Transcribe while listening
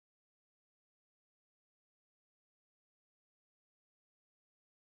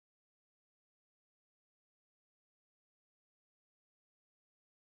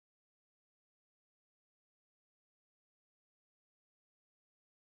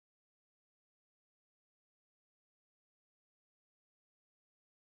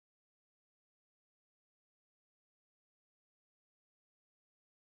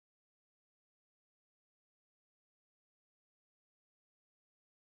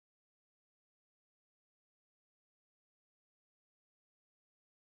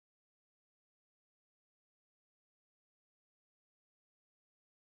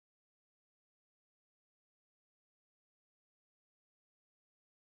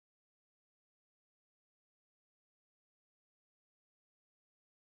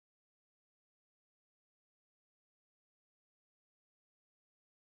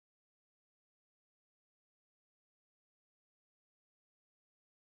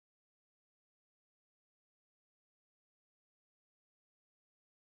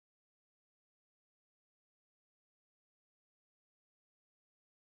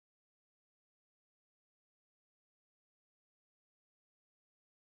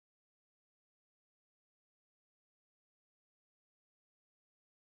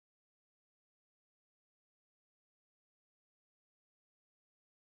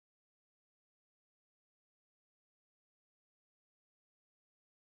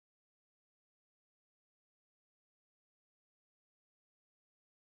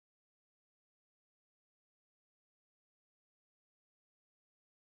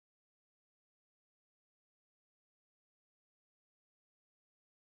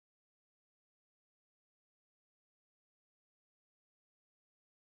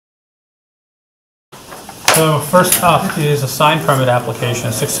So first up is a sign permit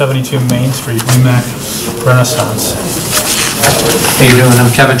application, 672 Main Street, Remax Renaissance. How you doing?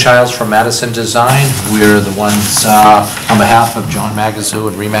 I'm Kevin Childs from Madison Design. We're the ones on behalf of John Magazoo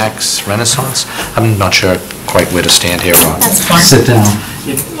and Remax Renaissance. I'm not sure quite where to stand here, Ron. That's fine. Sit down.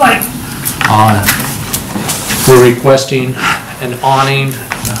 If you like. We're requesting an awning.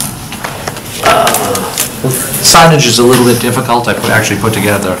 Signage is a little bit difficult. I actually put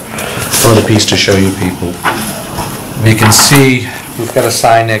together another piece to show you people. You can see we've got a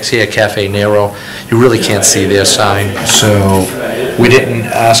sign next here, Cafe Nero. You really can't see their sign, so we didn't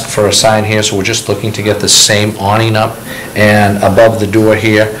ask for a sign here, so we're just looking to get the same awning up. And above the door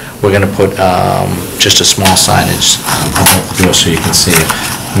here, we're going to put just a small signage above the door so you can see it.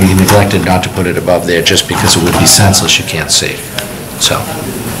 We neglected not to put it above there just because it would be senseless, you can't see.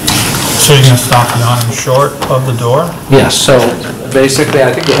 So you're going to stop the awning short of the door? yes, so basically,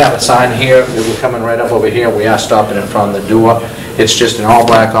 I think we have a sign here. We're coming right up over here. We are stopping in front of the door. It's just an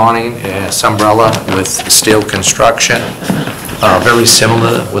all-black awning, umbrella with steel construction. Very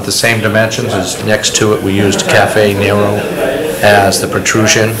similar with the same dimensions as next to it. We used Cafe Nero as the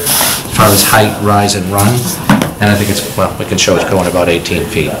protrusion as far as height, rise, and run. And I think it's, well, we can show it's going about 18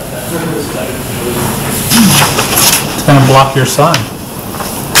 feet. It's going to block your sign.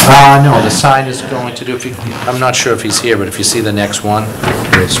 No, the sign is going to do, I'm not sure if he's here, but if you see the next one,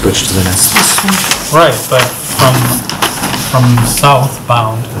 we'll switch to the next. Right, but from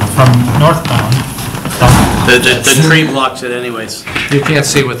southbound, from northbound. The tree blocks it anyways. You can't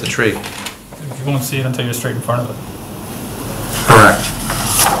see with the tree. You won't see it until you're straight in front of it. Correct.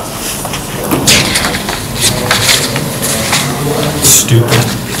 Stupid.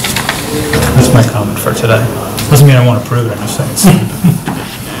 That's my comment for today. Doesn't mean I want to prove it, I'm just saying it's stupid.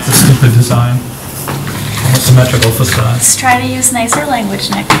 It's a stupid design. A symmetrical facade. Let's try to use nicer language,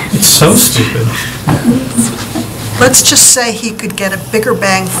 Nick. It's so stupid. Let's just say he could get a bigger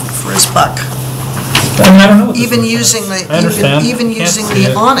bang for his buck. I mean, I don't know what this Even looks using like. the I understand. even Can't using see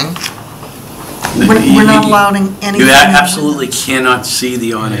the it. awning. We're not allowing anything. You absolutely cannot see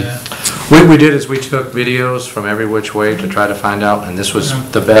the awning. Yeah. What we did is we took videos from every which way to try to find out, and this was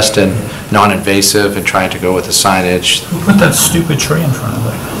the best and non-invasive and trying to go with the signage. Who put that stupid tree in front of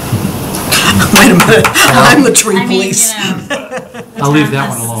it? Wait a minute, I'm the tree I mean, police. I'll leave that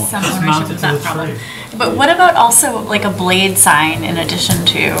one alone. Some It's ownership mounted of to that the problem. tree. But what about also like a blade sign in addition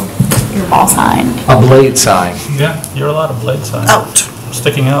to your wall sign? A blade sign. Yeah, you're allowed a blade sign. Out.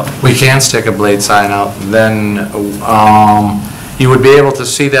 Sticking out. We can stick a blade sign out. Then you would be able to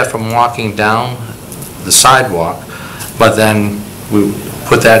see that from walking down the sidewalk, but then we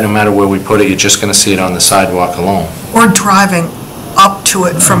put that no matter where we put it, you're just going to see it on the sidewalk alone. Or driving up to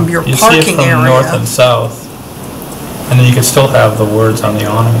it from your You see it parking from north area. and south, and then you can still have the words on the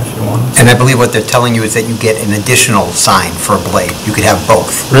awning if you want. And I believe what they're telling you is that you get an additional sign for a blade. You could have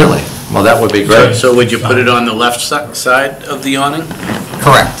both. Really? Well, that would be great. So would you put it on the left side of the awning?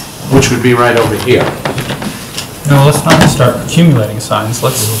 Correct. Which would be right over here. No, let's not start accumulating signs.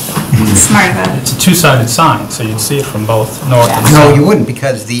 Smart about it. It's a two-sided sign, so you'd see it from both north and No, south. you wouldn't,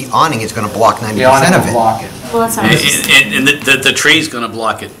 because the awning is going to block 90% The awning of will it. block it. Well, that's what I was just And the tree's gonna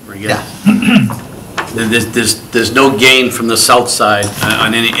block it. Yeah. There's no gain from the south side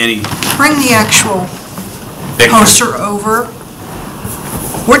on any Bring the actual picture. poster over.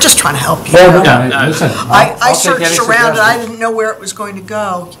 We're just trying to help you. Well, out. no, listen. I I'll take any searched around, and I suggestions. didn't know where it was going to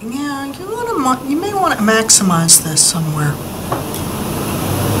go. Yeah, you may want to maximize this somewhere.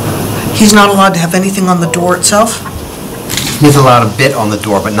 He's not allowed to have anything on the door itself? He's allowed a bit on the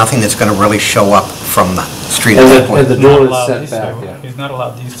door, but nothing that's going to really show up from the street at And that the point. He's door not is allowed set these back, two. yeah. He's not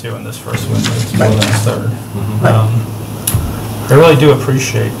allowed these two in this first window. It's more than a third. I really do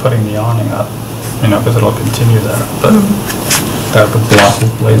appreciate putting the awning up, because it'll continue that, but that would block the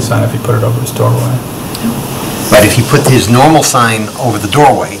blade sign if you put it over his doorway. But if he put his normal sign over the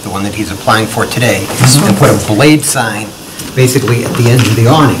doorway, the one that he's applying for today, and put a blade sign basically at the end of the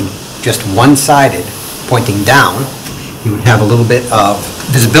awning, just one-sided, pointing down, you would have a little bit of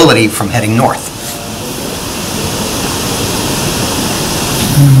visibility from heading north.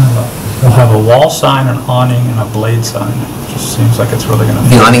 We'll have a wall sign, an awning, and a blade sign. It just seems like it's really gonna...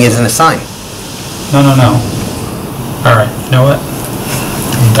 The awning isn't a sign. No. All right, you know what?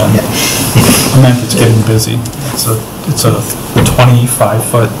 I'm done. I meant it's getting busy. It's a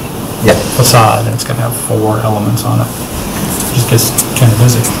 25-foot Yeah. facade, and it's gonna have 4 elements on it. It just gets kind of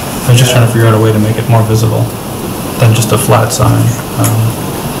busy. I'm just trying to figure out a way to make it more visible than just a flat sign.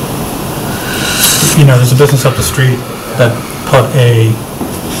 There's a business up the street that put a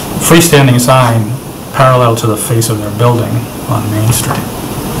freestanding sign parallel to the face of their building on Main Street,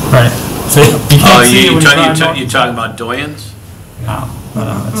 right? See, you Oh, can't see it when you're driving you north. talking about Doyen's? No,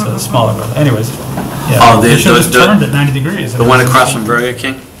 it's a smaller building. Anyways, yeah. Oh, You should have turned at 90 degrees. The one across from Burger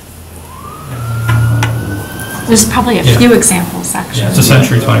King? There's probably a Yeah. few examples, actually. Yeah, it's a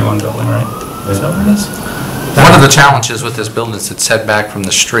Century 21 building, right? Is that what it is? One of the challenges with this building is it's set back from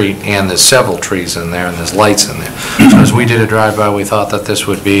the street, and there's several trees in there, and there's lights in there. So as we did a drive-by, we thought that this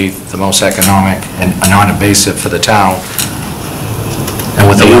would be the most economic and non-invasive for the town. And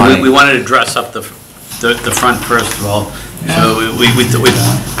with the We awning, wanted to dress up the front first of all. So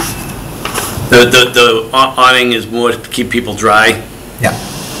the awning is more to keep people dry Yeah.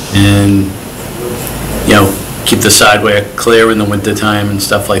 and, you know, keep the sidewalk clear in the wintertime and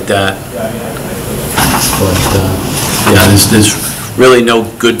stuff like that. But, yeah, there's really no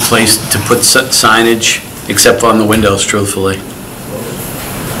good place to put signage except on the windows, truthfully.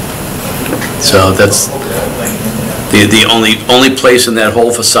 So that's the only place in that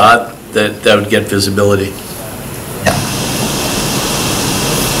whole facade that would get visibility. Yeah.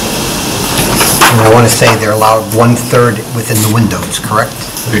 And I want to say they're allowed 1/3 within the windows, correct?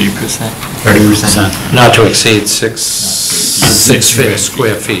 30%. 30%. not to exceed 6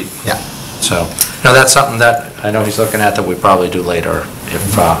 square feet. Yeah. So, no, that's something that I know he's looking at that we probably do later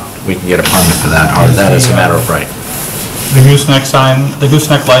if we can get a permit for that, or that is a matter of right. The gooseneck sign, the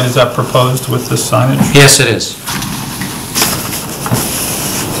gooseneck light, is that proposed with this signage? Yes, it is.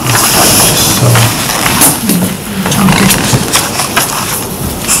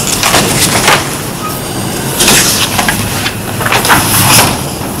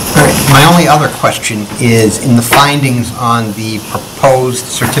 All right, my only other question is, in the findings on the proposed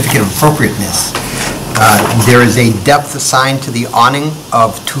certificate of appropriateness, there is a depth assigned to the awning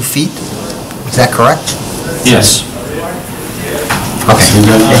of 2 feet. Is that correct? Yes. Okay.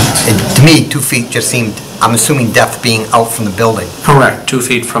 To me, 2 feet just seemed, I'm assuming depth being out from the building. Correct, 2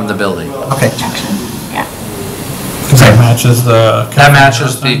 feet from the building. Okay. Yeah. That matches the... That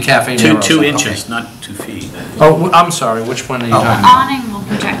matches the Cafe Nero. 2 inches, not 2 feet. Oh, I'm sorry, which one are you Oh. talking about? Awning will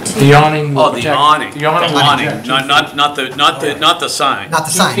project to. The awning will Oh, the project- awning. The awning will project 2 feet. Not the sign. Not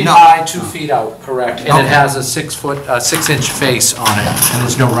the 2 sign, feet no. high, 2 feet out, correct. And Okay. it has a 6-inch face on it, and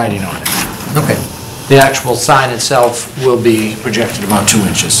there's no writing on it. Okay. The actual sign itself will be projected about 2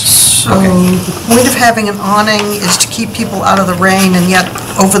 inches. So the point of having an awning is to keep people out of the rain, and yet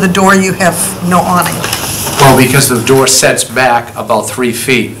over the door you have no awning. Well, because the door sets back about 3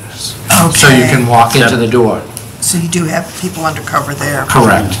 feet, so you can walk into the door. So you do have people under cover there.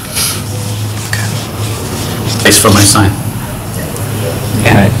 Correct. Place for my sign.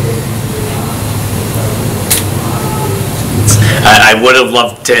 Okay. I would have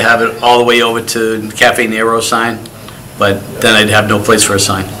loved to have it all the way over to Cafe Nero sign, but then I'd have no place for a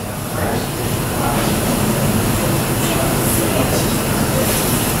sign.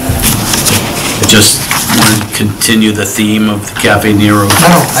 I just want to continue the theme of the Cafe Nero.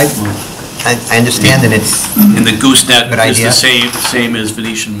 No, I understand that it's, And the gooseneck Good is the idea. same as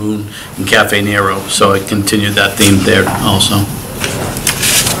Venetian Moon and Cafe Nero, so I continued that theme there also.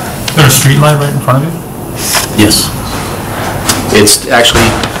 Is there a street light right in front of you? Yes. It's actually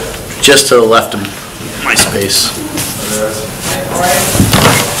just to the left of my space.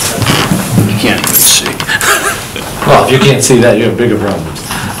 You can't really see. Well, if you can't see that, you have bigger problems.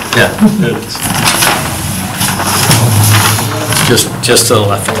 Yeah. Just to the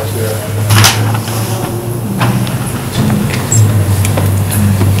left.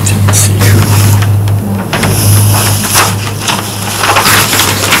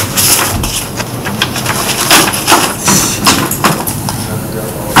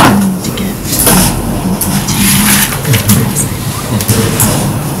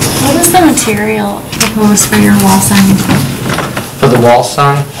 What is the material proposed for your wall sign? For the wall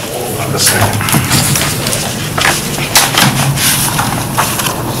sign? Hold a second.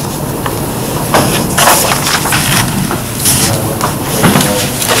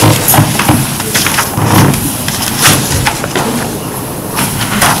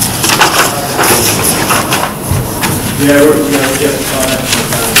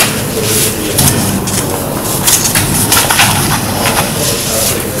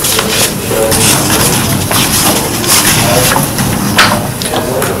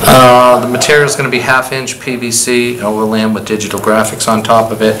 The material's going to be 1/2-inch PVC overland with digital graphics on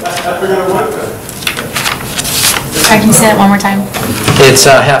top of it. Sorry, can you say that one more time? It's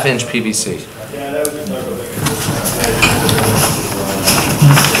 1/2-inch PVC.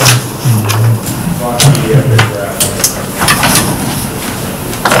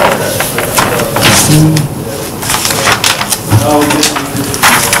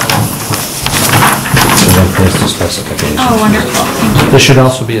 the specifications. Oh, wonderful, thank you. There should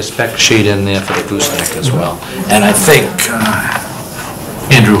also be a spec sheet in there for the gooseneck as well. And I think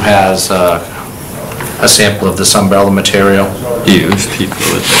Andrew has a sample of this umbrella material. Use people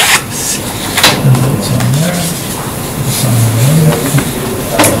with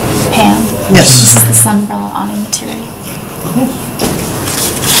Pam? Yes. This is the sunumbrella awning material.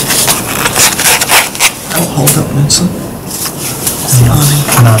 I'll hold up, Vincent.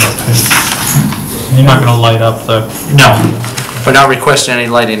 Not okay. You're not gonna light up the... No, we're not requesting any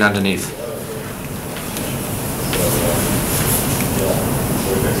lighting underneath.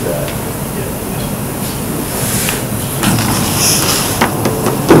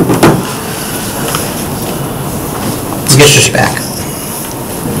 Let's get this back.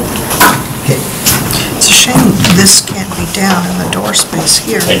 Okay. It's a shame this can't be down in the door space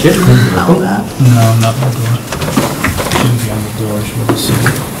here. No, not the door. Shouldn't be on the door, should be seen.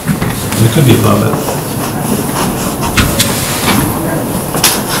 It could be above it.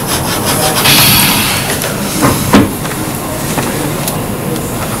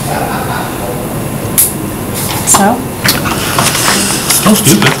 So? So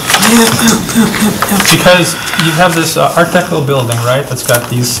stupid. Because you have this Art Deco building, right, that's got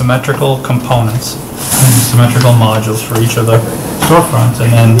these symmetrical components, and symmetrical modules for each of the storefronts,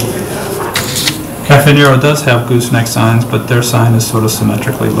 and then Cafe Nero does have gooseneck signs, but their sign is sort of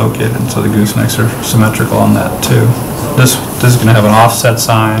symmetrically located, so the goosenecks are symmetrical on that too. This is going to have an offset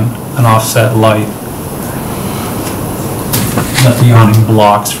sign, an offset light, that the awning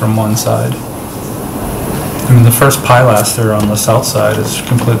blocks from one side. I mean, the first pilaster on the south side is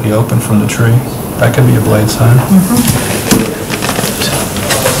completely open from the tree. That could be a blade sign.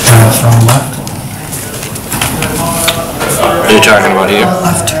 Pilaster on the left. What are you talking about here?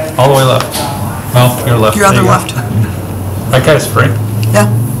 Left, All the way left. Well, your left. your there other you go. left. That guy's free. Yeah.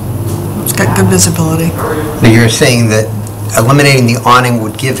 It's got good visibility. But you're saying that eliminating the awning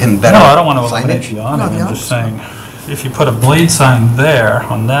would give him better No, I don't want to eliminate signage? the awning. No, I'm just saying, if you put a blade sign there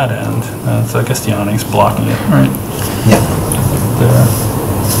on that end, so I guess the awning's blocking it, right? Yeah. There.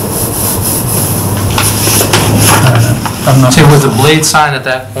 I'm not. See, with the blade sign at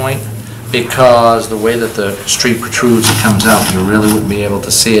that point, because the way that the street protrudes, it comes out, you really wouldn't be able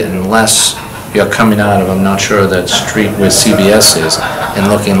to see it unless you're coming out of, I'm not sure, that street where CBS is, and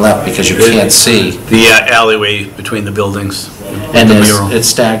looking left, because you can't see. the alleyway between the buildings. And the it's- mural. it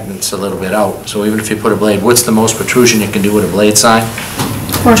stagnates a little bit out. So even if you put a blade, what's the most protrusion you can do with a blade sign?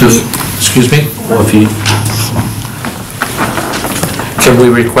 4 feet. Excuse me? 4 feet. Can we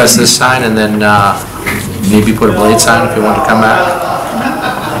request this sign and then maybe put a blade sign if you want to come back?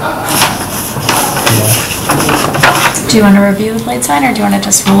 Do you want to review the blade sign, or do you want to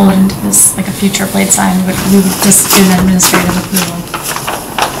just roll it into this, like a future blade sign? We would just do an administrative approval.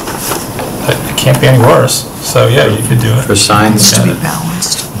 It can't be any worse, so yeah, you could do it. For signs. To be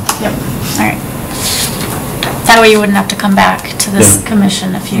balanced. Yep, all right. That way you wouldn't have to come back to this Yeah.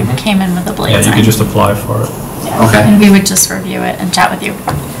 commission if you came in with a blade Yeah, sign. you could just apply for it. Yeah. Okay. And we would just review it and chat with you.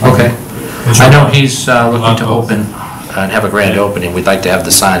 Okay. I know he's looking to open and have a grand opening. We'd like to have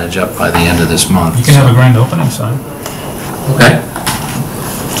the signage up by the end of this month. You can have a grand opening sign. Okay.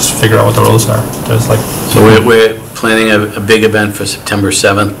 Just figure out what the rules are. There's like, So we're planning a big event for September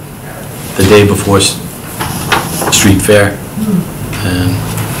 7th, the day before Street Fair. And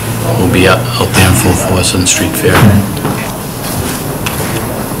we'll be out there in full force on Street Fair.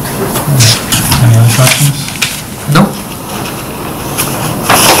 any other questions? No.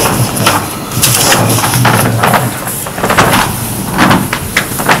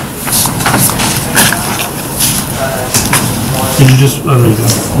 Did you just, there you go.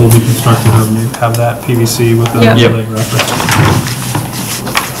 Will be constructed, have that PVC with the Yep. blade reference.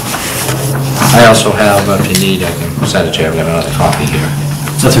 I also have, if you need, I can send it to you. I've got another copy here.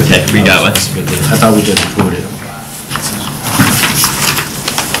 That's okay, we got one. I thought we just approved it.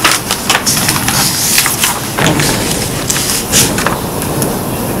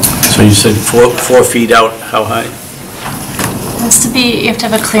 So you said 4 feet out, how high? It has to be, you have to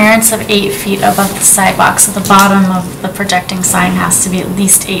have a clearance of 8 feet above the sidewalk, so the bottom of the projecting sign has to be at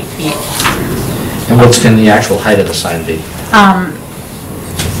least 8 feet. And what's can the actual height of the sign be?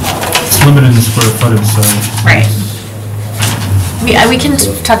 It's limited in square footage, so. Right. We can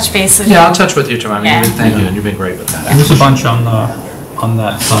touch base with you. Yeah, I'll touch with you tomorrow. Yeah. Thank you, and you've been great with that. There's a bunch on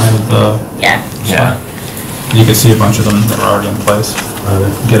that side of the, Yeah. Yeah. you can see a bunch of them that are already in place.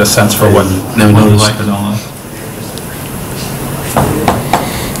 Get a sense for what Never you noticed. like or don't like.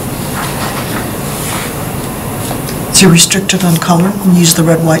 Is it restricted on color? Use the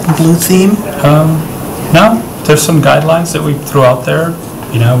red, white, and blue theme? No, there's some guidelines that we threw out there.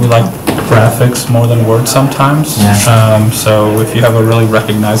 You know, we like graphics more than words sometimes. So if you have a really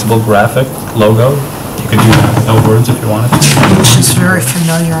recognizable graphic logo, you could do that without words if you wanted to. It's very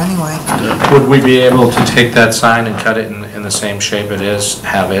familiar anyway. Would we be able to take that sign and cut it in the same shape it is,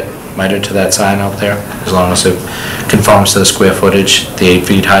 have it mitered to that sign out there, as long as it conforms to the square footage, the 8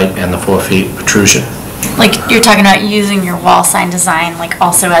 feet height and the 4 feet protrusion? Like, you're talking about using your wall sign design, like,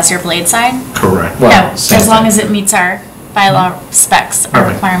 also as your blade sign? Correct. No, Well, same as long thing. as it meets our bylaw specs or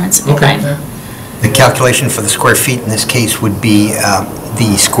Okay. requirements would be Okay. fine. The calculation for the square feet in this case would be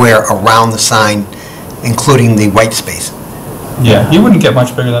the square around the sign, including the white space. Yeah, you wouldn't get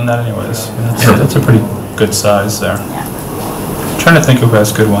much bigger than that anyways. That's a pretty good size there. Yeah. Trying to think who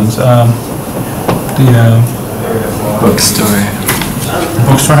has good ones. Bookstore.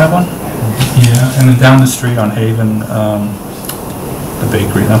 Bookstore have one? Yeah, and then down the street on Haven, the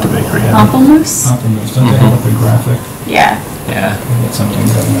bakery, not the bakery. Pamplemousse? Pamplemousse, don't they have a big graphic? Yeah. Yeah. That's something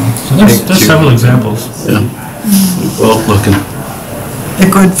going on. So there's several examples. Yeah. Well, looking.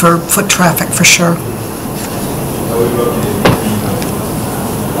 They're good for foot traffic, for sure.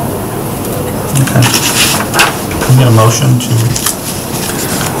 Okay. Can we get a motion to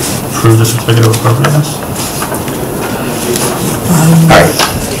approve the certificate of appropriateness? All right.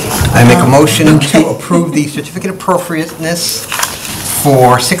 I make a motion to approve the certificate of appropriateness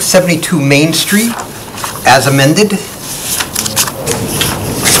for 672 Main Street as amended.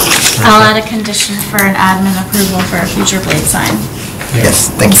 I'll add a condition for an admin approval for a future blade sign. Yes,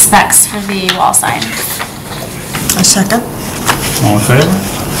 And thank you. specs for the wall sign. A second? All in favor?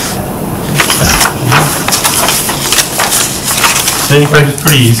 See, Greg, it's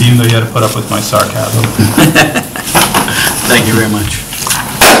pretty easy, even though you had to put up with my sarcasm. Thank you very much.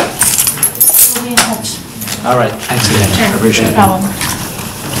 We'll be in touch. All right, thanks again. Sure, Appreciate no it. problem.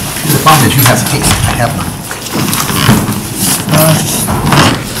 The problem is you have a case, I have none.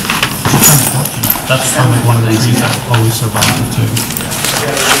 That's probably one of the reasons that always survive too.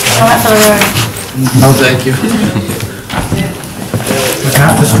 Go out for the road. No, thank you. Like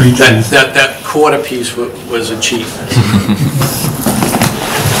half the street trees. That quarter piece was a cheat.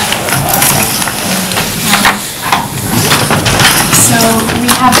 So we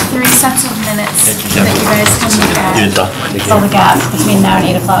have 3 sets of minutes that you guys can look at. Fill the gap between now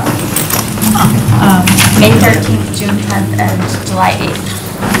and 8 o'clock. May 13th, June 10th, and July 8th.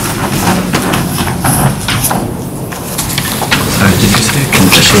 Sorry, did you say a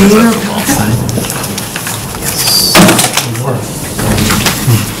condition about the wall sign?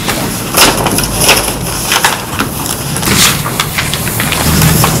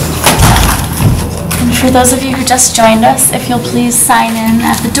 And for those of you who just joined us, if you'll please sign in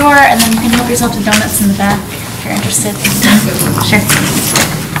at the door, and then you can help yourself to donuts in the back if you're interested. Sure.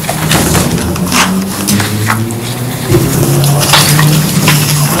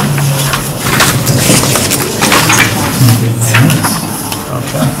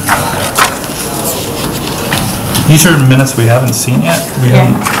 These are minutes we haven't seen yet. We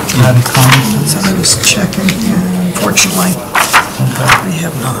haven't had any comments. So I was checking, and unfortunately, we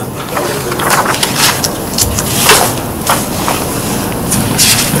have not.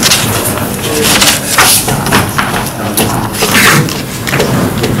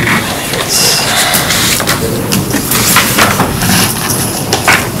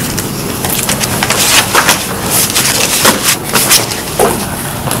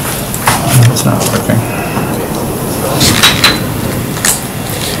 It's not working.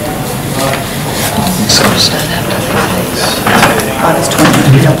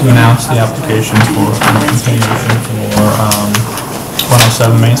 We have to announce the application for continuation for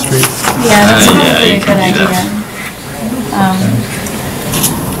 107 Main Street. Yeah, that's probably a good idea.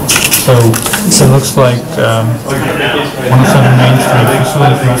 So it looks like 107 Main Street,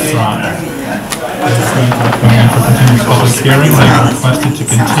 Facilities Restaurant. Is going to come in for continued public hearing. They requested to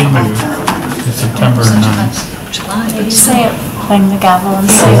continue to September 9th. Maybe say it, bang the gavel and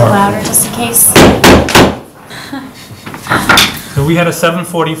say it louder just in case. So we had a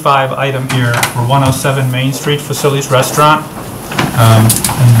 7:45 item here for 107 Main Street Facilities Restaurant. And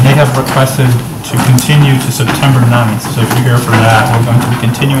they have requested to continue to September 9th. So if you're here for that, we're going to be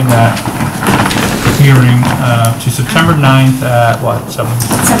continuing that hearing to September 9th at what,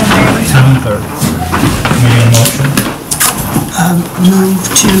 7:30. 7:30. Can we get a motion? Move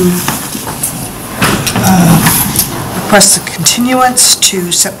to request the continuance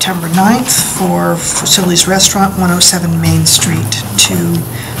to September 9th for Facilities Restaurant, 107 Main Street, to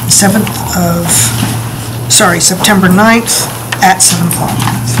the 7th of, September 9th at 7 o'clock.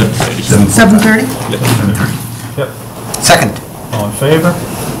 7:30? Yep. Second. All in favor?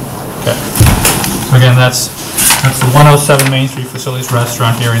 Okay. So again, that's That's the 107 Main Street Facilities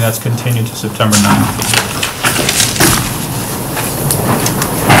Restaurant hearing that's continued to September 9th.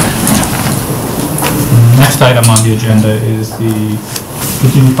 Next item on the agenda is the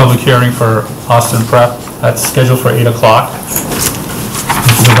continued public hearing for Austin Prep. That's scheduled for 8 o'clock.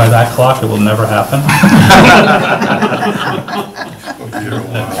 If you go by that clock, it will never happen.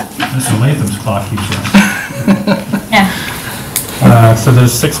 Mr. Latham's clock keeps going. Yeah. So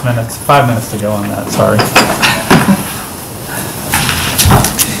there's 5 minutes to go on that, sorry.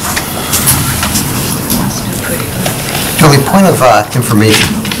 Julie, point of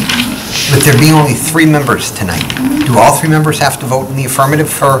information. With there being only 3 members tonight, do all 3 members have to vote in the affirmative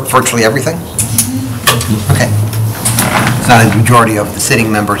for virtually everything? Okay. It's not a majority of the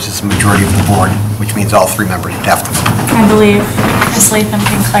sitting members, it's a majority of the board, which means all 3 members would have to vote. I believe Ms. Latham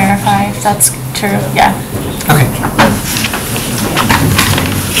can clarify if that's true, yeah. Okay.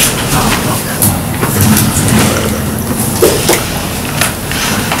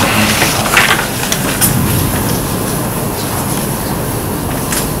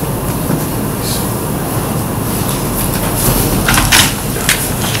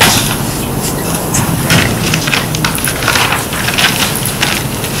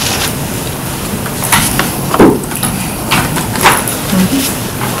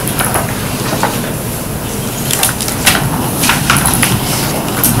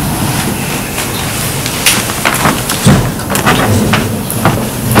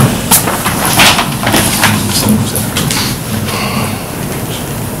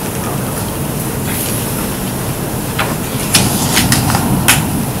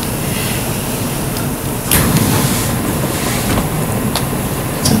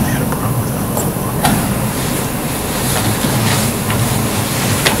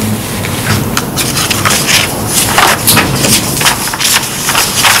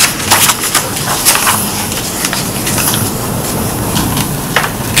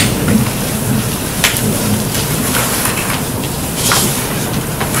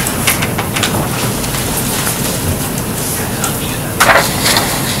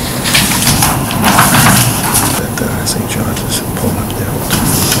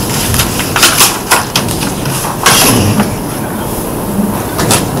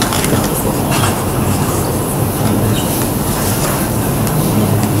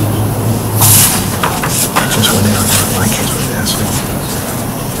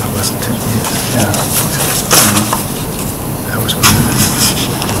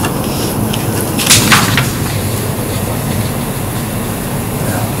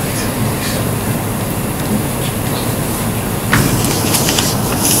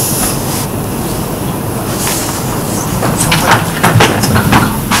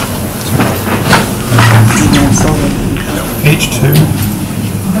 Page 2.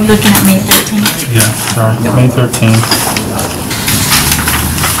 Are we looking at May 13th? Yeah, sorry, May 13th.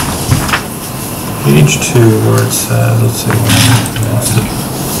 Page 2, where it says, let's see,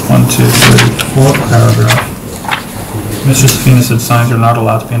 1, 2, 3, 4th paragraph. Mr. Safina said signs are not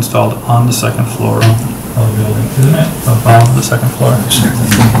allowed to be installed on the second floor of the building, isn't it? Above the second floor?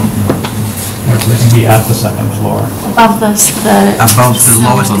 Or they can be at the second floor. Above the Above the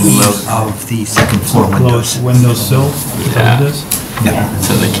lowest eaves of the second floor windows. Lowest windowsill, is that what it is? Yeah.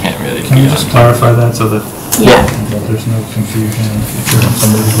 So they can't really. Can you just clarify that so that Yeah. there's no confusion in the future on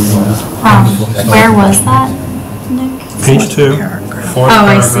somebody who wants? Where was that, Nick? Page 2, 4th Oh,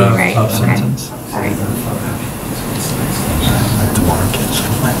 I see, paragraph right, of okay. sentence. All right.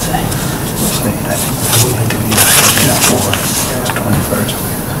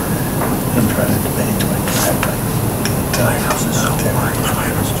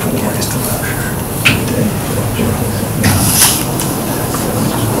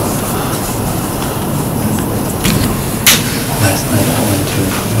 Last night I went to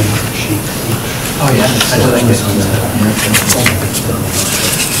sheep. Oh, yeah. I did like this.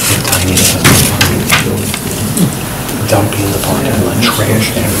 Dumping the parking lot,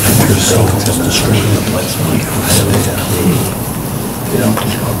 trash and everything. There's so just destroying the place. They don't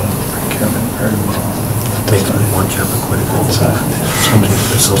control the procurement very well. They don't want you to quit it all the time. So many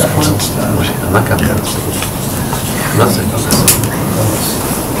those points. I'm not gonna get nothing.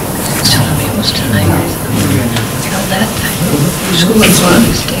 Telling me it was tonight. You know that school is one of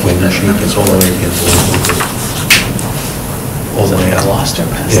these days. When the sheet gets all the way against all the way to Gloucester.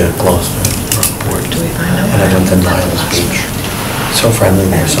 Yeah, Gloucester. Do we find out? And I went to Niles Beach. So friendly,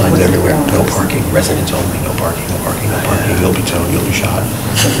 there are signs everywhere, no parking, residents only, no parking, no parking, no parking. You'll be towed, you'll be shot,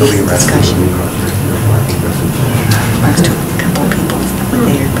 you'll be arrested. Talked to a couple people that were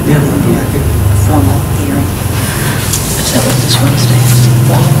there, but they didn't do a formal hearing. Is that what this Wednesday?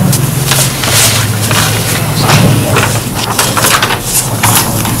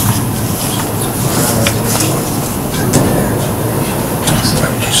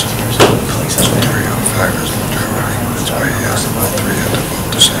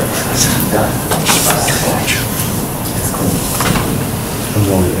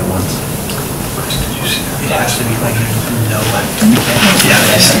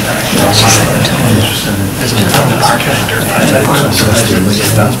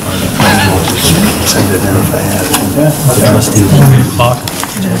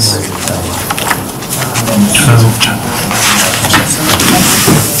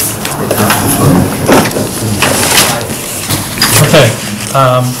 Okay,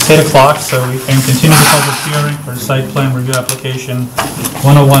 it's 8 o'clock, so we can continue the public hearing for site plan review application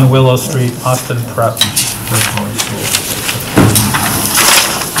 101 Willow Street, Austin Prep.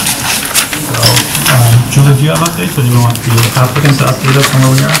 Julie, do you have updates, or do you want the applicant to update us on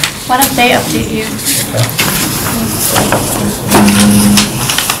where we are? Why don't they update you?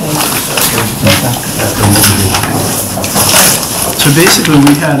 So basically,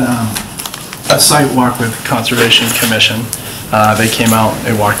 we had a site walk with Conservation Commission. They came out,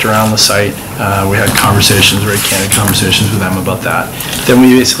 they walked around the site. We had conversations, very candid conversations with them about that. Then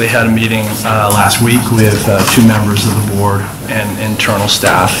we basically had a meeting last week with 2 members of the board and internal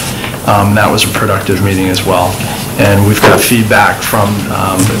staff. That was a productive meeting as well. And we've got feedback from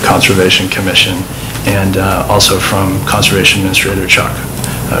the Conservation Commission and also from Conservation Administrator Chuck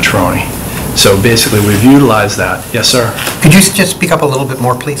Troney. So basically, we've utilized that. Yes, sir? Could you just speak up a little bit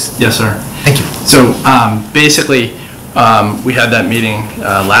more, please? Yes, sir. Thank you. So basically, we had that meeting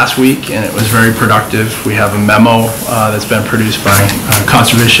last week, and it was very productive. We have a memo that's been produced by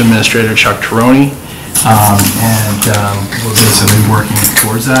Conservation Administrator Chuck Troney, and we're basically working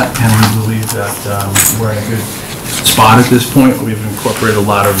towards that, and we believe that we're in a good spot at this point. We've incorporated a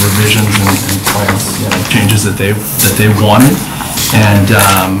lot of revisions and plans, changes that they wanted, and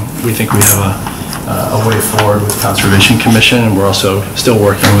we think we have a way forward with Conservation Commission, and we're also still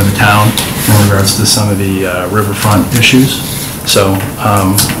working with the town in regards to some of the riverfront issues. So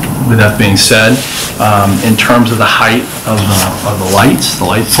with that being said, in terms of the height of the lights, the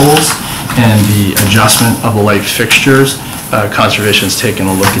light poles, and the adjustment of the light fixtures, Conservation's taken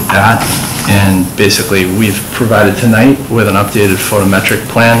a look at that, and basically we've provided tonight with an updated photometric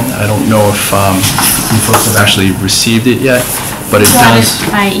plan. I don't know if you folks have actually received it yet, but it does.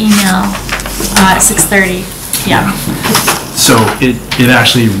 By email at 6:30 p.m. So it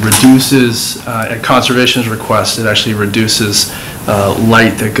actually reduces, at Conservation's request, it actually reduces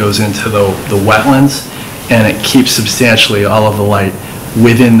light that goes into the wetlands, and it keeps substantially all of the light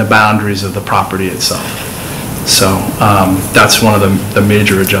within the boundaries of the property itself. So that's one of the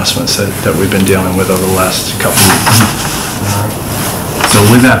major adjustments that we've been dealing with over the last couple of weeks. So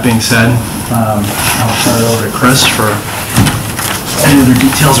with that being said, I'll turn it over to Chris for any other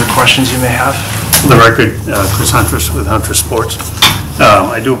details or questions you may have. For the record, Chris Huntress with Huntress Sports.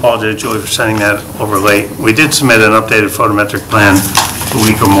 I do apologize, Julie, for sending that over late. We did submit an updated photometric plan a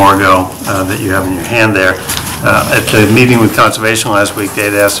week or more ago that you have in your hand there. At the meeting with Conservation last week, they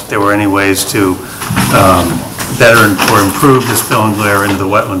had asked if there were any ways to better or improve the spill and glare into the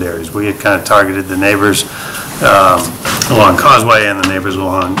wetland areas. We had kind of targeted the neighbors along Causeway and the neighbors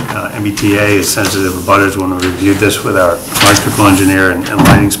along MBTA as sensitive abutters when we reviewed this with our electrical engineer and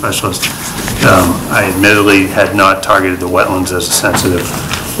lighting specialist. I admittedly had not targeted the wetlands as a sensitive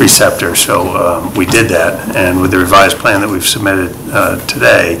receptor, so we did that, and with the revised plan that we've submitted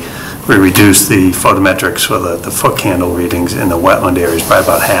today, we reduced the photometrics for the foot candle readings in the wetland areas by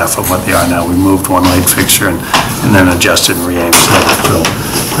about half of what they are now. We moved one light fixture and then adjusted and re-aimed. So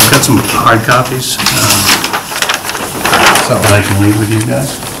I've got some hard copies that I can leave with you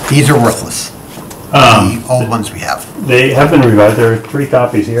guys. These are worthless, the old ones we have. They have been revised. There are 3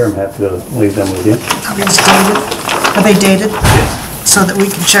 copies here. I'm happy to leave them with you. Are these dated? Are they dated? Yes. So that we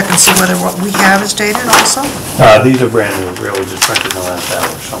can check and see whether what we have is dated also? These are brand new, really just printed in the last hour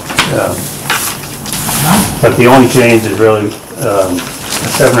or something. But the only change is really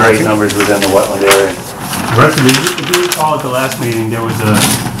 7 or 8 numbers within the wetland area. The rest of it, if you recall at the last meeting, there was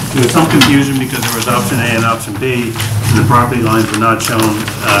some confusion because there was option A and option B, and the property lines were not shown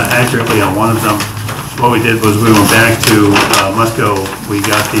accurately on one of them. What we did was we went back to Musco. We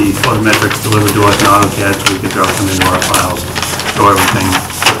got the photometrics delivered to us in AutoCAD so we could drop them into our files, show everything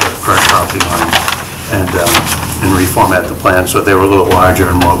with the correct property line, and reformat the plan so they were a little larger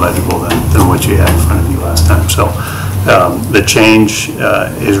and more legible than what you had in front of you last time. So the change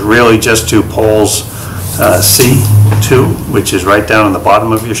is really just to poles C2, which is right down on the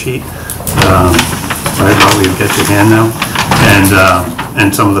bottom of your sheet, right about where you get your hand now.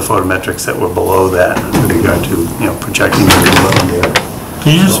 and some of the photometrics that were below that with regard to, projecting the wetland area.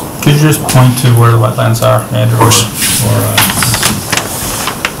 Could you just point to where the wetlands are, Andrew? Or,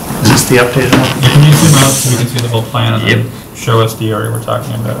 Is this the updated one? yeah, can you zoom out so we can see the whole plan and then show us the area we're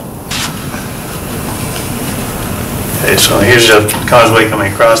talking about? Okay, so here's a causeway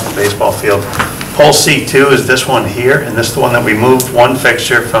coming across the baseball field. Pole C2 is this one here, and this is the one that we moved one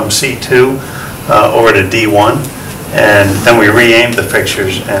fixture from C2 over to D1, and then we re-aimed the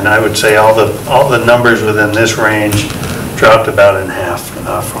fixtures, and I would say all the numbers within this range dropped about in half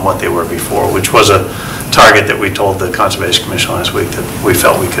from what they were before, which was a target that we told the Conservation Commission last week that we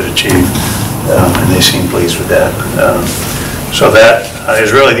felt we could achieve, and they seemed pleased with that. So that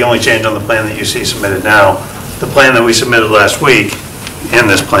is really the only change on the plan that you see submitted now. The plan that we submitted last week, in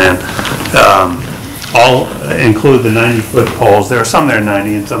this plan, all include the 90-foot poles. There are some that are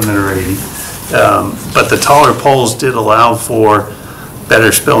 90 and some that are 80. But the taller poles did allow for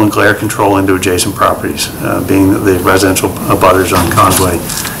better spill and glare control into adjacent properties, being the residential abutters on Causeway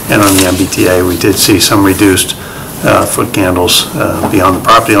and on the MBTA. We did see some reduced foot candles beyond the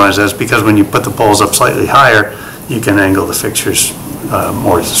property lines. That's because when you put the poles up slightly higher, you can angle the fixtures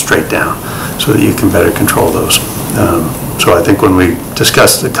more straight down so that you can better control those. So I think when we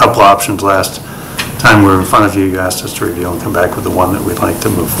discussed a couple options last time we were in front of you, you asked us to review and come back with the one that we'd like to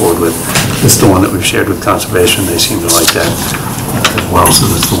move forward with. This is the one that we've shared with Conservation. They seem to like that as well, so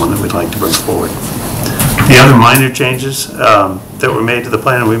this is the one that we'd like to bring forward. The other minor changes that were made to the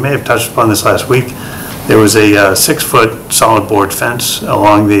plan, and we may have touched upon this last week, there was a 6-foot solid board fence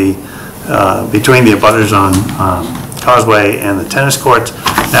along the between the abutters on Causeway and the tennis courts.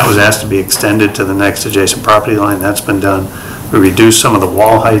 That was asked to be extended to the next adjacent property line. That's been done. We reduced some of the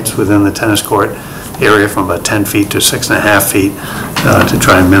wall heights within the tennis court area from about 10 feet to 6.5 feet to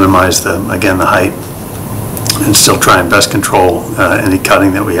try and minimize the height and still try and best control any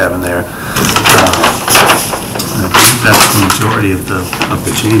cutting that we have in there. I think that's the majority of the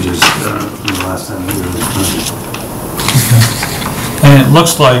changes from the last time that we were doing. And it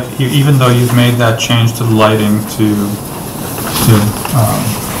looks like, even though you've made that change to the lighting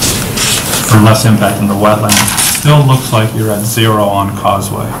for less impact on the wetland, it still looks like you're at 0 on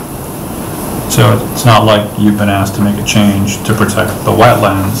Causeway. So it's not like you've been asked to make a change to protect the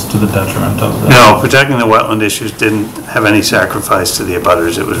wetlands to the detriment of the... No, protecting the wetland issues didn't have any sacrifice to the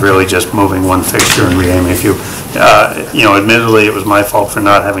abutters. It was really just moving one fixture and re-aiming. If you, admittedly, it was my fault for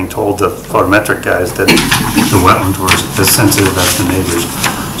not having told the photometric guys that the wetlands were as sensitive as the neighbors,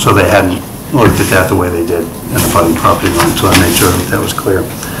 so they hadn't looked at that the way they did in the abutting property line, so I made sure that was clear.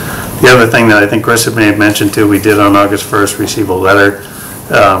 The other thing that I think Chris may have mentioned too, we did on August 1st receive a letter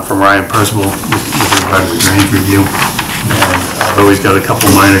from Ryan Percival with regard to the drainage review. And I've always got a couple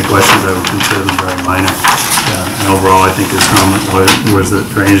minor questions. I would consider them very minor. And overall, I think his comment was that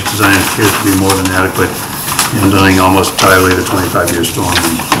drainage design appears to be more than adequate, handling almost entirely the 25-year storm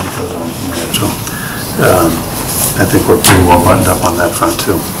and goes on from there. So I think we're pretty well buttoned up on that front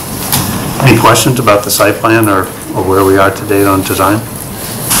too. Any questions about the site plan or where we are to date on design?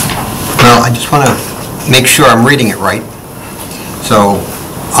 Well, I just want to make sure I'm reading it right. So,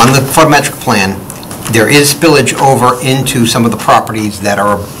 on the photometric plan, there is spillage over into some of the properties that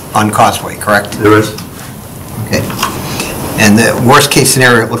are on Causeway, correct? There is. Okay. And the worst case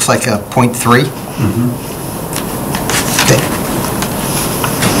scenario, it looks like a 0.3? Mm-hmm. Okay.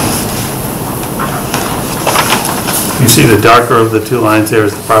 You see the darker of the two lines there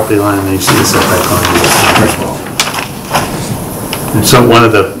is the property line, and then you see the setback line as well. And so one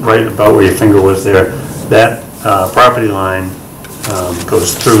of the, right about where your finger was there, that property line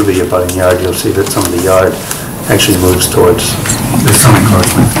goes through the abutting yard. You'll see that some of the yard actually moves towards, there's some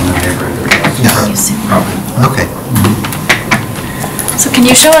encroachment from the neighborhood. Okay. So can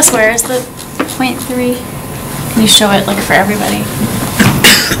you show us where is the 0.3? Can you show it like for everybody?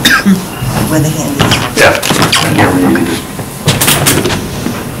 Where the hand is. Yeah.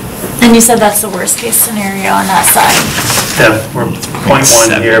 And you said that's the worst case scenario on that side. Yeah, we're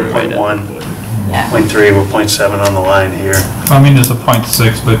 0.1 here, 0.1. Yeah. 0.3, we're 0.7 on the line here. I mean, there's a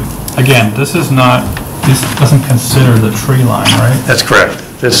 0.6, but again, this doesn't consider the tree line, right? That's correct.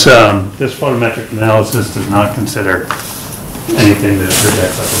 This photometric analysis does not consider anything that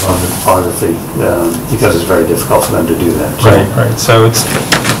projects up above the topography because it's very difficult for them to do that. So, Right. So it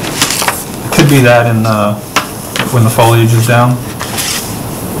could be that when the foliage is down,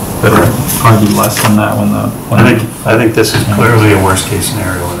 but it'll probably be less than that when the... I think this is clearly a worst case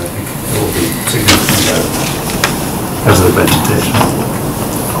scenario, and I think it will be significantly better because of the vegetation.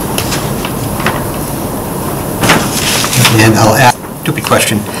 And I'll ask a stupid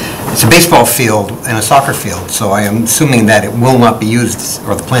question. it's a baseball field and a soccer field, so I am assuming that it will not be used,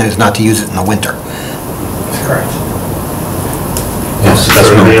 or the plan is not to use it in the winter. Correct. Yes, that's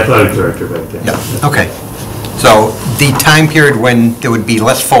Sort of no- the athletic director back there. Yeah, okay. So the time period when there would be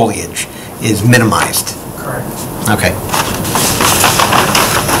less foliage is minimized? Correct. Okay.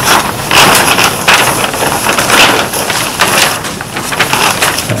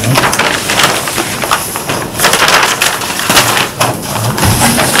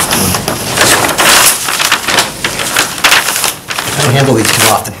 I don't handle these too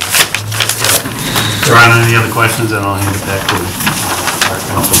often. If there aren't any other questions, then I'll hand it back to our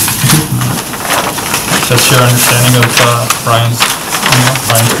council. That's your understanding of Brian's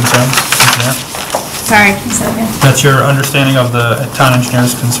concerns? Yeah. Sorry, can you say that again? That's your understanding of the town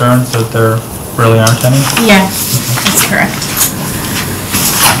engineer's concerns, that there really aren't any? Yeah, that's correct.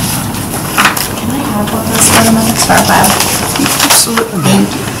 Can I have one of those photometrics for our file? Absolutely. Thank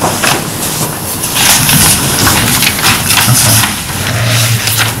you.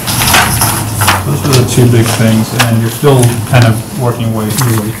 Those are the two big things, and you're still kind of working your way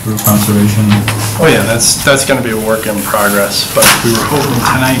through conservation. Oh yeah, that's going to be a work in progress, but we were hoping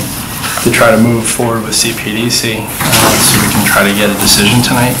tonight to try to move forward with Cpdc, so we can try to get a decision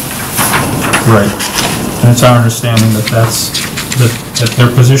tonight. Right. And it's our understanding that that their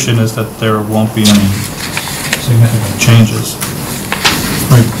position is that there won't be any significant changes.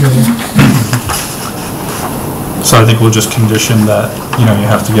 Right. So I think we'll just condition that, you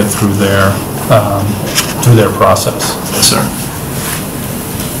have to get through their process. Yes, sir.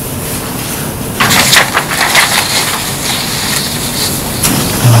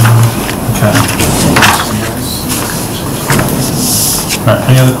 Okay. All right,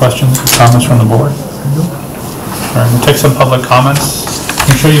 any other questions or comments from the board? All right, we'll take some public comments.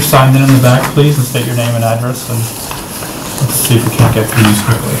 Make sure you signed in the back, please, and state your name and address, and let's see if we can't get through these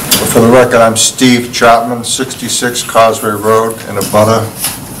quickly. For the record, I'm Steve Chapman, 66 Causeway Road, in Abutter,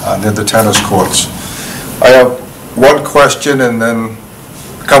 near the tennis courts. I have one question and then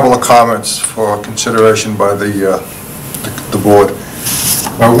a couple of comments for consideration by the board.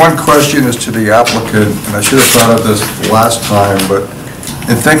 My one question is to the applicant, and I should have thought of this last time, but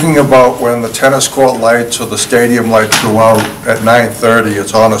in thinking about when the tennis court lights or the stadium lights go out at 9:30,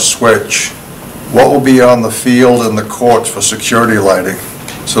 it's on a switch. What will be on the field and the courts for security lighting,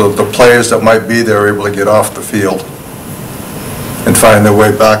 so that the players that might be there are able to get off the field and find their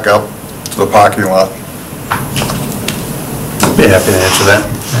way back up to the parking lot? Be happy to answer that.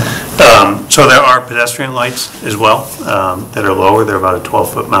 So there are pedestrian lights as well that are lower. They're about a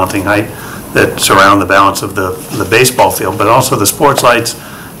 12-foot mounting height that surround the balance of the baseball field, but also the sports lights.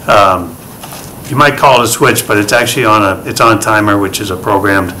 You might call it a switch, but it's actually on a timer, which is a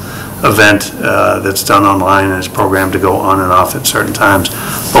programmed event that's done online, and it's programmed to go on and off at certain times.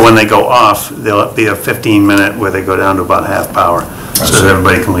 But when they go off, there'll be a 15-minute where they go down to about half power, so that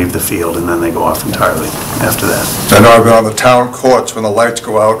everybody can leave the field, and then they go off entirely after that. I know I've been on the town courts when the lights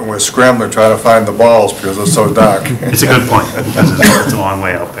go out and we're scrambling trying to find the balls because it's so dark. It's a good point, because it's a long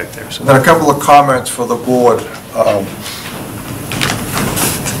way out back there. So. Then a couple of comments for the board.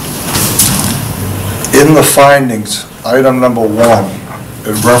 In the findings, item number 1,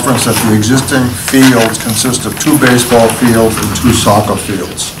 it referenced that the existing fields consist of 2 baseball fields and 2 soccer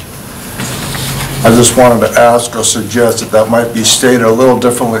fields. I just wanted to ask or suggest that might be stated a little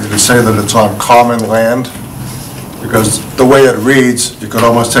differently, to say that it's on common land, because the way it reads, you could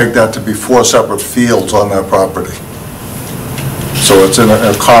almost take that to be 4 separate fields on that property. So it's in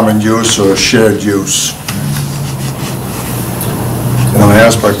a common use or a shared use. And I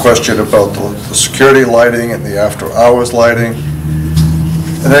asked my question about the security lighting and the after-hours lighting.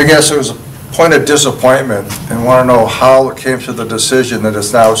 And I guess it was a point of disappointment, and want to know how it came to the decision that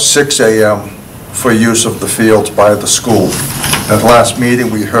it's now 6 a.m. for use of the fields by the school. At last meeting,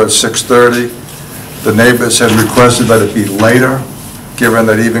 we heard 6:30. The neighbors had requested that it be later, given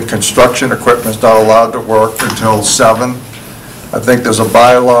that even construction equipment is not allowed to work until 7. I think there's a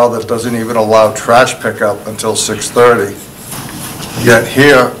bylaw that doesn't even allow trash pickup until 6:30. Yet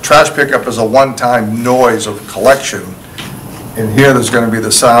here, trash pickup is a one-time noise of collection. And here, there's going to be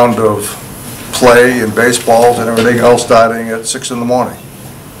the sound of play and baseballs and everything else starting at 6 in the morning.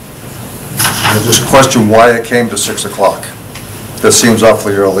 I just question why it came to 6 o'clock. That seems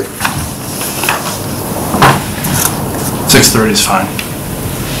awfully early. 6:30 is fine.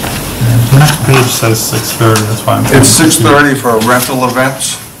 The next page says 6:30, that's why I'm... It's 6:30 for rental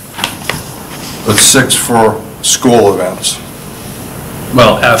events, but 6 for school events.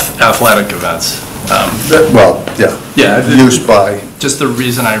 Well, athletic events. Well, yeah. Yeah. Used by, Just the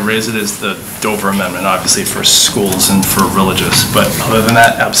reason I raise it is the Dover Amendment, obviously for schools and for religious, but other than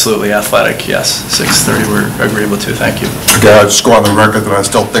that, absolutely athletic, yes. 6:30, we're agreeable to, thank you. okay, I'll just go on the record that I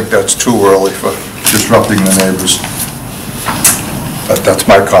still think that's too early for disrupting the neighbors. But that's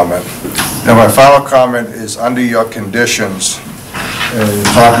my comment. And my final comment is under your conditions, you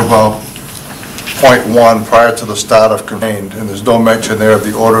talk about .1 prior to the start of contained, and there's no mention there of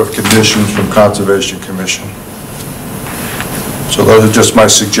the order of conditions from Conservation Commission. So those are just my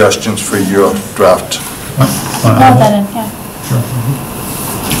suggestions for your draft. Add that in, yeah.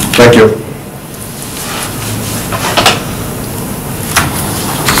 Thank you.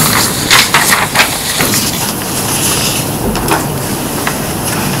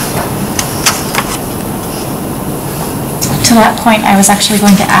 To that point, I was actually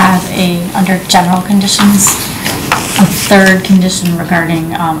going to add under general conditions, a third condition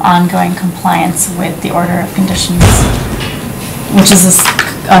regarding ongoing compliance with the order of conditions, which is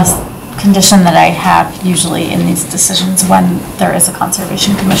a condition that I have usually in these decisions when there is a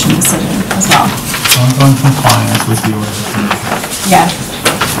Conservation Commission decision as well. Ongoing compliance with the order of conditions. Yeah,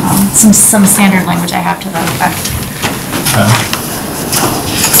 some standard language I have to that effect. Okay.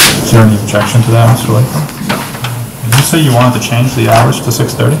 Is there any objection to that, Mr. Latham? No. Did you say you wanted to change the hours to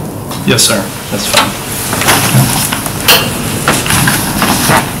 6:30? Yes, sir, that's fine.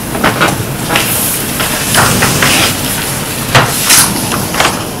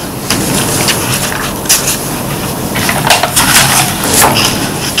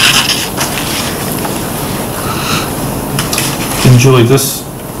 And Julie, this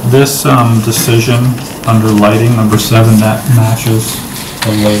decision under lighting, number 7, that matches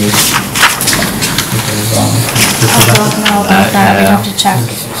the latest. I don't know about that, we have to check.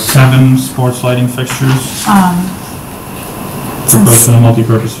 7 sports lighting fixtures proposed in a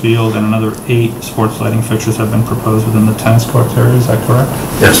multi-purpose field, and another 8 sports lighting fixtures have been proposed within the tennis courts area, is that correct?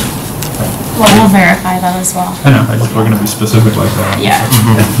 Yes. Well, we'll verify that as well. I know, we're going to be specific like that. Yeah.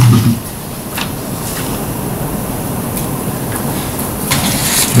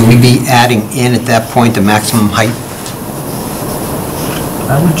 Will we be adding in at that point the maximum height?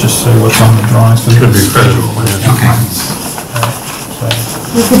 I would just say what's on the drawings. Should be visual.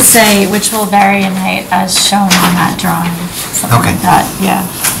 We could say which will vary in height as shown on that drawing, something Okay. like that, yeah.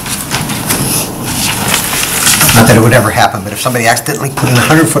 Not that it would ever happen, but if somebody accidentally put in a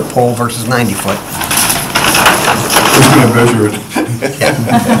 100-foot pole versus 90-foot. Who's going to measure it?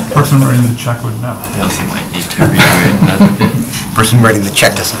 Person writing the check would know. They also might need to rewrite another bit. Person writing the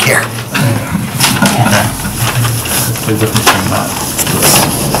check doesn't care. It's the difference in that.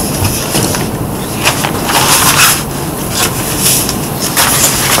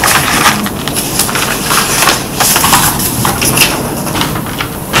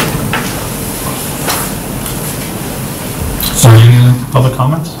 So any public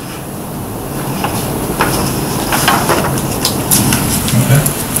comments? Okay.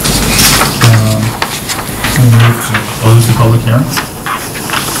 We move to close the public hearing.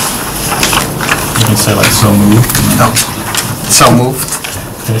 You can say like so moved. No. So moved.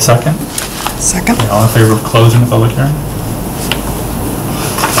 Okay, second? Second? Okay, all in favor of closing the public hearing?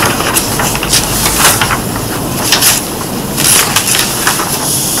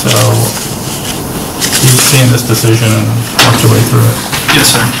 So, you've seen this decision and worked your way through it. Yes,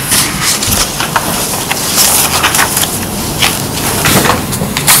 sir.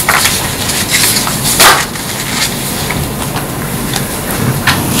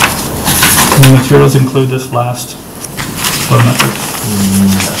 The materials include this last photometric?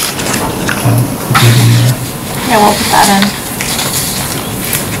 Okay, put it in there. Yeah, we'll put that in.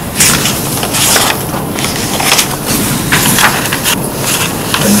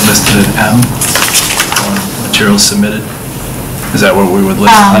 And listed at M, on materials submitted. Is that what we would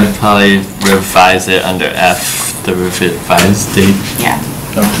list? I'd probably revise it under F, the revised date. Yeah.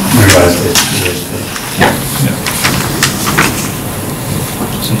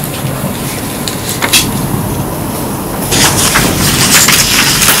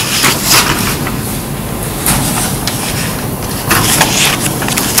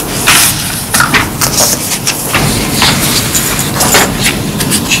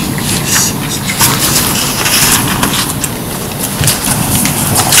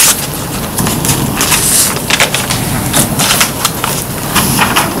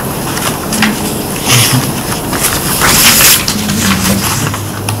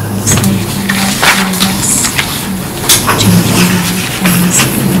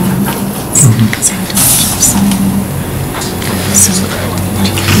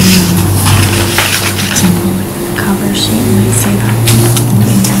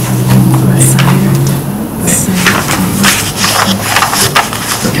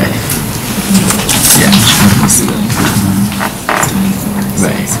 Okay,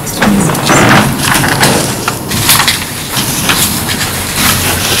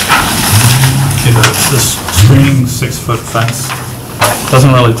 this screening 6-foot fence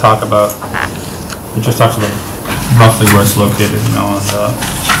doesn't really talk about, it just talks about roughly where it's located, you know, on the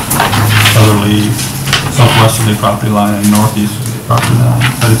southerly, southwesterly property line and northeasterly property line,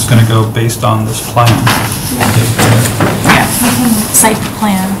 but it's gonna go based on this plan. Yeah, site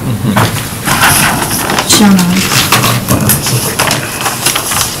plan. Shown on.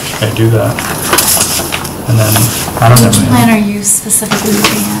 Okay, do that. And then, I don't have Which any. plan are you specifically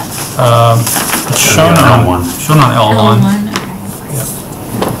looking at? It's shown on L1. L1, okay.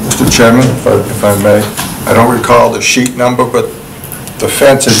 Mr. Chairman, if I may, I don't recall the sheet number, but the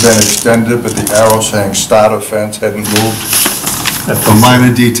fence has been extended, but the arrow saying start of fence hadn't moved. That's a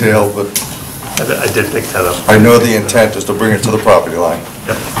minor detail, but I did pick that up. I know the intent is to bring it to the property line.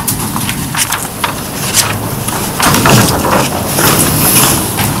 Yep.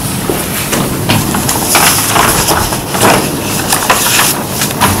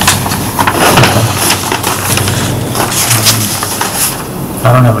 I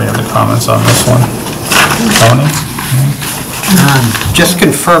don't have any other comments on this one. Tony? Just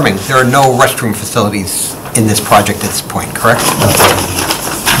confirming, there are no restroom facilities in this project at this point, correct?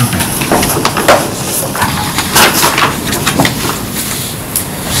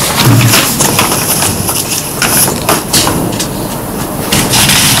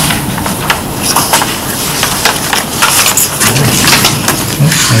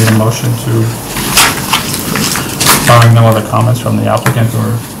 Need a motion to, barring no other comments from the applicant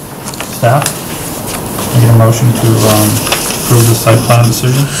or staff, need a motion to approve the site plan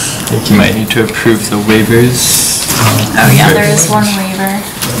decision? I think you might need to approve the waivers. Oh, yeah, there is one waiver.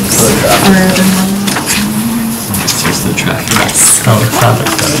 This is the traffic. Oh, the traffic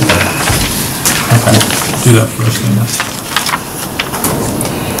study. Okay, do that first, Nina.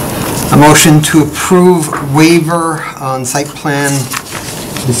 A motion to approve waiver on site plan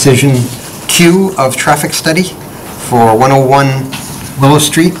decision Q of traffic study for 101 Willow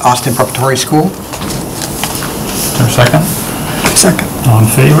Street, Austin Preparatory School. Is there a second? Second. All in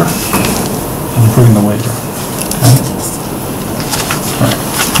favor? And approving the waiver. Okay. All right,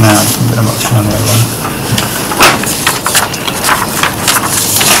 now we can get a motion on the other one.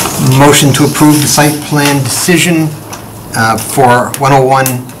 Motion to approve the site plan decision for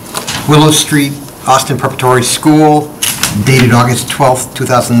 101 Willow Street, Austin Preparatory School, dated August 12th,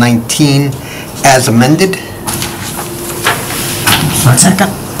 2019, as amended. Second.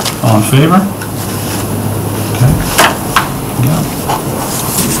 All in favor? Okay. Yeah.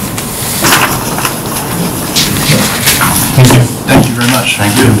 Thank you. Thank you very much.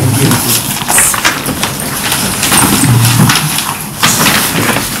 Thank you.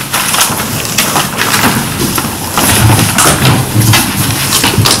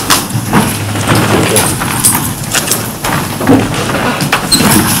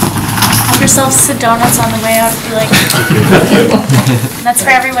 Have yourself some donuts on the way out if you like. And that's for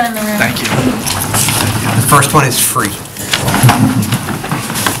everyone in the room. Thank you. The first one is free.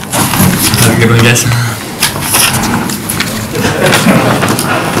 Have a good one, guys.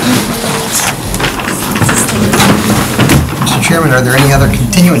 Mr. Chairman, are there any other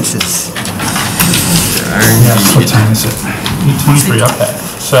continuances? Yes, what time is it? 8:23, okay.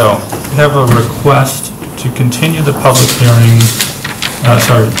 So, we have a request to continue the public hearing,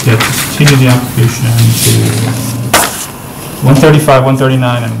 to continue the application to 135,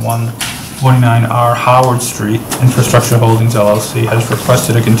 139, and 149R Howard Street. Infrastructure Holdings LLC has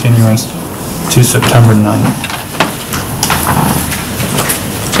requested a continuance to September 9th.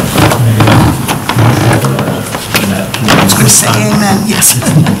 I was going to say amen, yes.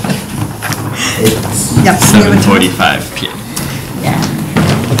 Yep. 7:45 p.m. Yeah.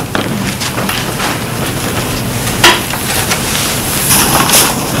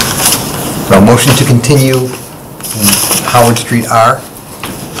 So a motion to continue Howard Street R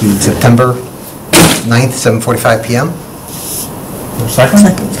to September 9th, 7:45 p.m. Second?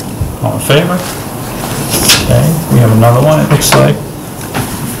 Second. All in favor? Okay, we have another one, it looks like.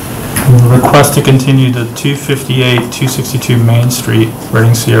 Request to continue the 258, 262 Main Street,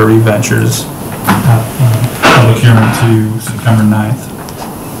 Reading CRE Ventures, public hearing to September 9th.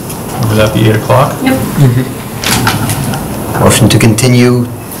 Would that be 8 o'clock? Yep. Motion to continue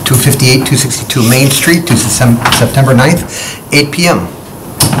 258, 262 Main Street to September 9th, 8 p.m.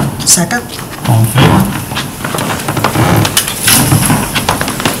 Second. All in favor?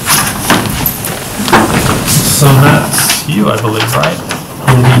 So that's you, I believe, right?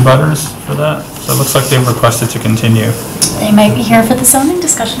 Who are the butters for that? So it looks like they've requested to continue. They might be here for the zoning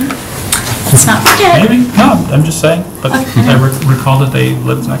discussion. Let's not forget. Maybe, no, I'm just saying, but Okay. I recall that they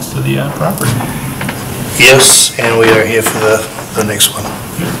lived next to the property. Yes, and we are here for the next one.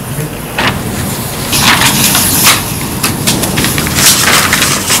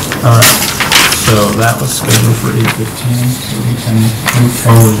 All right, so that was scheduled for 8:15, so we can move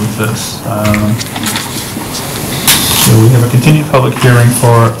forward with this. So we have a continued public hearing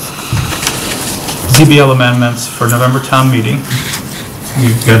for ZBL amendments for November town meeting.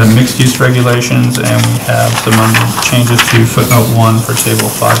 We've got a mixed-use regulations, and we have some changes to footnote 1 for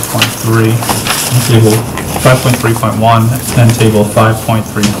table 5.3, table 5.3.1, and table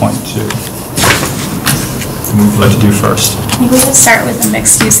 5.3.2. What would you like to do first? I think we could start with the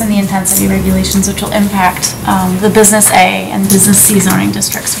mixed use and the intensity regulations, which will impact the Business A and Business C zoning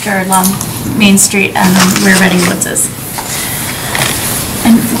districts, which are along Main Street and where Reading Woods is.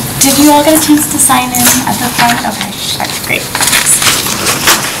 And did you all get a chance to sign in at that point? Okay, all right, great.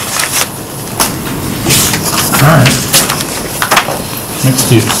 All right.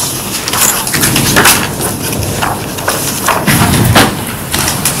 Mixed use.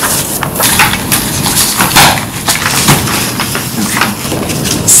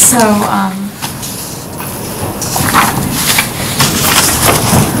 So, I'll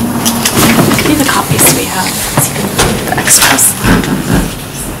give you the copies we have, so you can look at the extras.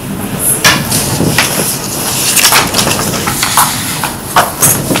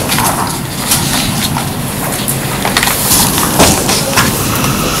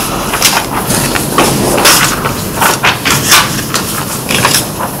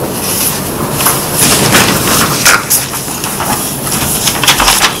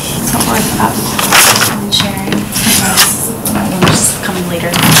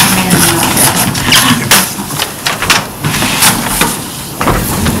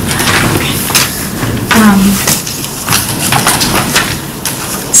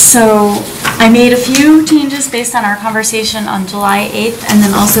 So I made a few changes based on our conversation on July 8th, and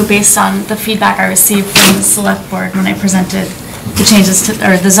then also based on the feedback I received from the select board when I presented the changes to,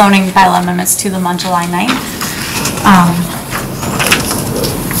 or the zoning bylaw amendments to them on July 9th.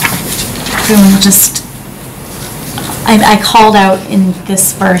 I called out in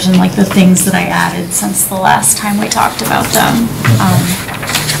this version like the things that I added since the last time we talked about them.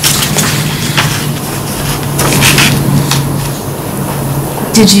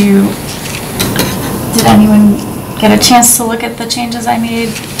 Did anyone get a chance to look at the changes I made?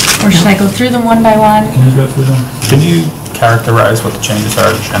 Or should I go through them one by one? Can you go through them? Can you characterize what the changes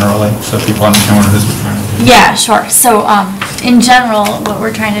are generally, so people understand what it is we're trying to do? Yeah, sure. So, in general, what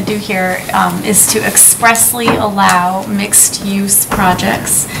we're trying to do here is to expressly allow mixed-use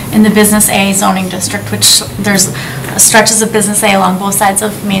projects in the Business A zoning district, which there's stretches of Business A along both sides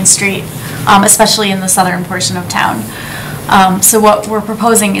of Main Street, especially in the southern portion of town. So what we're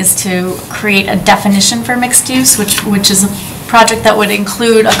proposing is to create a definition for mixed use, which is a project that would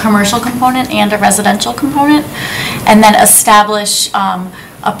include a commercial component and a residential component, and then establish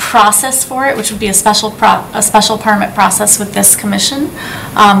a process for it, which would be a special permit process with this commission,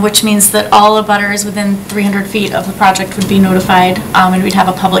 which means that all abutters within 300 feet of the project would be notified, and we'd have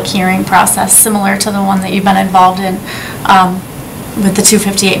a public hearing process similar to the one that you've been involved in with the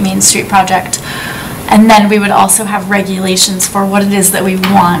 258 Main Street project. And then we would also have regulations for what it is that we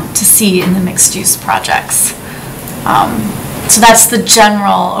want to see in the mixed-use projects. So that's the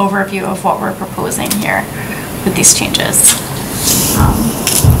general overview of what we're proposing here with these changes.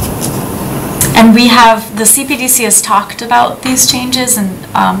 And we have, the Cpdc has talked about these changes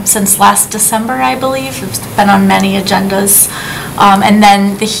and since last December, I believe. It's been on many agendas. And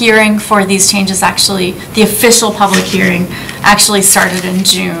then the hearing for these changes actually, the official public hearing actually started in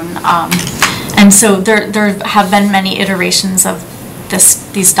June. And so there have been many iterations of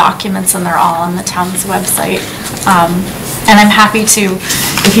these documents, and they're all on the town's website. And I'm happy to,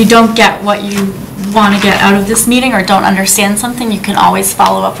 if you don't get what you want to get out of this meeting or don't understand something, you can always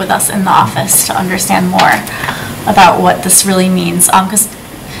follow up with us in the office to understand more about what this really means. Because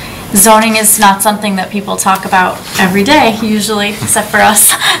zoning is not something that people talk about every day, usually, except for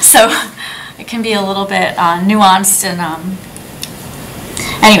us. So it can be a little bit nuanced and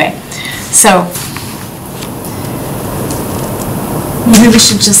anyway. So maybe we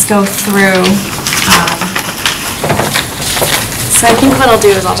should just go through. So I think what I'll do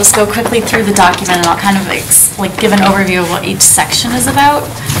is I'll just go quickly through the document and I'll kind of like give an overview of what each section is about.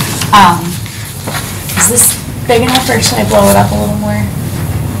 Is this big enough, or should I blow it up a little more?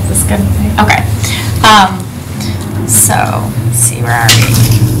 Is this good? Okay. So let's see, where are we?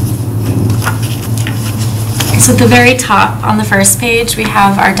 So at the very top on the first page, we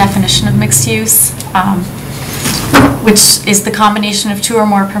have our definition of mixed use. which is the combination of two or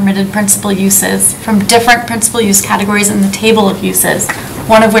more permitted principal uses from different principal use categories in the table of uses,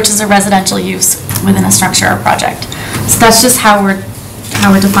 one of which is a residential use within a structure or project. So that's just how we're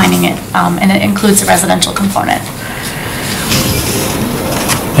defining it, and it includes a residential component.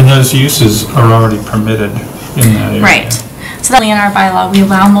 And those uses are already permitted in that area. Right. So that in our bylaw, we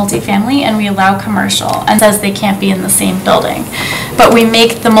allow multifamily and we allow commercial, and says they can't be in the same building. But we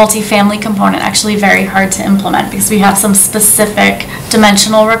make the multifamily component actually very hard to implement because we have some specific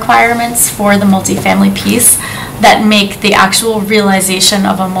dimensional requirements for the multifamily piece that make the actual realization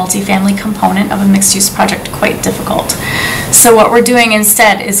of a multifamily component of a mixed-use project quite difficult. So what we're doing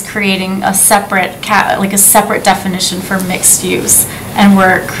instead is creating a separate like a separate definition for mixed use, and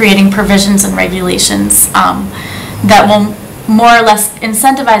we're creating provisions and regulations that will more or less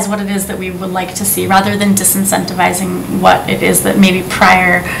incentivize what it is that we would like to see, rather than disincentivizing what it is that maybe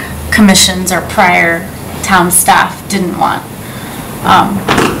prior commissions or prior town staff didn't want.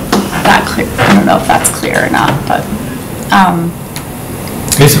 That clear? I don't know if that's clear or not, but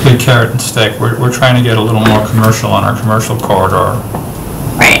Basically carrot and stick. We're trying to get a little more commercial on our commercial corridor.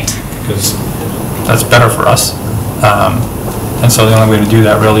 Right. Because that's better for us. And so the only way to do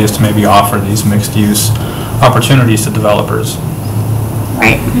that really is to maybe offer these mixed-use opportunities to developers.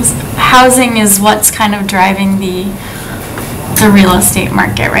 Right, because housing is what's kind of driving the real estate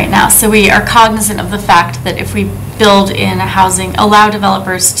market right now. So we are cognizant of the fact that if we build in a housing, allow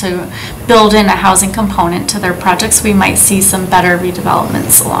developers to build in a housing component to their projects, we might see some better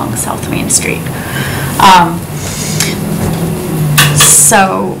redevelopments along South Main Street.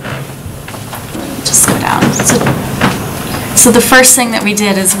 So, just go down. So the first thing that we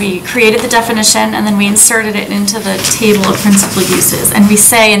did is we created the definition and then we inserted it into the table of principal uses. And we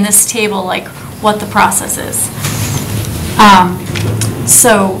say in this table, like, what the process is.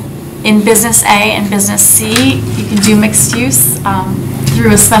 So in business A and business C, you can do mixed use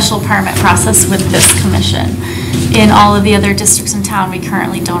through a special permit process with this commission. In all of the other districts in town, we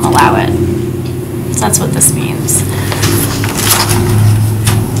currently don't allow it. So that's what this means.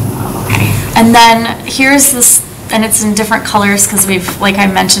 Okay. And then here's this. And it's in different colors because we've, like I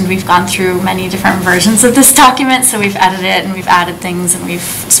mentioned, we've gone through many different versions of this document. So we've edited it and we've added things and we've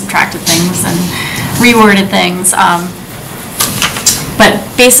subtracted things and reworded things.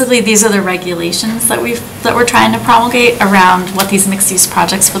 But basically, these are the regulations that we're trying to promulgate around what these mixed-use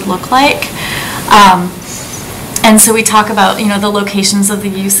projects would look like. And so we talk about, the locations of the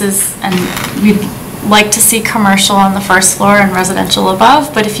uses, and we'd like to see commercial on the first floor and residential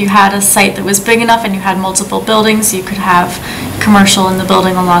above, but if you had a site that was big enough and you had multiple buildings, you could have commercial in the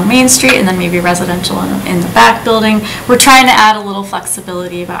building along Main Street and then maybe residential in the back building. We're trying to add a little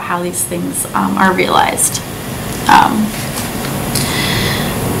flexibility about how these things are realized.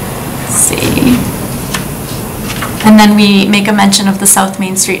 Let's see. And then we make a mention of the South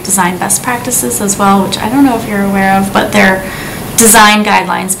Main Street design best practices as well, which I don't know if you're aware of, but they're design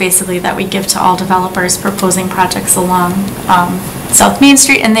guidelines basically that we give to all developers proposing projects along South Main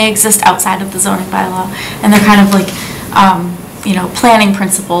Street, and they exist outside of the zoning bylaw, and they're kind of like planning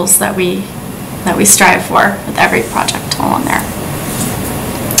principles that we strive for with every project along there.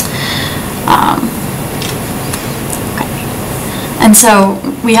 Okay. And so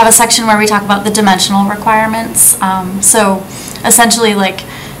we have a section where we talk about the dimensional requirements. So essentially, like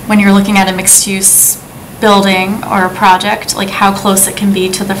when you're looking at a mixed-use building or a project, like how close it can be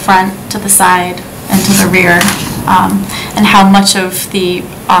to the front, to the side, and to the rear, and how much of the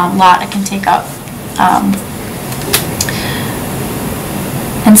lot it can take up.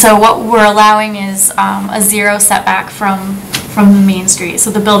 And so what we're allowing is a 0 setback from the Main Street. So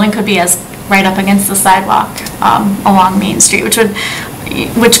the building could be right up against the sidewalk along Main Street, which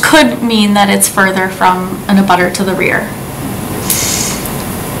could mean that it's further from an abutter to the rear.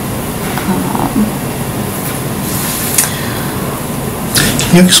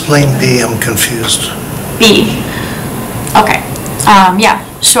 Can you explain B? I'm confused. B. Okay. Yeah,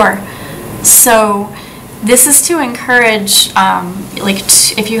 sure. So this is to encourage,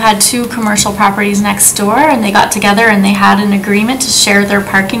 if you had two commercial properties next door and they got together and they had an agreement to share their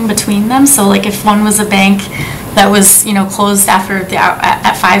parking between them. So like if one was a bank that was, closed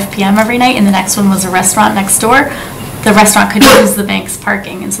at 5 p.m. every night and the next one was a restaurant next door, the restaurant could use the bank's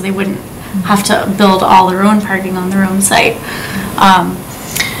parking, and so they wouldn't have to build all their own parking on their own site.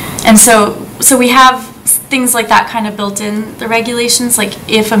 And so we have things like that kind of built in the regulations. Like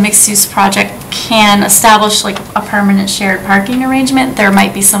if a mixed-use project can establish like a permanent shared parking arrangement, there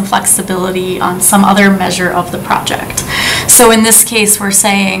might be some flexibility on some other measure of the project. So in this case, we're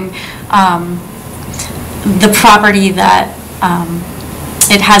saying the property that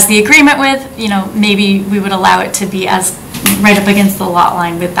it has the agreement with, maybe we would allow it to be as right up against the lot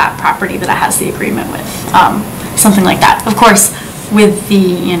line with that property that it has the agreement with, something like that. Of course, with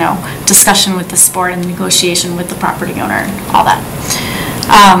the, discussion with the sport and negotiation with the property owner, all that.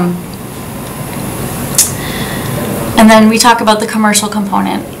 And then we talk about the commercial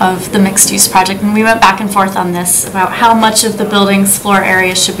component of the mixed-use project, and we went back and forth on this about how much of the building's floor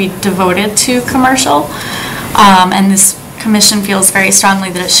area should be devoted to commercial. And this commission feels very strongly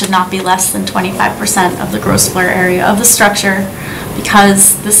that it should not be less than 25% of the gross floor area of the structure,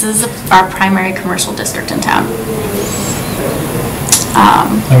 because this is our primary commercial district in town.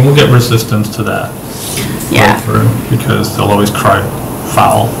 And we'll get resistance to that. Yeah. Because they'll always cry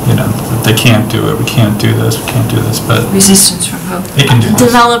foul, that they can't do it, we can't do this, but Resistance from who? they can do this.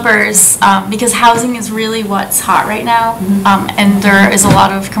 Developers, because housing is really what's hot right now, and there is a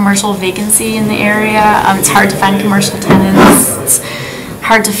lot of commercial vacancy in the area. It's hard to find commercial tenants. It's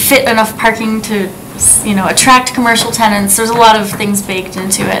hard to fit enough parking to, attract commercial tenants. There's a lot of things baked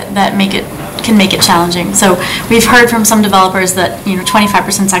into it that can make it challenging. So we've heard from some developers that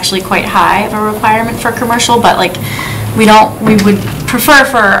 25% is actually quite high of a requirement for commercial, but we would prefer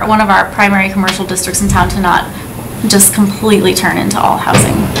for one of our primary commercial districts in town to not just completely turn into all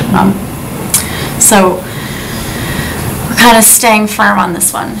housing. So we're kind of staying firm on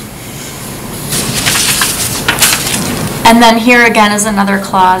this one. And then here again is another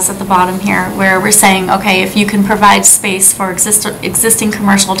clause at the bottom here where we're saying, okay, if you can provide space for existing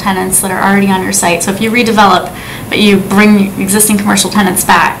commercial tenants that are already on your site, so if you redevelop, but you bring existing commercial tenants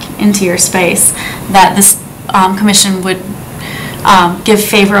back into your space, that this commission would give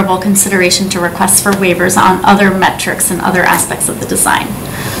favorable consideration to requests for waivers on other metrics and other aspects of the design.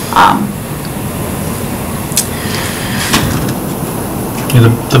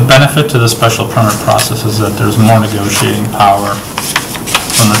 The benefit to the special permit process is that there's more negotiating power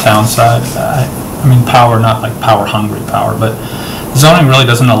from the town side. I mean power, not like power-hungry power, but zoning really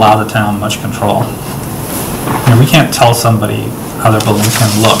doesn't allow the town much control. We can't tell somebody how their building's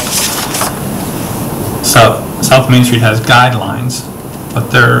going to look. So South Main Street has guidelines, but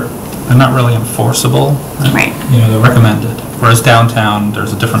they're not really enforceable. Right. They're recommended. Whereas downtown,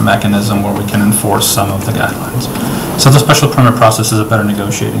 there's a different mechanism where we can enforce some of the guidelines. So the special permit process is a better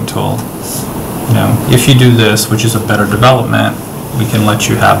negotiating tool. If you do this, which is a better development, we can let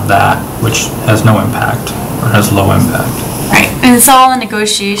you have that, which has no impact or has low impact. Right, and it's all a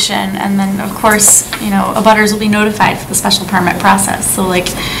negotiation, and then of course, abutters will be notified for the special permit process. So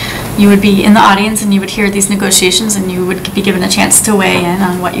you would be in the audience and you would hear these negotiations and you would be given a chance to weigh in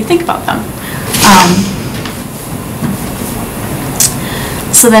on what you think about them.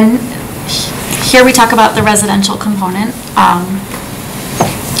 So then here we talk about the residential component.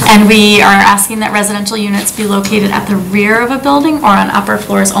 And we are asking that residential units be located at the rear of a building or on upper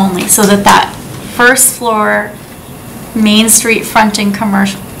floors only, so that first floor Main Street fronting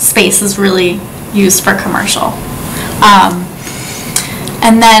commercial space is really used for commercial.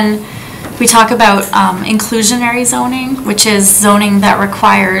 And then we talk about inclusionary zoning, which is zoning that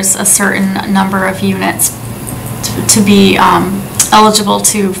requires a certain number of units to be eligible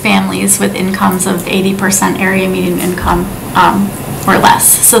to families with incomes of 80% area median income or less.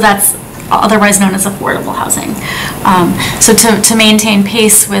 So that's otherwise known as affordable housing. So to maintain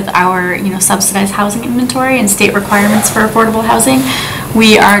pace with our subsidized housing inventory and state requirements for affordable housing,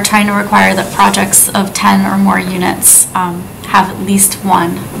 we are trying to require that projects of 10 or more units have at least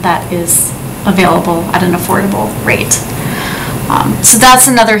one that is available at an affordable rate. So that's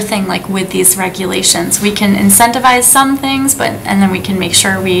another thing, with these regulations. We can incentivize some things, and then we can make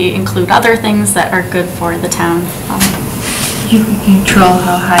sure we include other things that are good for the town. You can control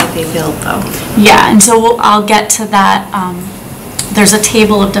how high they build, though. Yeah, and so I'll get to that. There's a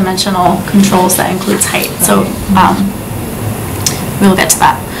table of dimensional controls that includes height, so we'll get to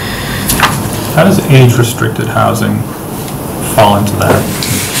that. How does age-restricted housing fall into that?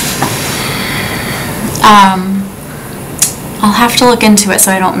 I'll have to look into it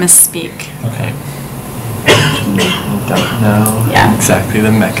so I don't misspeak. Okay. Don't know Yeah. exactly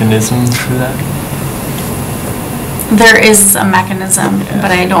the mechanism for that. There is a mechanism,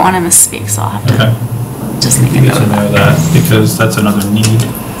 but I don't want to misspeak, so I'll have to just make a You need note to of know that. that because that's another need.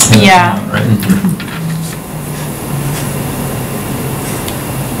 Yeah. Right.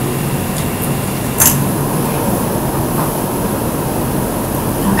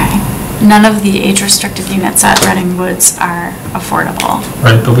 None of the age-restricted units at Reading Woods are affordable.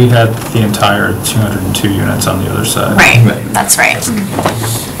 Right, but we had the entire 202 units on the other side. Right, that's right.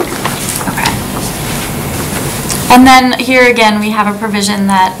 Okay. And then here again, we have a provision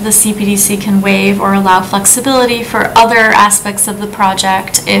that the CPDC can waive or allow flexibility for other aspects of the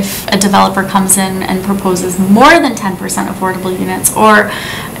project if a developer comes in and proposes more than 10% affordable units, or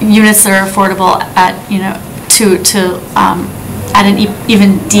units that are affordable at, at an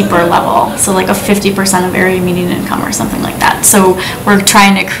even deeper level, so like a 50% of area median income or something like that. So we're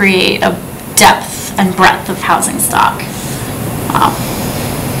trying to create a depth and breadth of housing stock. Do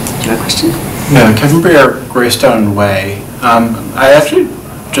you have a question? No, Kevin Breer, Greystone Way. I actually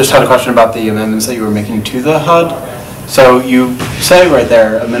just had a question about the amendments that you were making to the HUD. So you say right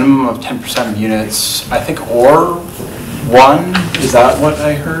there, a minimum of 10% of units, I think, or one, is that what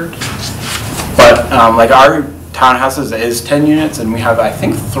I heard? But like our townhouses is 10 units, and we have, I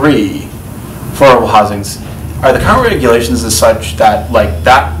think, 3 affordable housings. Are the current regulations as such that like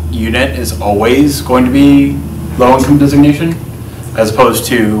that unit is always going to be low income designation, as opposed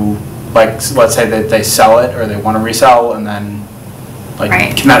to like, let's say that they sell it or they want to resell, and then like,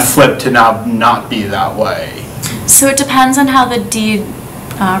 right. Can that flip to now not be that way? So it depends on how the deed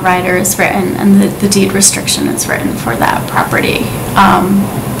rider is written and the deed restriction is written for that property.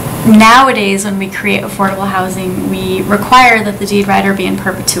 Nowadays, when we create affordable housing, we require that the deed rider be in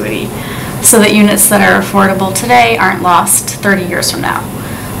perpetuity, so that units that are affordable today aren't lost 30 years from now.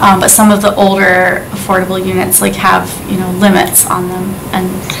 But some of the older affordable units have limits on them and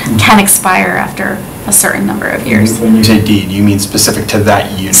can expire after a certain number of years. When you say deed, you mean specific to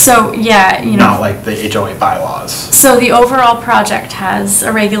that unit? So yeah, not like the HOA bylaws. So the overall project has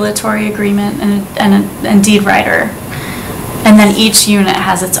a regulatory agreement and deed rider, and then each unit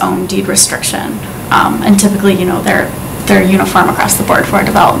has its own deed restriction. And typically, they're uniform across the board for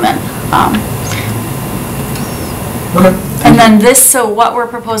development. Okay. And then so what we're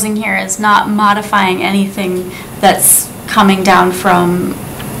proposing here is not modifying anything that's coming down from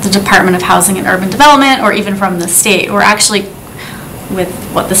the Department of Housing and Urban Development or even from the state. We're actually with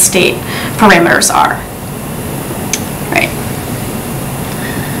what the state parameters are. Right.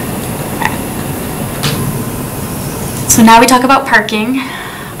 Okay. So now we talk about parking.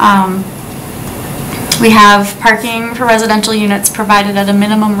 We have parking for residential units provided at a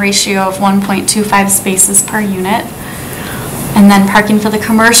minimum ratio of 1.25 spaces per unit. And then parking for the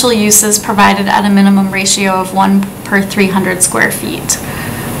commercial uses provided at a minimum ratio of 1 per 300 square feet.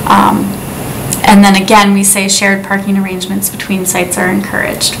 And then again, we say shared parking arrangements between sites are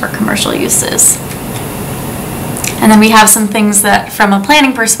encouraged for commercial uses. And then we have some things that, from a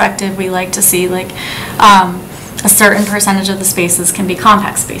planning perspective, we like to see, like a certain percentage of the spaces can be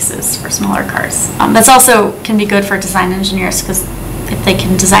compact spaces for smaller cars. That's also can be good for design engineers, because if they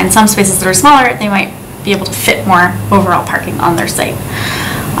can design some spaces that are smaller, they might be able to fit more overall parking on their site.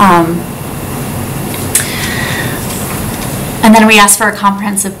 And then we ask for a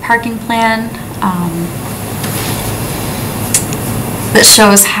comprehensive parking plan that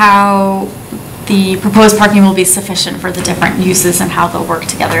shows how the proposed parking will be sufficient for the different uses and how they'll work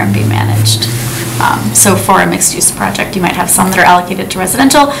together and be managed. So for a mixed-use project, you might have some that are allocated to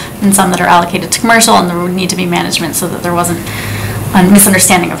residential and some that are allocated to commercial, and there would need to be management so that there wasn't a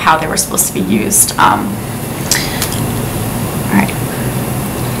misunderstanding of how they were supposed to be used. All right.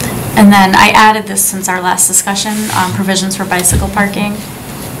 And then I added this since our last discussion, provisions for bicycle parking.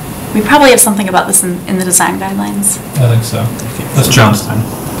 We probably have something about this in the design guidelines. I think so. That's Johnstown.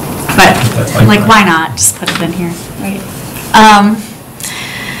 But, like, why not? Just put it in here, right?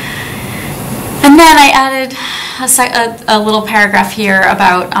 And then I added a little paragraph here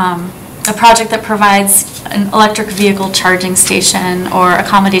about a project that provides an electric vehicle charging station or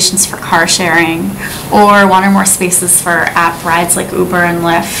accommodations for car sharing, or one or more spaces for app rides like Uber and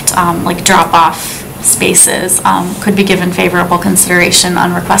Lyft, like drop-off spaces, could be given favorable consideration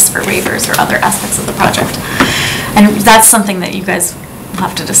on requests for waivers or other aspects of the project. And that's something that you guys will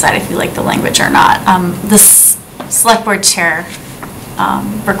have to decide if you like the language or not. This select board chair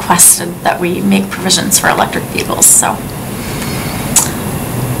requested that we make provisions for electric vehicles, so.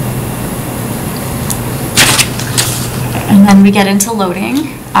 And then we get into loading.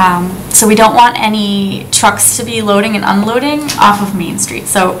 So we don't want any trucks to be loading and unloading off of Main Street.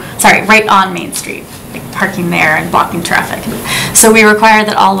 So, sorry, right on Main Street, like parking there and blocking traffic. So we require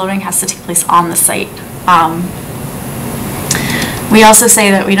that all loading has to take place on the site. We also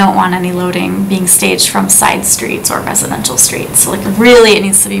say that we don't want any loading being staged from side streets or residential streets. So like really it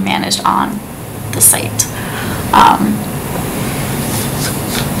needs to be managed on the site.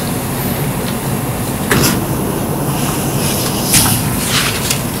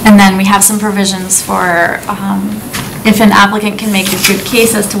 And then we have some provisions for if an applicant can make a good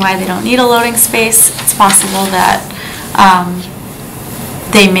case as to why they don't need a loading space, it's possible that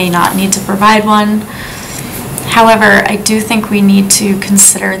they may not need to provide one. However, I do think we need to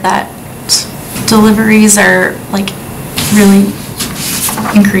consider that deliveries are like really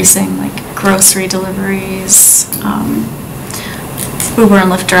increasing, like grocery deliveries, Uber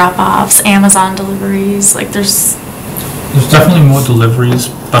and Lyft drop-offs, Amazon deliveries, like there's definitely more deliveries,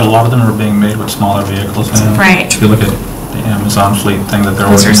 but a lot of them are being made with smaller vehicles. And right. If you look at the Amazon fleet thing that they're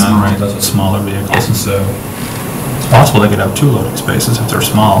working on, right, those are smaller vehicles, and so it's possible they could have 2 loading spaces if they're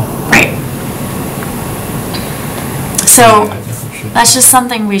small. Right. So that's just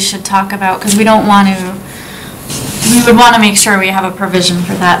something we should talk about, because we don't want to, we would want to make sure we have a provision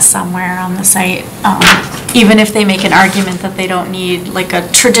for that somewhere on the site, even if they make an argument that they don't need like a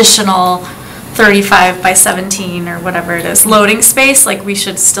traditional 35 by 17 or whatever it is loading space, like we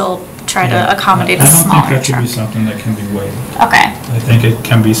should still try to accommodate a smaller I don't think that should truck. be something that can be waived. Okay. I think it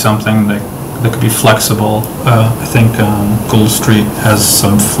can be something that could be flexible. I think Gold Street has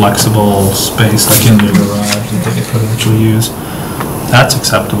some flexible space, like in their garage, that they could actually use. That's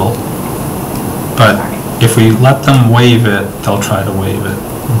acceptable. But if we let them waive it, they'll try to waive it.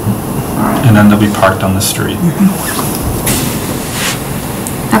 And then they'll be parked on the street.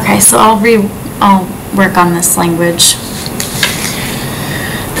 Okay, so I'll work on this language.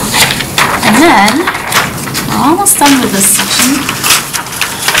 And then, we're almost done with this section.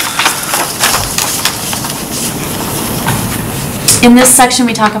 In this section,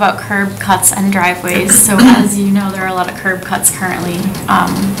 we talk about curb cuts and driveways. So as you know, there are a lot of curb cuts currently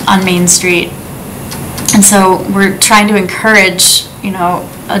on Main Street. And so we're trying to encourage, you know,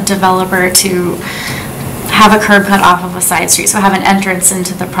 a developer to have a curb cut off of a side street. So have an entrance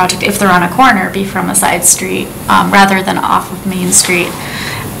into the project, if they're on a corner, be from a side street rather than off of Main Street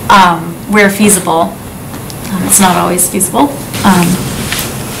where feasible. It's not always feasible.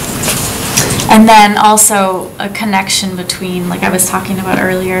 And then also a connection between, like I was talking about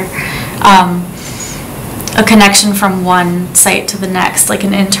earlier, a connection from one site to the next, like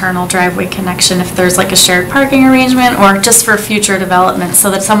an internal driveway connection if there's like a shared parking arrangement, or just for future development,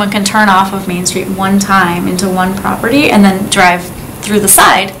 so that someone can turn off of Main Street one time into one property and then drive through the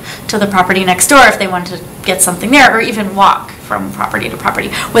side to the property next door if they want to get something there, or even walk from property to property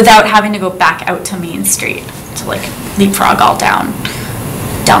without having to go back out to Main Street to like leapfrog all down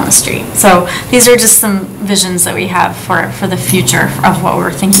the street. So these are just some visions that we have for the future of what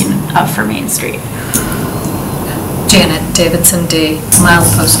we're thinking of for Main Street. Janet Davidson D,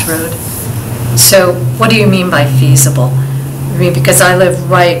 Milepost Road. So what do you mean by feasible? I mean, because I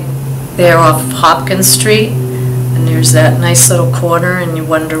live right there off of Hopkins Street, and there's that nice little corner, and you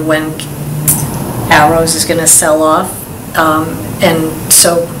wonder when Arrows is going to sell off. And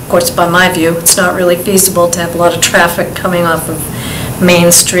so, of course, by my view, it's not really feasible to have a lot of traffic coming off of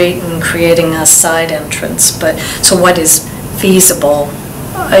Main Street and creating a side entrance. But so what is feasible?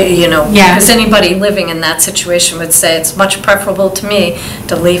 You know, because anybody living in that situation would say it's much preferable to me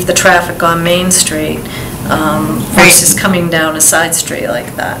to leave the traffic on Main Street versus coming down a side street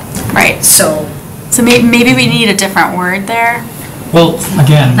like that. Right. So maybe we need a different word there. Well,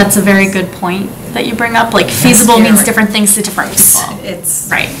 again, that's a very good point that you bring up. Like feasible means different things to different people. It's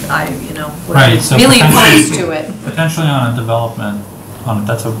right. Right. So really opposed to it. Potentially on a development,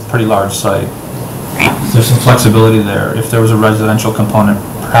 that's a pretty large site. There's some flexibility there. If there was a residential component,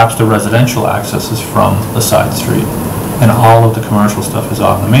 perhaps the residential access is from the side street, and all of the commercial stuff is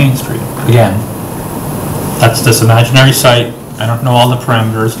off the Main Street. Again, that's this imaginary site. I don't know all the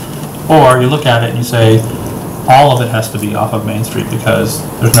parameters. Or you look at it and you say, all of it has to be off of Main Street because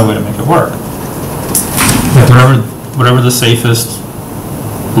there's no way to make it work. Whatever the safest,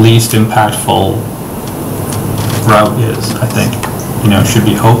 least impactful route is, I think, should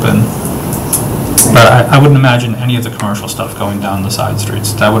be open. But I wouldn't imagine any of the commercial stuff going down the side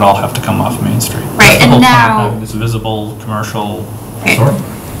streets. That would all have to come off Main Street. Right, and now having this visible commercial.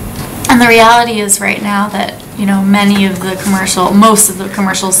 And the reality is right now that most of the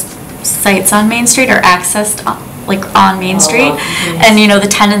commercial sites on Main Street are accessed on Main Street, and the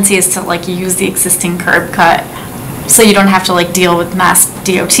tendency is to use the existing curb cut, so you don't have to deal with Mass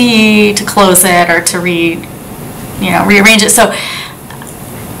DOT to close it or to rearrange it. So.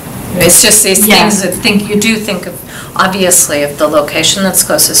 It's just these things that you do think of, obviously, of the location that's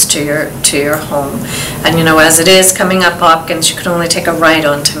closest to your home. And as it is coming up Hopkins, you can only take a right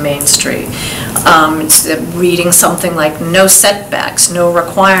onto Main Street. It's reading something like no setbacks, no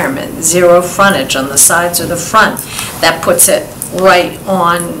requirement, zero frontage on the sides or the front. That puts it right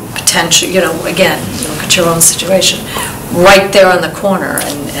on potential, again, look at your own situation, right there on the corner.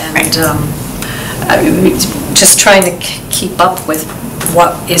 And just trying to keep up with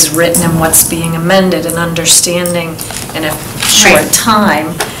what is written and what's being amended, and understanding in a short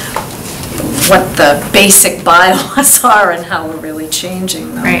time what the basic bylaws are and how we're really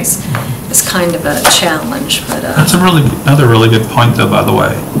changing those is kind of a challenge, but. That's another really good point though, by the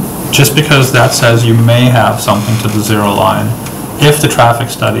way. Just because that says you may have something to the zero line, if the traffic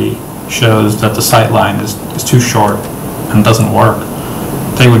study shows that the sight line is too short and doesn't work,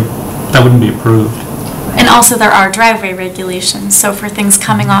 that wouldn't be approved. And also there are driveway regulations, so for things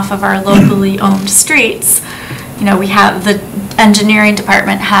coming off of our locally owned streets, you know, we have, the engineering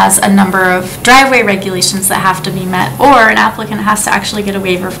department has a number of driveway regulations that have to be met, or an applicant has to actually get a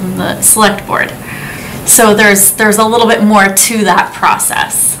waiver from the select board. So there's a little bit more to that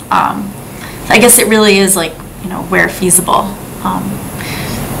process. I guess it really is like, you know, where feasible.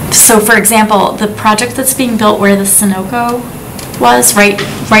 So for example, the project that's being built where the Sunoco was,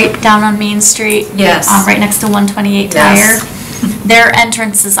 right down on Main Street. Yes. Right next to 128 Tire. Their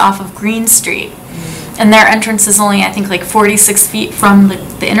entrance is off of Green Street. And their entrance is only, I think, like 46 feet from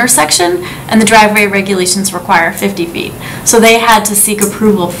the intersection, and the driveway regulations require 50 feet. So they had to seek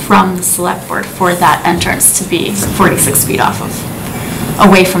approval from the select board for that entrance to be 46 feet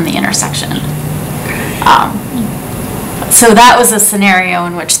away from the intersection. So that was a scenario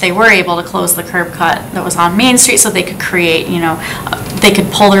in which they were able to close the curb cut that was on Main Street, so they could create, you know, they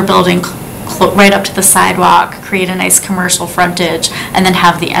could pull their building right up to the sidewalk, create a nice commercial frontage, and then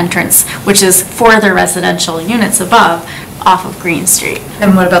have the entrance, which is for their residential units above, off of Green Street.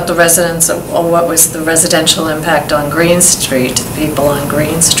 And what about the residents, or what was the residential impact on Green Street, to the people on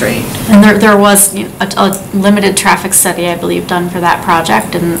Green Street? And there was a limited traffic study, I believe, done for that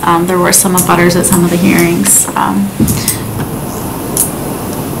project, and there were some abutters at some of the hearings.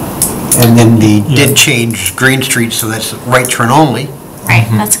 And then they did change Green Street, so that's right turn only. Right,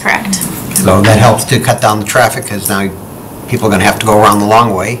 that's correct. So that helps to cut down the traffic, because now people are going to have to go around the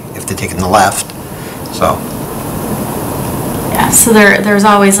long way if they're taking the left, so. Yeah, so there's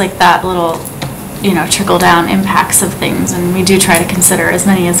always like that little, you know, trickle-down impacts of things, and we do try to consider as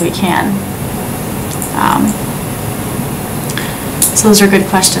many as we can. So those are good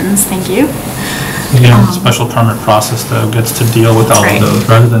questions, thank you. Again, the special permit process though gets to deal with all of those,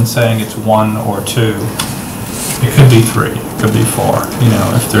 rather than saying it's 1 or 2. It could be 3, it could be 4. You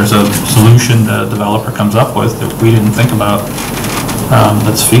know, if there's a solution the developer comes up with that we didn't think about,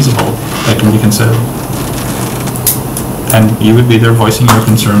 that's feasible, that can be considered. And you would be there voicing your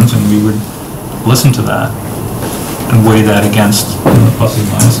concerns, and we would listen to that and weigh that against the pluses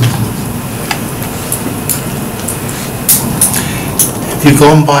and minuses. Have you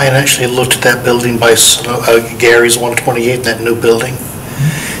gone by and actually looked at that building by Gary's 128, that new building?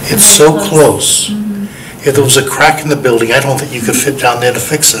 It's so close. If there was a crack in the building, I don't think you could fit down there to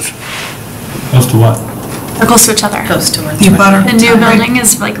fix it. Close to what? They're close to each other. Close to each other. The new building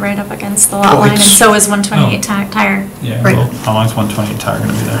is like right up against the lot line, and so is 128 Tire. Yeah, well, how long is 128 Tire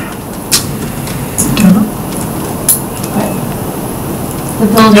going to be there?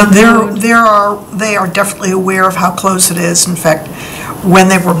 No, they are definitely aware of how close it is. In fact, when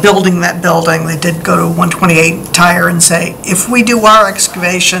they were building that building, they did go to 128 Tire and say, if we do our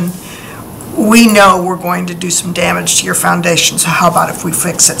excavation, we know we're going to do some damage to your foundation, so how about if we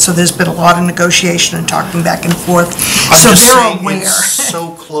fix it? So there's been a lot of negotiation and talking back and forth. So they're aware. It's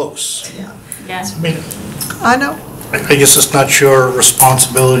so close. Yeah. I mean, I know. I guess it's not your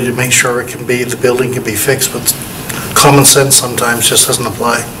responsibility to make sure the building can be fixed, but common sense sometimes just doesn't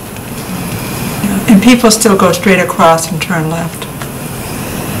apply. And people still go straight across and turn left.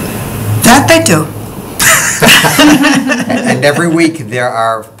 That they do. And every week, there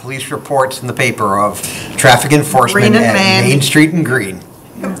are police reports in the paper of traffic enforcement at Main Street and Green.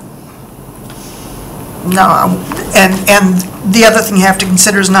 No, and the other thing you have to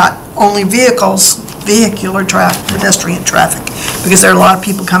consider is not only vehicles, vehicular traffic, pedestrian traffic, because there are a lot of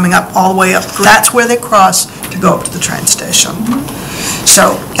people coming up all the way up. That's where they cross to go up to the train station.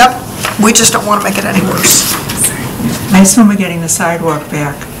 So, yep, we just don't want to make it any worse. I assume we're getting the sidewalk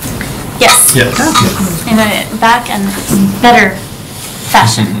back. Yes. Yes. In a back and better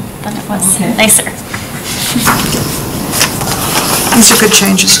fashion than it was. Nicer. These are good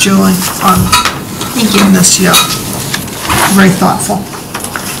changes, Julie, on this, yeah. Very thoughtful.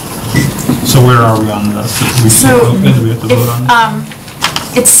 So where are we on this? So, Do we have to vote on this?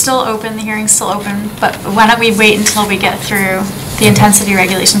 it's still open, the hearing's still open, but why don't we wait until we get through the intensity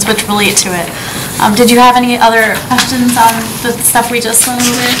regulations, which relate to it. Did you have any other questions on the stuff we just went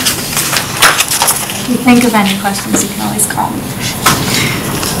over? If you think of any questions, you can always call me.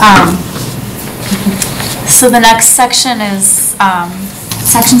 So the next section is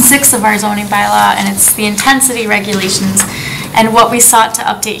Section 6 of our zoning bylaw, and it's the intensity regulations. And what we sought to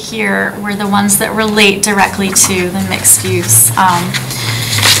update here were the ones that relate directly to the mixed use.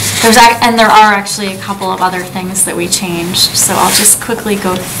 And there are actually a couple of other things that we changed, so I'll just quickly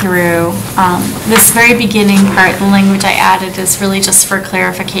go through. This very beginning part, the language I added is really just for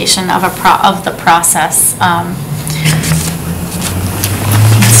clarification of the process.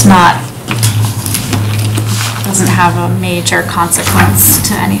 It's not, doesn't have a major consequence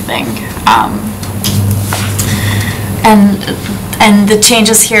to anything. And the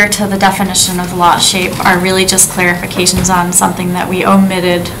changes here to the definition of lot shape are really just clarifications on something that we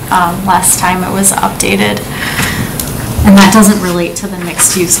omitted last time it was updated. And that doesn't relate to the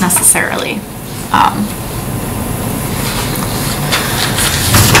mixed use necessarily.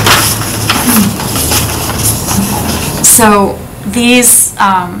 So these,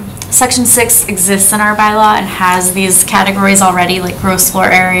 Section 6 exists in our bylaw and has these categories already, like gross floor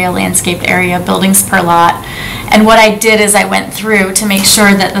area, landscaped area, buildings per lot. And what I did is I went through to make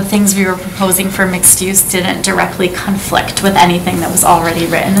sure that the things we were proposing for mixed use didn't directly conflict with anything that was already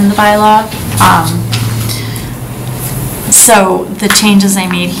written in the bylaw. So the changes I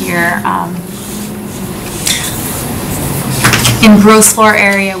made here, in gross floor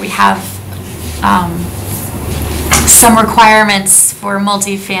area, we have some requirements for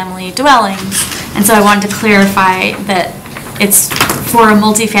multifamily dwellings, and so I wanted to clarify that it's for a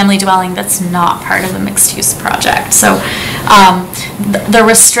multifamily dwelling that's not part of a mixed-use project. So the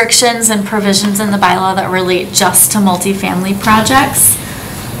restrictions and provisions in the bylaw that relate just to multifamily projects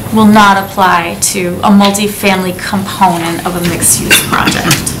will not apply to a multifamily component of a mixed-use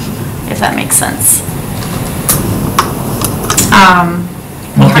project, if that makes sense.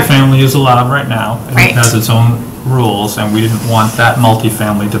 Multifamily is allowed right now, and right. It has its own rules, and we didn't want that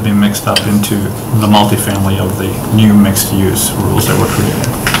multifamily to be mixed up into the multifamily of the new mixed-use rules that were created.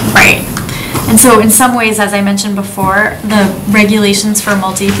 Right. And so in some ways, as I mentioned before, the regulations for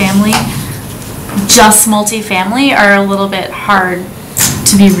multifamily, just multifamily, are a little bit hard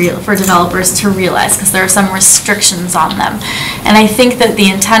to be real for developers to realize because there are some restrictions on them. And I think that the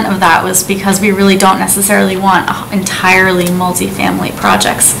intent of that was because we really don't necessarily want entirely multifamily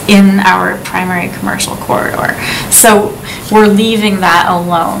projects in our primary commercial corridor. So we're leaving that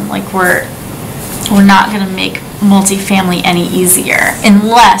alone. Like we're not going to make multifamily any easier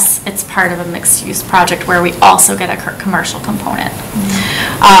unless it's part of a mixed-use project where we also get a commercial component.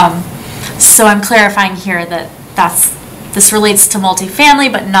 So I'm clarifying here that this relates to multifamily,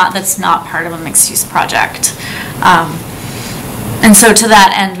 but that's not part of a mixed-use project. And so to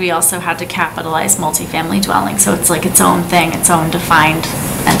that end, we also had to capitalize multifamily dwelling, so it's like its own thing, its own defined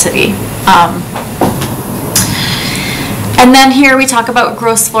entity. And then here we talk about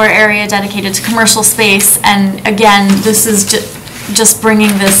gross floor area dedicated to commercial space, and again, this is just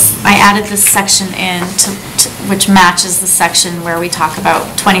bringing this, I added this section in which matches the section where we talk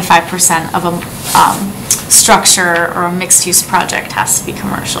about 25% of a structure or a mixed-use project has to be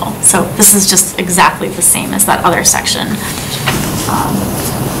commercial. So this is just exactly the same as that other section.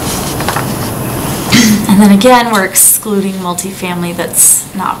 And then again, we're excluding multifamily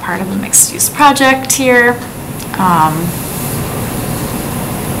that's not part of a mixed-use project here.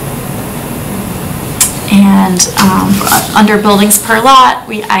 Under buildings per lot,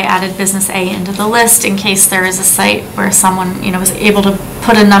 I added business A into the list in case there is a site where someone, was able to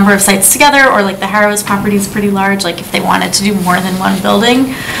put a number of sites together, or like the Harrow's property is pretty large, like if they wanted to do more than one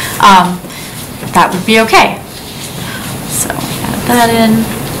building, that would be okay. So add that in.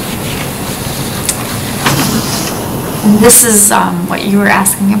 And this is what you were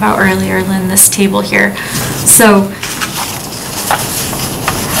asking about earlier, Lynn, this table here. So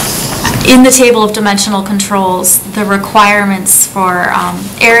in the table of dimensional controls, the requirements for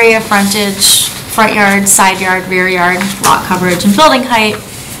area, frontage, front yard, side yard, rear yard, lot coverage, and building height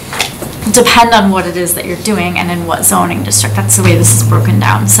depend on what it is that you're doing and in what zoning district. That's the way this is broken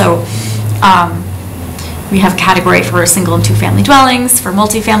down. So we have category for single and two family dwellings, for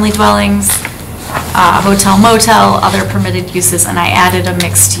multifamily dwellings, hotel, motel, other permitted uses, and I added a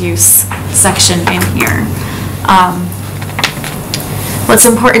mixed use section in here. What's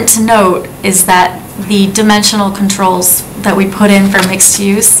important to note is that the dimensional controls that we put in for mixed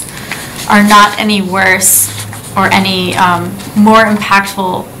use are not any worse or any more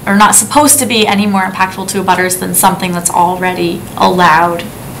impactful, or not supposed to be any more impactful to abutters than something that's already allowed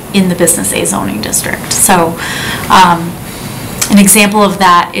in the business A zoning district. So an example of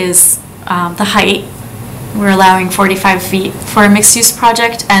that is the height. We're allowing 45 feet for a mixed use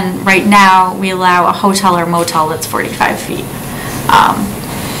project, and right now we allow a hotel or motel that's 45 feet.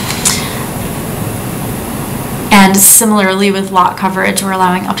 And similarly with lot coverage, we're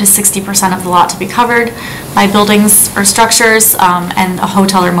allowing up to 60% of the lot to be covered by buildings or structures, and a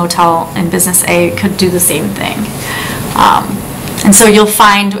hotel or motel in business A could do the same thing. And so you'll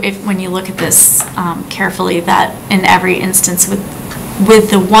find, when you look at this carefully, that in every instance, with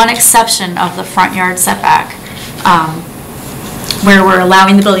the one exception of the front yard setback, where we're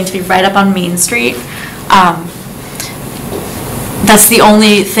allowing the building to be right up on Main Street, that's the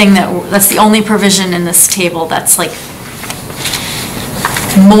only thing that's the only provision in this table that's like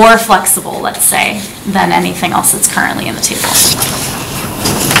more flexible, let's say, than anything else that's currently in the table.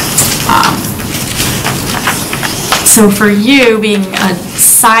 So for you, being a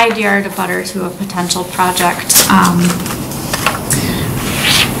side yard abutter to a potential project,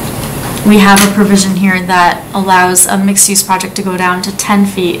 we have a provision here that allows a mixed-use project to go down to 10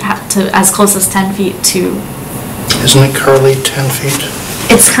 feet, to as close as 10 feet to... Isn't it currently 10 feet?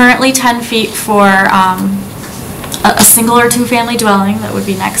 It's currently 10 feet for a single or two-family dwelling that would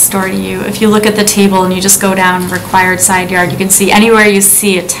be next door to you. If you look at the table and you just go down required side yard, you can see anywhere you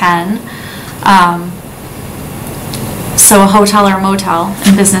see a 10. So a hotel or a motel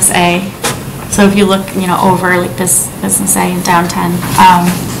in Business A. So if you look, over like this Business A and down 10.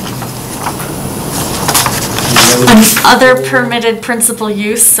 Other permitted principal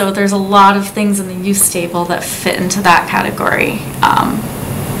use, so there's a lot of things in the use table that fit into that category.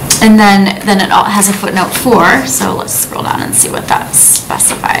 And then it has a footnote 4, so let's scroll down and see what that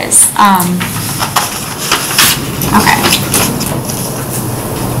specifies. Okay.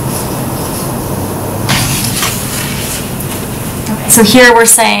 So here we're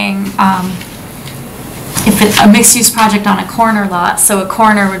saying if it's a mixed-use project on a corner lot, so a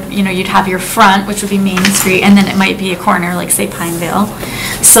corner would, you'd have your front, which would be Main Street, and then it might be a corner, like say Pineville.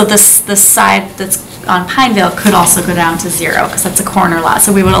 So this side that's on Pineville could also go down to 0, because that's a corner lot.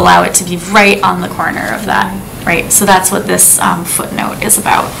 So we would allow it to be right on the corner of that, right? So that's what this footnote is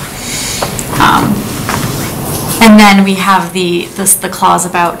about. And then we have the clause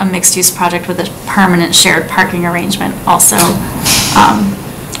about a mixed-use project with a permanent shared parking arrangement also.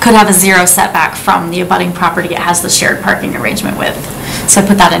 Could have a 0 setback from the abutting property it has the shared parking arrangement with. So I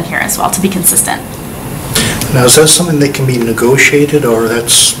put that in here as well to be consistent. Now, is that something that can be negotiated, or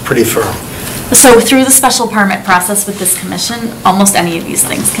that's pretty firm? So through the special permit process with this commission, almost any of these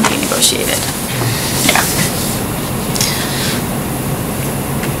things can be negotiated. Yeah.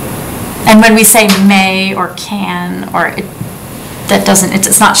 And when we say may or can, or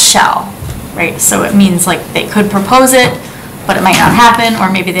it's not shall, right? So it means like they could propose it, but it might not happen,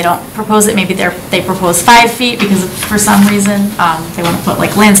 or maybe they don't propose it. Maybe they propose 5 feet because for some reason they want to put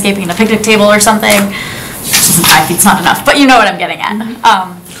like landscaping and a picnic table or something. Which isn't 5 feet's not enough, but you know what I'm getting at.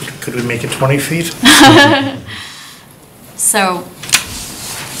 Could we make it 20 feet? So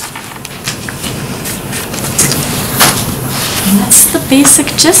that's the basic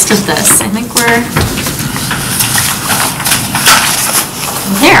gist of this. I think we're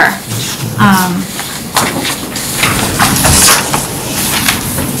there.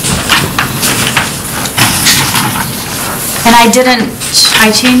 And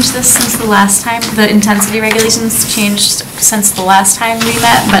I changed this since the last time. The intensity regulations changed since the last time we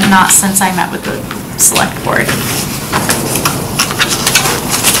met, but not since I met with the select board.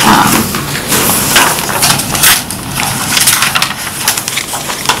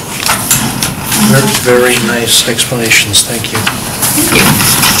 Very nice explanations, thank you.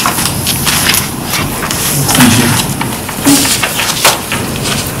 Thank you.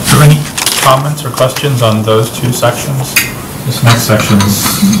 Are there any comments or questions on those 2 sections? This next section is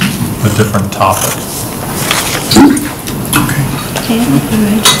a different topic. Okay.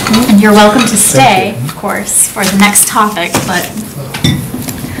 And you're welcome to stay, of course, for the next topic, but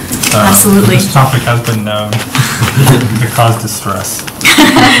absolutely. This topic has been known to cause distress.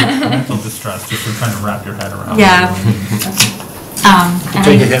 Mental distress, just for trying to wrap your head around. Yeah.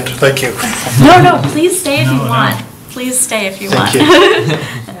 Take a hint, thank you. No, please stay if you want. Please stay if you want. Thank you.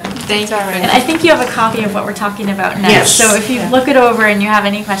 Thank you. And I think you have a copy of what we're talking about next. Yes. So if you look it over and you have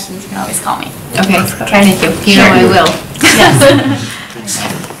any questions, you can always call me. Okay, thank you. You know I will. Yes.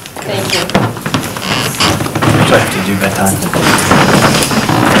 Thank you. So I have to do bedtime.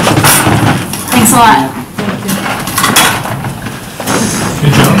 Thanks a lot.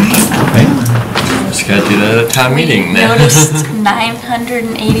 Good job. Just gotta do that at town meeting now. Noticed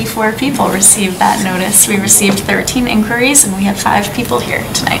 984 people received that notice. We received 13 inquiries and we had 5 people here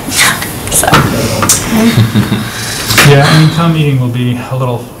tonight. So. Yeah, town meeting will be a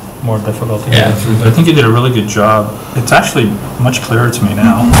little more difficult to get through, but I think you did a really good job. It's actually much clearer to me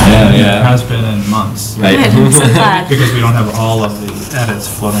now. Yeah. It has been in months. Right. I'm so glad. Because we don't have all of the edits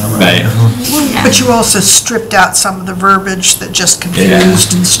floating around. Right. Yeah. But you also stripped out some of the verbiage that just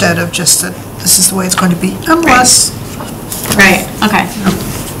confused instead of just that this is the way it's going to be, unless. Right, okay.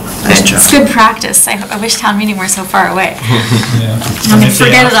 It's good practice. I wish town meeting were so far away. Yeah. And then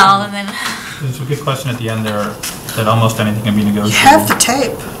forget it all, and then... There's a good question at the end there, that almost anything can be You negotiated. have the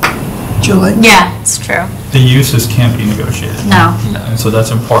tape, Julie. Yeah, it's true. The uses can't be negotiated. No. And so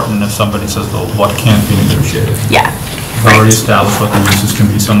that's important if somebody says, well, what can't be negotiated? Yeah. We've already established what the uses can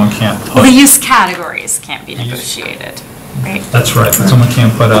be. Someone can't Well, the put, use categories can't be negotiated, right? that's right, but someone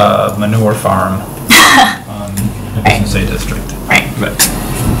can't put a manure farm on a business A district. Right.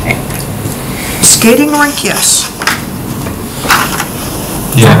 Skating rink, yes.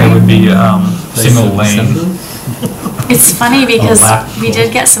 Yeah, it would be single lane. It's funny because lap we pool.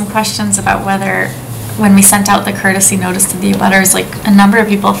 did get some questions about whether, when we sent out the courtesy notice to the abutters, like, a number of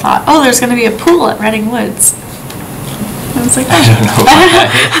people thought, oh, there's gonna be a pool at Reading Woods. I was like, oh.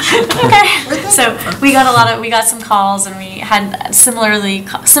 Okay. So we got some calls, and we had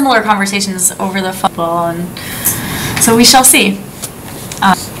similar conversations over the phone, and so we shall see.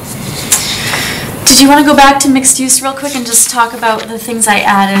 Did you want to go back to mixed use real quick and just talk about the things I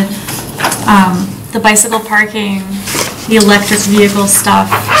added? The bicycle parking, the electric vehicle stuff.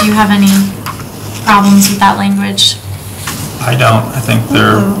 Do you have any problems with that language? I don't. I think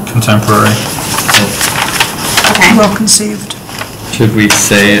they're contemporary. Okay. Well conceived. Should we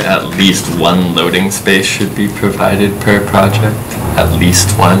say at least one loading space should be provided per project? At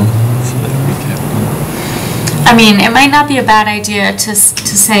least one? So that we get one. I mean, it might not be a bad idea to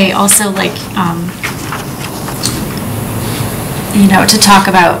say also, like, you know, to talk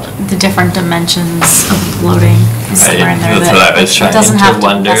about the different dimensions of loading somewhere in there. That's what I was trying it doesn't to have to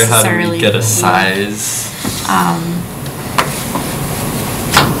wonder. How do necessarily we get a be, size?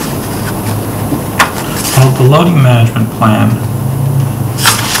 Well, the loading management plan,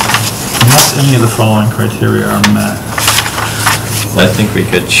 unless any of the following criteria are met, I think we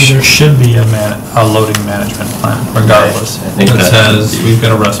could. there should be a loading management plan, regardless. I think It that says, would be- we've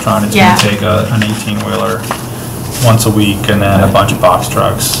got a restaurant, it's Yeah. gonna take an 18-wheeler once a week, and then a bunch of box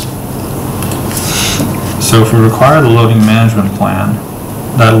trucks. So if we require the loading management plan,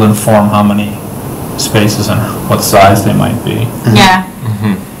 that'll inform how many spaces and what size they might be. Yeah.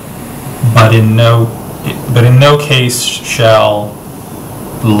 But in no case shall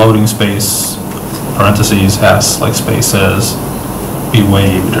the loading space, parentheses, S, like space says, be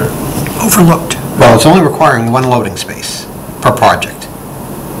waived or... Overlooked. Well, it's only requiring one loading space per project.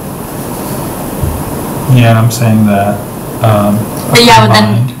 Yeah, and I'm saying that, But yeah, but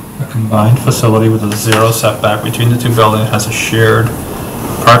then- a combined facility with a zero setback between the two buildings has a shared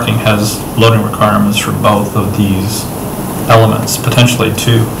parking, has loading requirements for both of these elements, potentially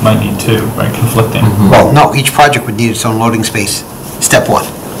two, might need two, right, conflicting. Well, no, each project would need its own loading space, step one.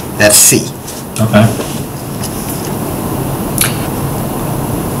 That's C. Okay.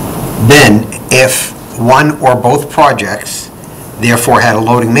 Then, if one or both projects therefore had a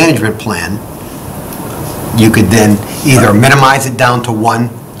loading management plan, you could then either minimize it down to one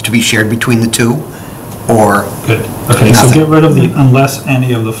to be shared between the two, or Good. Okay, so nothing. get rid of the unless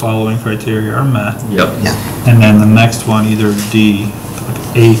any of the following criteria are met. Yep. Yeah. And then the next one, either D,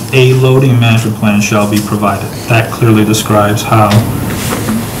 a loading management plan shall be provided. That clearly describes how.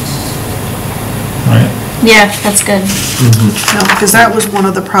 Right? Yeah, that's good. No, because that was one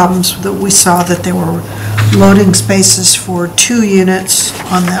of the problems that we saw, that there were loading spaces for 2 units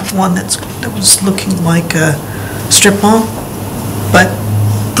on that one that was looking like a strip mall, but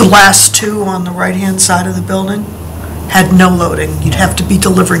the last 2 on the right-hand side of the building had no loading. You'd have to be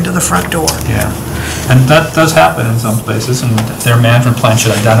delivering to the front door. Yeah. And that does happen in some places, and their management plan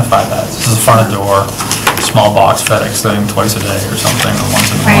should identify that. This is a front door, small box FedEx thing twice a day or something, or once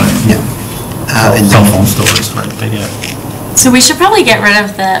in the Right. morning. Yeah. And Cell phone stores, right, they get. So we should probably get rid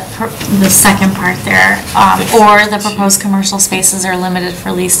of the second part there, or the proposed commercial spaces are limited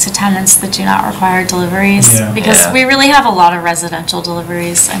for lease to tenants that do not require deliveries. Yeah. Because Yeah. we really have a lot of residential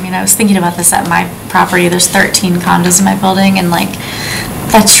deliveries. I mean, I was thinking about this at my property, there's 13 condos in my building, and like,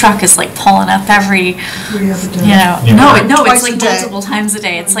 that truck is like pulling up every, Every other day. you know, Yeah. no, Twice it's a like day. multiple times a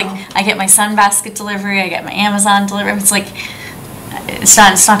day. It's like, I get my Sunbasket delivery, I get my Amazon delivery, it's like, it's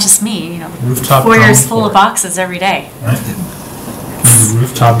not just me, you know. Rooftop Foyer's drone full of port. boxes every day. Right?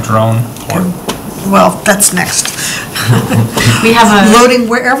 Rooftop drone port. Well, that's next. We have a. Loading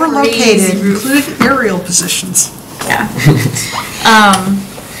wherever Crazy located, roof. including aerial positions. Yeah.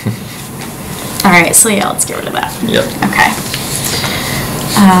 All right, so yeah, let's get rid of that. Yep. Okay.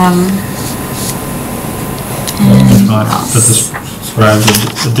 It's And not- what That else?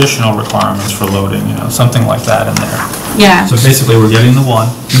 describes additional requirements for loading, you know, something like that in there. Yeah, So basically, we're getting the one,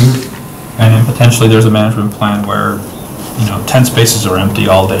 and then potentially there's a management plan where, you know, 10 spaces are empty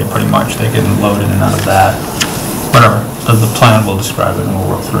all day, pretty much. They're getting loaded in and out of that, whatever. the plan will describe it and we'll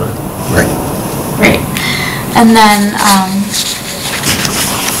work through it. Right. Great. And then,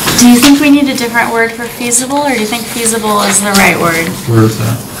 do you think we need a different word for feasible, or do you think feasible is the right word? Where is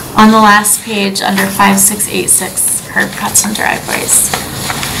that? On the last page, under 5686, curb cuts and driveways.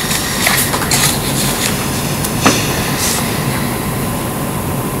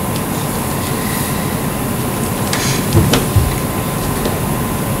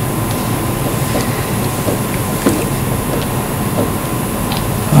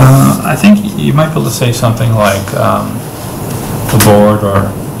 I think you might be able to say something like the board, or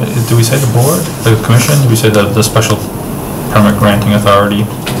do we say the board, the commission? Do we say the special permit granting authority?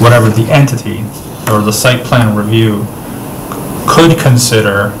 Whatever the entity or the site plan review could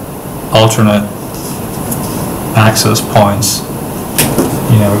consider alternate access points.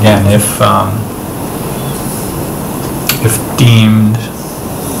 You know, again, if deemed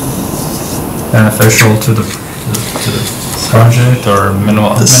beneficial to the project or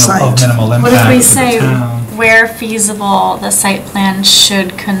minimal impact. What if we to the say, town. where feasible, the site plan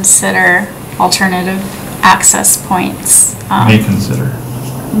should consider alternative access points? May consider.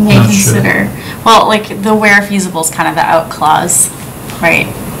 May Not consider. Well, like, the where feasible is kind of the out clause, right?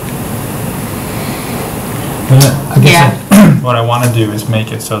 I guess what I want to do is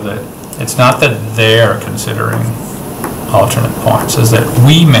make it so that it's not that they're considering alternate points, is that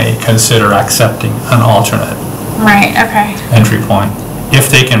we may consider accepting an alternate Right, okay. entry point if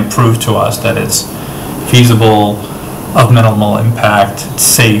they can prove to us that it's feasible, of minimal impact, it's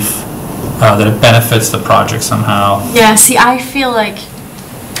safe, that it benefits the project somehow. Yeah, see, I feel like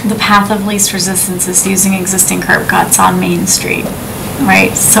the path of least resistance is using existing curb cuts on Main Street,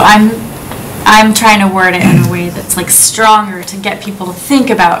 right? So I'm trying to word it in a way that's like stronger to get people to think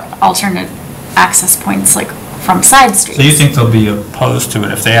about alternate access points, like from side streets. So you think they'll be opposed to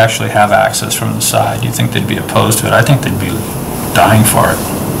it if they actually have access from the side? You think they'd be opposed to it? I think they'd be dying for it.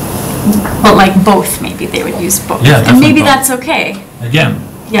 But like both, maybe they would use both. Yeah, and definitely maybe both. that's okay. Again,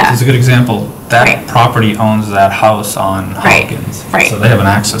 Yeah. it's a good example. That Right. property owns that house on Right, Hopkins. right. So they have an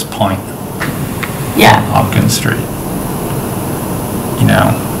access point Yeah. on Hopkins Street. You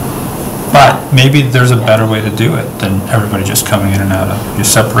know? But maybe there's a better way to do it than everybody just coming in and out of. You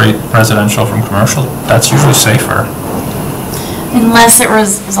separate residential from commercial, that's usually safer. Unless it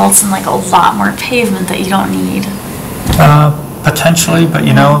results in like a lot more pavement that you don't need. Potentially, but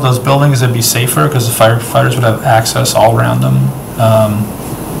you know, those buildings would be safer because the firefighters would have access all around them.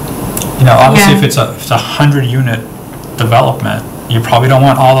 You know, obviously if it's a 100-unit development, you probably don't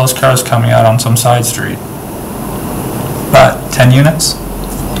want all those cars coming out on some side street. But 10 units,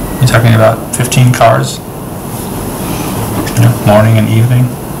 you're talking about 15 cars, you know, morning and evening.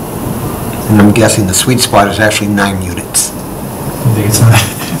 And I'm guessing the sweet spot is actually 9 units. I think it's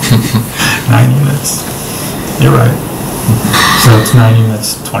 9 units. You're right. So it's 9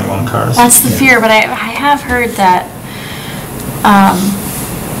 units, 21 cars. That's the fear, but I have heard that,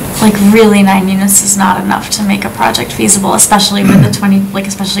 like really 9 units is not enough to make a project feasible, especially with the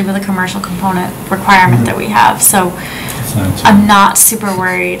especially with the commercial component requirement that we have. So I'm not super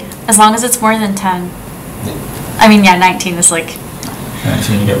worried, as long as it's more than 10. I mean, yeah, 19 is like,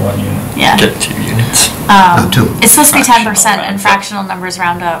 19, you get 1 unit. yeah. Get 2 units. Two. It's supposed to be 10% and fractional numbers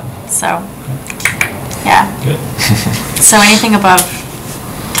round up, so, yeah. Good. So anything above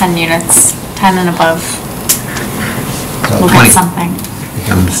 10 units, 10 and above, So we'll 20 get something.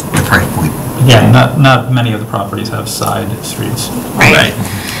 becomes the price point. Yeah, not many of the properties have side streets. Right.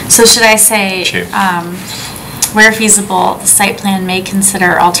 So should I say, Sure. where feasible, the site plan may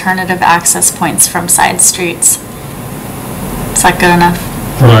consider alternative access points from side streets? Is that good enough?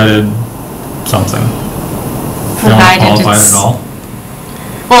 Provided something. If they don't Provided qualify it's- at all,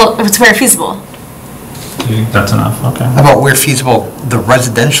 Well, if it's where feasible. you think that's enough, okay. How about where feasible, the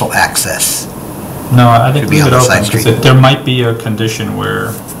residential access? No, I think Should we be leave it on the open, side because street. there might be a condition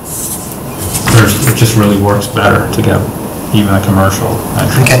where it just really works better to get even a commercial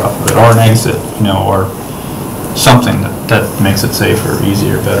entrance Okay. off of it, or an exit, you know, or something that makes it safer,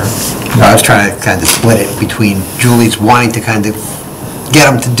 easier, better. No, I was trying to kind of split it between Julie's wanting to kind of get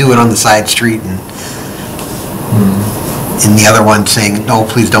them to do it on the side street and the other one saying, no,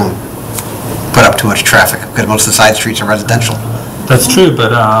 please don't put up too much traffic because most of the side streets are residential. That's true,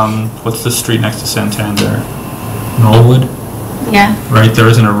 but what's the street next to Santander? Knollwood? Yeah. Right, there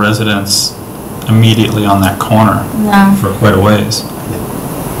isn't a residence immediately on that corner No. for quite a ways.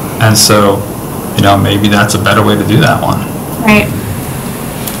 And so, you know, maybe that's a better way to do that one. Right.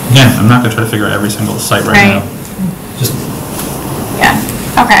 Again, I'm not gonna try to figure out every single site right Right. now. Just, Yeah,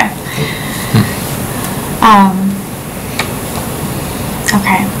 okay.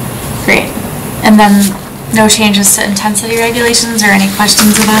 Okay, great. And then No changes to intensity regulations or any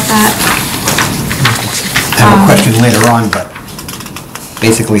questions about that? I have a question later on, but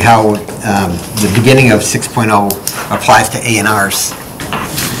basically how the beginning of 6.0 applies to A&Rs.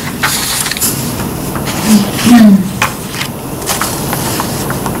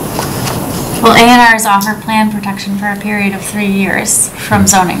 Well, A&Rs offer plan protection for a period of 3 years from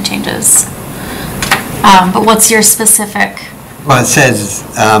zoning changes. But what's your specific? Well, it says,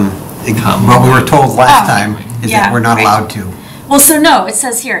 what we were told last time is that we're not allowed to. Well, so no, it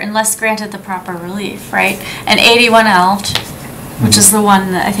says here, unless granted the proper relief, right? And 81L, which is the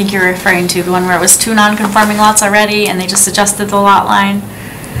one that I think you're referring to, the one where it was 2 non-conforming lots already and they just adjusted the lot line.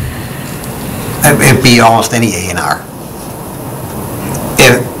 It'd be almost any A&R.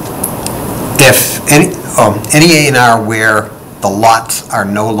 If any A&R where the lots are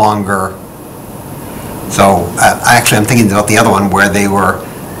no longer, so actually I'm thinking about the other one where they were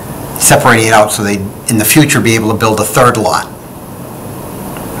separating it out so they'd in the future be able to build a third lot.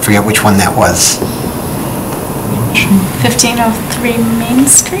 I forget which one that was. 1503 Main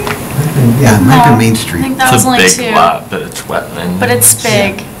Street? Yeah, it might have been Main I Street. think that was only 2. It's a big lot, but it's wetland. But it's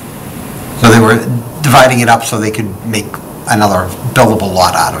big. So they were dividing it up so they could make another buildable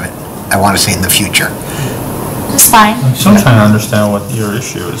lot out of it, I want to say in the future. It's fine. I'm still trying to understand what your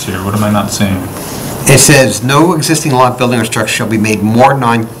issue is here. What am I not seeing? It says, no existing lot, building, or structure shall be made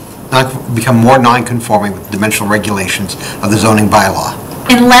become more non-conforming with dimensional regulations of the zoning bylaw.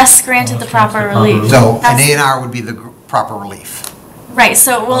 Unless granted the proper relief. So an A&R would be the proper relief. Right,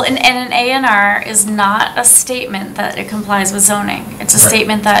 so, well, and an A&R is not a statement that it complies with zoning. It's a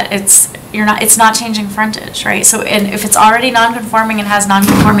statement that it's not changing frontage, right? So, and if it's already non-conforming and has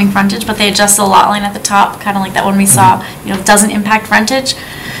non-conforming frontage, but they adjust the lot line at the top, kind of like that one we saw, you know, doesn't impact frontage,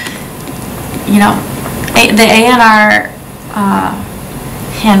 you know, the A&R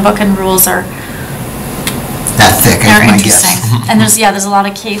handbook and rules are that thick, they're interesting. And there's a lot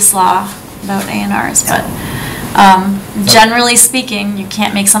of case law about A&Rs, but generally speaking, you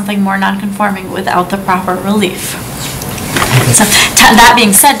can't make something more non-conforming without the proper relief. So that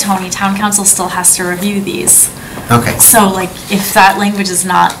being said, Tony, town council still has to review these. Okay. So like if that language is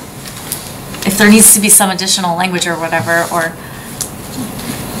not, if there needs to be some additional language or whatever, or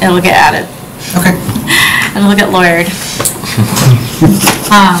it'll get added. Okay. It'll get lawyered.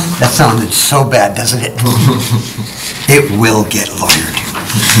 That sounded so bad, doesn't it? It will get lawyered.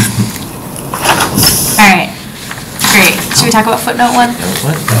 All right, great. Should we talk about footnote 1?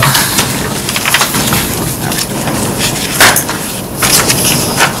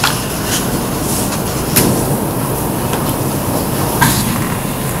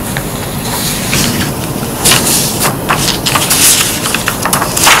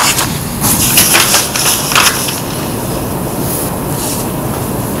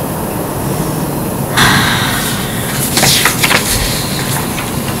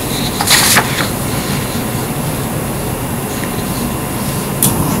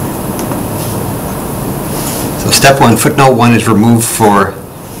 Step 1, footnote 1 is removed for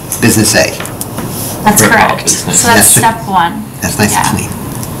business A. That's correct. So that's step 1. That's nice and clean.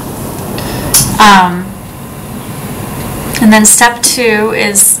 And then step 2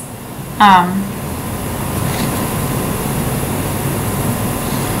 is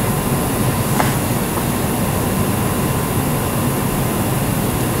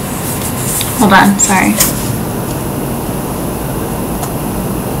hold on, sorry.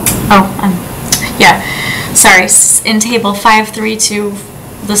 Sorry, in table 532,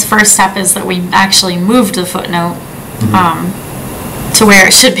 this first step is that we actually moved the footnote to where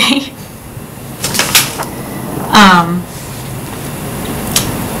it should be.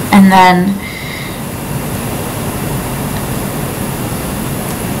 And then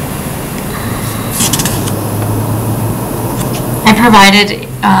I provided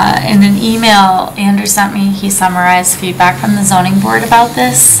in an email Andrew sent me, he summarized feedback from the zoning board about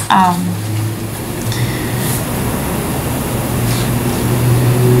this.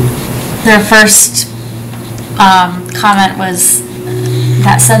 Their first comment was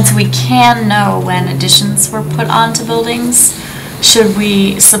that since we can know when additions were put onto buildings, should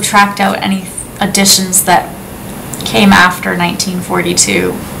we subtract out any additions that came after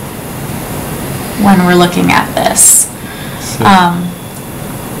 1942 when we're looking at this?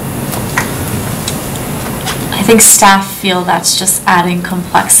 I think staff feel that's just adding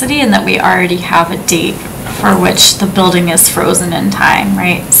complexity and that we already have a date for which the building is frozen in time,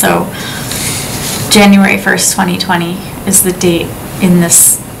 right? So January 1st, 2020 is the date in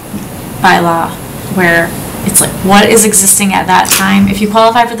this bylaw where it's like, what is existing at that time? If you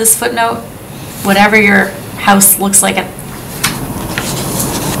qualify for this footnote, whatever your house looks like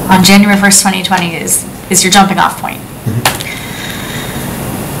on January 1st, 2020 is is your jumping off point.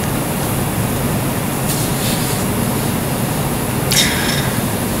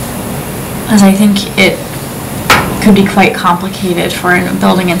 As I think it could be quite complicated for a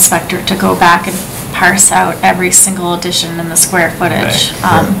building inspector to go back and parse out every single addition in the square footage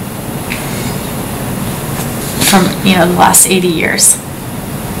from, you know, the last 80 years.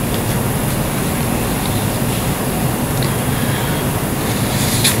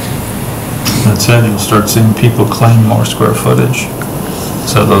 That said, you'll start seeing people claim more square footage.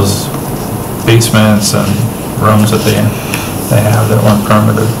 So those basements and rooms that they have that weren't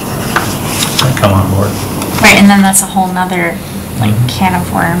permitted, they come on board. Right, and then that's a whole nother like can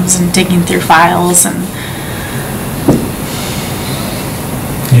of worms and digging through files and.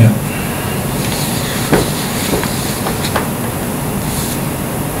 Yeah.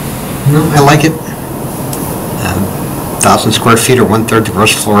 No, I like it. 1,000 square feet or 1/3 the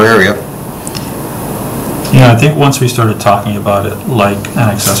gross floor area. Yeah, I think once we started talking about it like an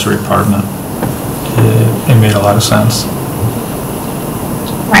accessory apartment, it made a lot of sense.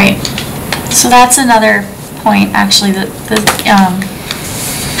 Right. So that's another point, actually, that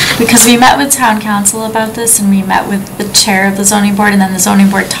because we met with town council about this, and we met with the chair of the zoning board, and then the zoning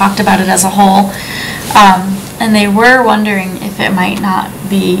board talked about it as a whole, and they were wondering if it might not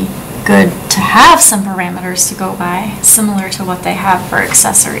be good to have some parameters to go by, similar to what they have for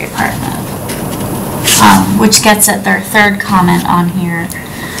accessory apartment, which gets at their third comment on here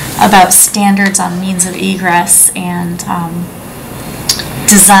about standards on means of egress and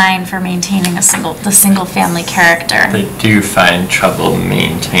design for maintaining the single family character. They do find trouble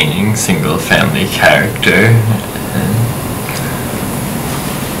maintaining single family character.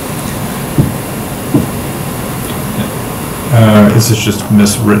 Is this just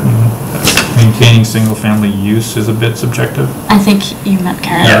miswritten? Maintaining single family use is a bit subjective? I think you meant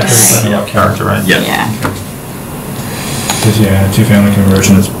character. Yes. Yeah, character, right? Yeah. Yeah. Because, yeah, two-family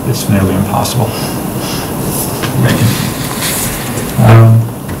conversion is nearly impossible.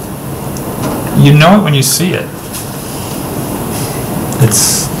 You know it when you see it.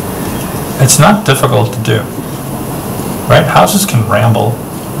 It's not difficult to do, right? Houses can ramble,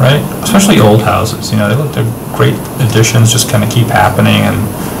 right? Especially old houses. You know, they're great additions, just kind of keep happening,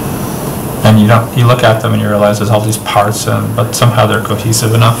 and you look at them and you realize there's all these parts, but somehow they're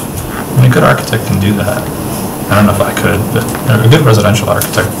cohesive enough. I mean, a good architect can do that. I don't know if I could, but a good residential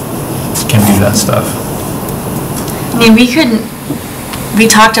architect can do that stuff. I mean, we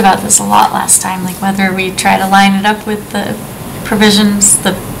talked about this a lot last time, like whether we try to line it up with the provisions,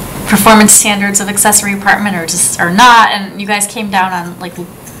 the performance standards of accessory apartment or not, and you guys came down on like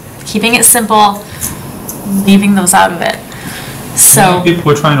keeping it simple, leaving those out of it. So the people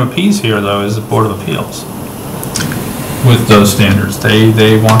we're trying to appease here, though, is the Board of Appeals. With those standards,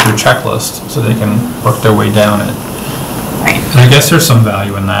 they want their checklist so they can work their way down it. Right. And I guess there's some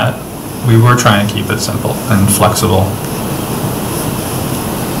value in that. We were trying to keep it simple and flexible.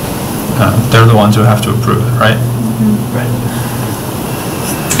 They're the ones who have to approve it, right? Mm-hmm. Right.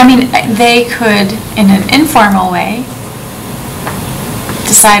 I mean, they could, in an informal way,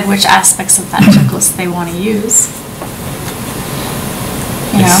 decide which aspects of that checklist they want to use.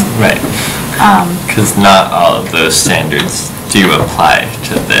 You know? Right. Because not all of those standards do apply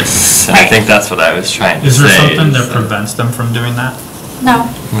to this. And I think that's what I was trying to say. Is there something that prevents them from doing that? No.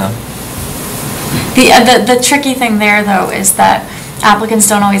 No. The tricky thing there, though, is that applicants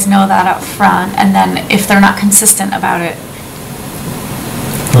don't always know that up front, and then if they're not consistent about it,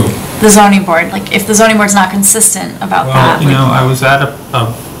 the zoning board, like if the zoning board's not consistent about that. Well, you know, I was at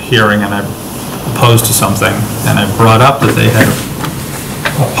a hearing and I opposed to something, and I brought up that they had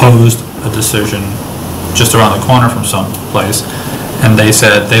opposed a decision just around the corner from some place, and they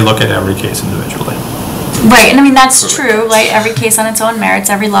said they look at every case individually. Right, and I mean, that's true, like every case on its own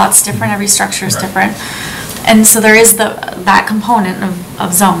merits, every lot's different, every structure is different. And so there is that component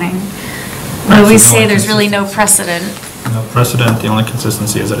of zoning. But we say there's really no precedent. No precedent, the only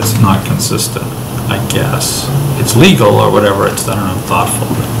consistency is that it's not consistent, I guess. It's legal or whatever, it's, I don't know, thoughtful.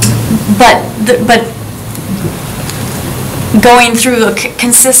 But going through,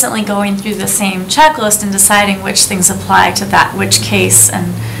 consistently going through the same checklist and deciding which things apply to that, which case,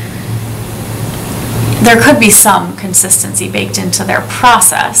 and there could be some consistency baked into their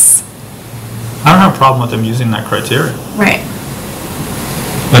process. I don't have a problem with them using that criteria. Right.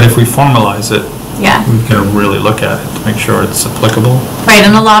 But if we formalize it, yeah, we've got to really look at it to make sure it's applicable. Right,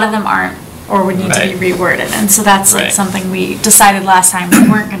 and a lot of them aren't, or would need to be reworded, and so that's like something we decided last time we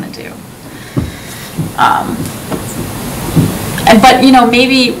weren't going to do. But, you know,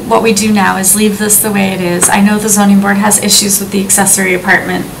 maybe what we do now is leave this the way it is. I know the zoning board has issues with the accessory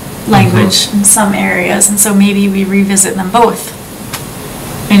apartment language in some areas, and so maybe we revisit them both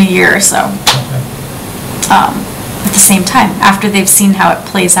in a year or so. At the same time, after they've seen how it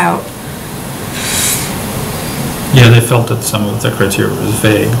plays out. Yeah, they felt that some of the criteria was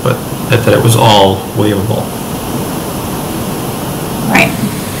vague, but that it was all waivable. Right.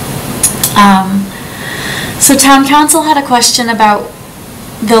 So town council had a question about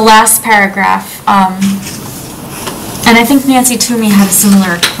the last paragraph, and I think Nancy Toomey had a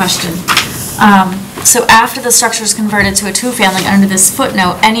similar question. So after the structure is converted to a two-family, under this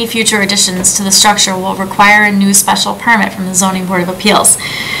footnote, any future additions to the structure will require a new special permit from the zoning board of appeals.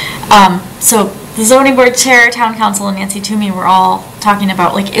 So the zoning board chair, town council, and Nancy Toomey were all talking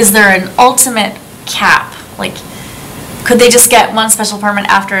about, like, is there an ultimate cap? Like, could they just get one special permit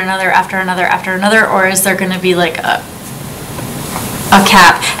after another, after another, after another, or is there going to be like a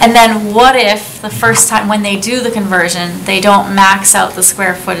cap? And then what if the first time when they do the conversion, they don't max out the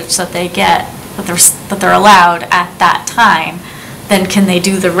square footage that they get, that they're allowed at that time? Then can they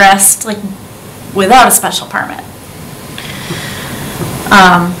do the rest, like, without a special permit?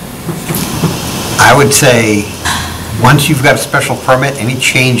 I would say, once you've got a special permit, any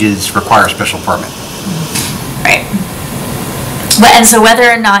changes require a special permit. Right. But, and so whether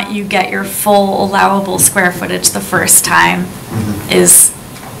or not you get your full allowable square footage the first time is...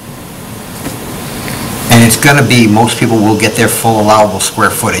 And it's going to be, most people will get their full allowable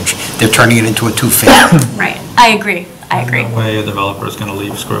square footage. They're turning it into a two-family. Right, I agree. No way a developer is going to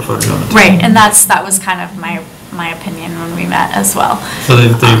leave square footage on the table. Right, and that was kind of my opinion when we met as well. So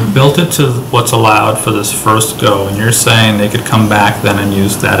they've built it to what's allowed for this first go, and you're saying they could come back then and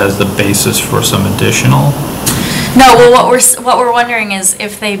use that as the basis for some additional? No, well, what we're wondering is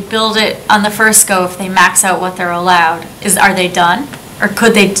if they build it on the first go, if they max out what they're allowed, are they done? Or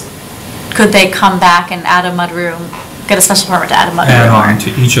could they come back and add a mudroom, get a special permit to add a mudroom? Add on to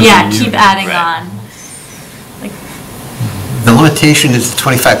each of the Yeah, units. keep adding on. The limitation is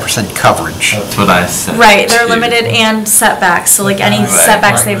 25% coverage. That's what I said. Right, they're limited and setbacks, so like any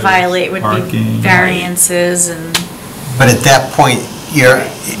setbacks they violate would be Parking. variances and... But at that point,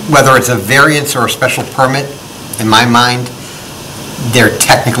 whether it's a variance or a special permit, in my mind, they're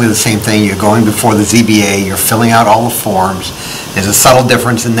technically the same thing. You're going before the ZBA, you're filling out all the forms. There's a subtle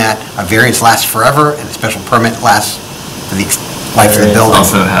difference in that a variance lasts forever and a special permit lasts for the life of the building.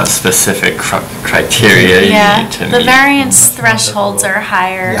 Also have specific criteria you need to meet. The variance thresholds are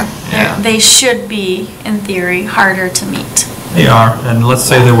higher. Yeah. They should be, in theory, harder to meet. They are, and let's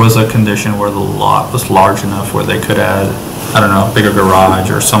say there was a condition where the lot was large enough where they could add, I don't know, a bigger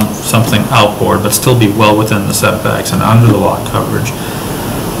garage or something outboard, but still be well within the setbacks and under the lot coverage.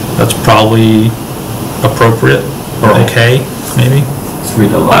 That's probably appropriate or okay, maybe? So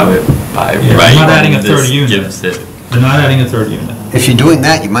we'd allow it by right. They're not adding a third This unit. gives it. They're not adding a third unit. If you're doing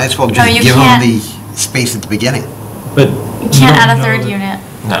that, you might as well No, just you give them can't. the space at the beginning. But You can't add a third unit.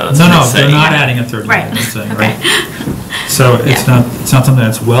 No, that's No, what no, I'm they're saying. not adding a third Right, unit, I'm saying, okay. right? So it's not something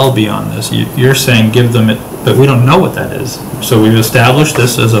that's well beyond this. You're saying give them it, but we don't know what that is. So we've established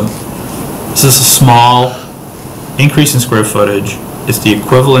this as a small increase in square footage. It's the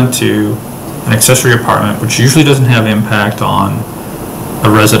equivalent to an accessory apartment, which usually doesn't have impact on a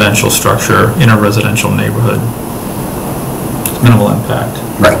residential structure in a residential neighborhood. It's minimal impact.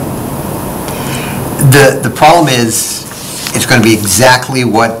 Right. The problem is, it's going to be exactly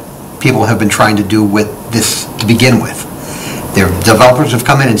what people have been trying to do with this to begin with. Their developers have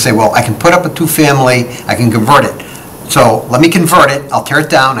come in and say, well, I can put up a two-family, I can convert it. So let me convert it, I'll tear it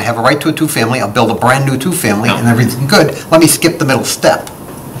down, I have a right to a two-family, I'll build a brand-new two-family, and everything's good. Let me skip the middle step.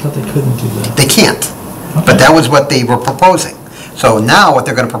 I thought they couldn't do that. They can't. But that was what they were proposing. So now what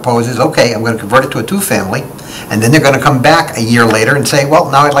they're going to propose is, okay, I'm going to convert it to a two-family, and then they're going to come back a year later and say, well,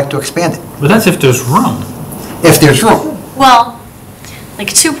 now I'd like to expand it. But that's if there's room. If there's room. Well,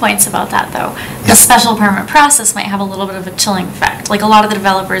 like 2 points about that though. The special permit process might have a little bit of a chilling effect. Like a lot of the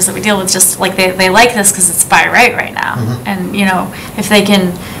developers that we deal with just like they like this because it's by right now. And you know, if they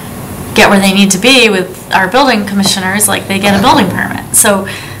can get where they need to be with our building commissioners, like they get a building permit. So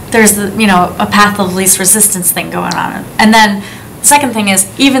there's the, you know, a path of least resistance thing going on. And then the second thing is,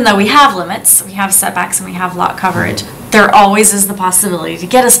 even though we have limits, we have setbacks and we have lot coverage, there always is the possibility to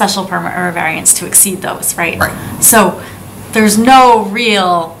get a special permit or a variance to exceed those, right? Right. So there's no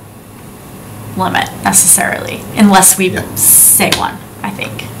real limit necessarily, unless we say one, I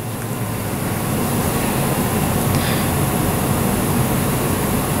think.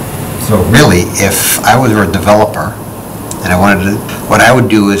 So really, if I was a developer and I wanted to, what I would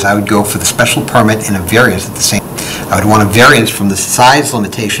do is I would go for the special permit and a variance at the same. I would want a variance from the size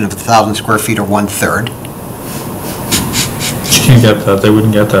limitation of 1,000 square feet or 1/3. You can't get that, they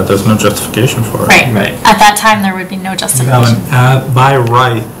wouldn't get that, there's no justification for it. Right. At that time, there would be no You have justification. an by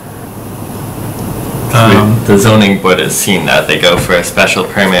right. The zoning board has seen that. They go for a special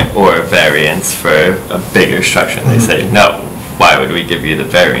permit or a variance for a bigger structure. And they say, no, why would we give you the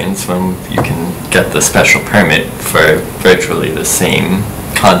variance when you can get the special permit for virtually the same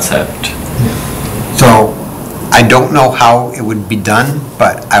concept? So, I don't know how it would be done,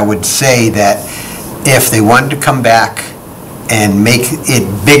 but I would say that if they wanted to come back and make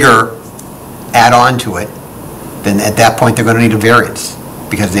it bigger, add on to it, then at that point, they're going to need a variance,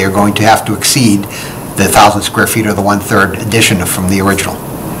 because they are going to have to exceed the 1,000 square feet or the 1/3 addition from the original.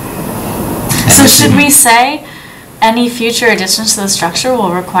 So should we say any future additions to the structure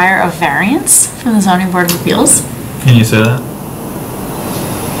will require a variance from the zoning board of appeals? Can you say that?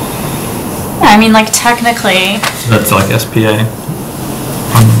 I mean, like technically, That's like SPA.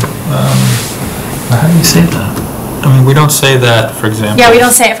 How do you say that? I mean, we don't say that, for example. yeah, we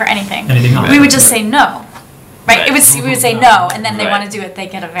don't say it for anything. Anything else. We would just say no, right? It would, we would say no, and then they Right. want to do it, they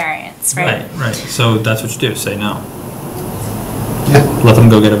get a variance, right? Right. So that's what you do, say no. Let them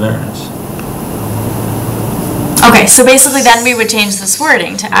go get a variance. Okay, so basically then we would change this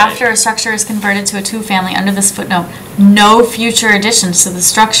wording to after a structure is converted to a two-family under this footnote, no future additions to the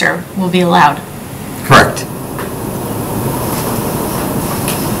structure will be allowed. Correct.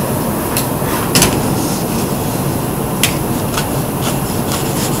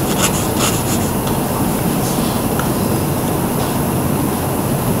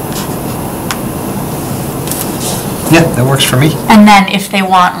 Yeah, that works for me. And then if they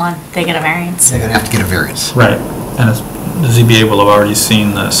want one, they get a variance. They're going to have to get a variance. Right. And the ZBA will have already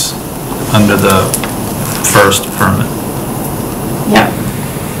seen this under the first permit. Yep.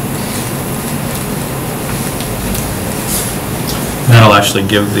 That'll actually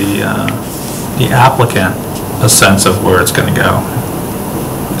give the applicant a sense of where it's going to go.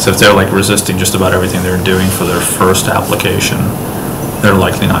 So if they're like resisting just about everything they're doing for their first application, they're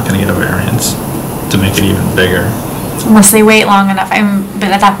likely not going to get a variance to make it even bigger. Unless they wait long enough. But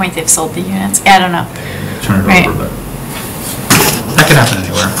at that point, they've sold the units. I don't know. Turn it Right. over, but that could happen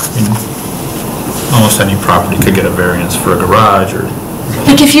anywhere. I mean, almost any property could get a variance for a garage or.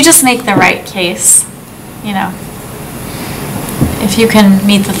 Like if you just make the right case, you know, if you can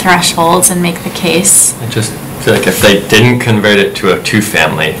meet the thresholds and make the case. I just feel like if they didn't convert it to a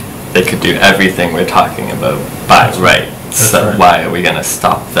two-family, they could do everything we're talking about by right. So right. why are we going to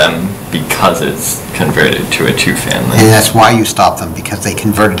stop them because it's converted to a two-family? And that's why you stop them, because they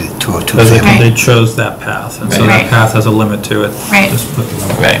converted it to a Because two-family. they chose that path, and so Right. that path has a limit to it. Right. Just put the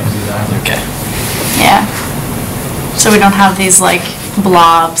limit. Right, okay. Yeah. So we don't have these like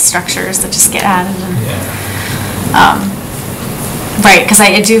blob structures that just get added and. Right, because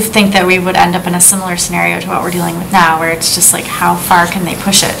I do think that we would end up in a similar scenario to what we're dealing with now, where it's just like, how far can they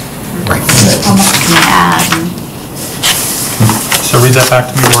push it? Right. How much can they add? So read that back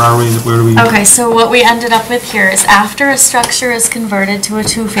to me, where are we, where do we? Okay, so what we ended up with here is after a structure is converted to a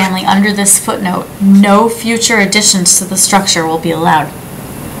two-family under this footnote, no future additions to the structure will be allowed.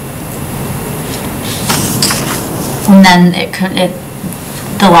 And then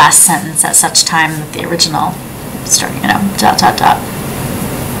the last sentence, at such time that the original start, you know, ...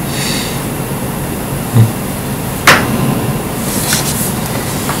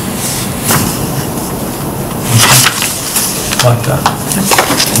 Like that.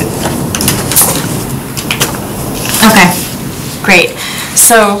 Okay, great.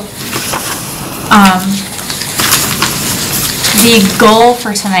 So, the goal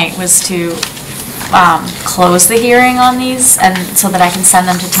for tonight was to close the hearing on these, and so that I can send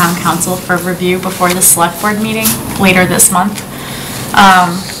them to town council for review before the select board meeting later this month.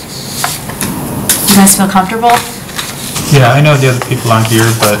 You guys feel comfortable? Yeah, I know the other people aren't here,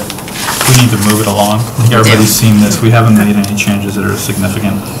 but we need to move it along. I think everybody's seen this. We haven't made any changes that are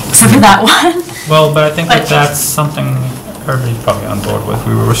significant. Except for that one. Well, but I think that that's something everybody's probably on board with.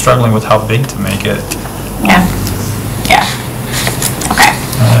 We were struggling with how big to make it. Yeah, yeah. Okay.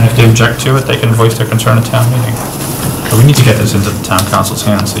 And if they object to it, they can voice their concern at town meeting. But we need to get this into the town council's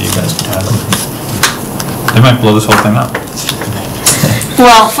hands so you guys can have it. They might blow this whole thing up.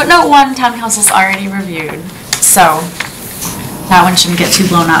 Well, footnote 1, town council's already reviewed, so that one shouldn't get too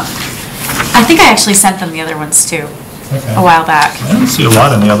blown up. I think I actually sent them the other ones too, Okay. a while back. I didn't see a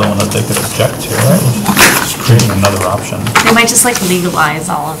lot in the other one that they could object to, right? Just creating another option. They might just like legalize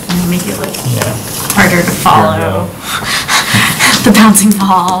all of them, make it like Yeah. harder to follow. The bouncing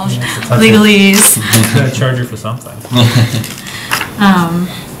ball, legalese. Gotta charge you for something.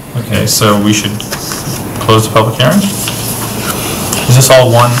 Okay, so we should close the public hearing? Is this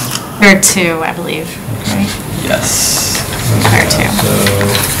all one? There are two, I believe, right? Yes. Where to?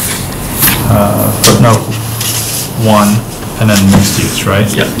 Footnote 1, and then mixed use, right?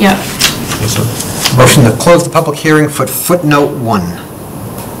 Yep. Yep. Okay, so Motion to close the public hearing for footnote 1.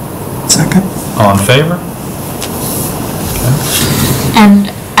 Second. all in favor? And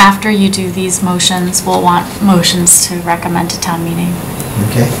after you do these motions, we'll want motions to recommend to town meeting.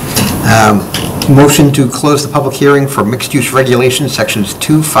 Okay. Motion to close the public hearing for mixed-use regulations, sections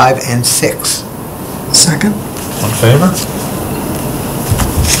 2, 5, and 6. Second. All in favor?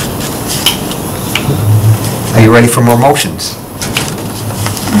 Are you ready for more motions?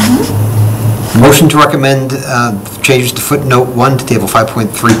 Motion to recommend changes to footnote 1 to table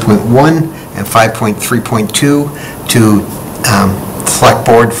 5.3.1 and 5.3.2 to select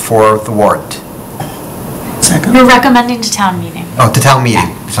board for the warrant. Second. We're recommending to town meeting. Oh, to town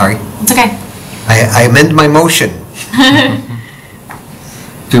meeting, sorry. It's okay. I amend my motion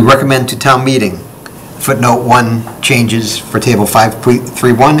to recommend to town meeting footnote 1 changes for table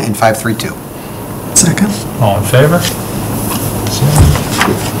 5.31 and 5.32. Second. All in favor?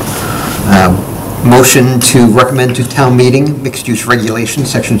 Motion to recommend to town meeting mixed-use regulations,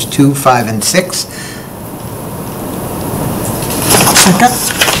 sections 2, 5, and 6. Second.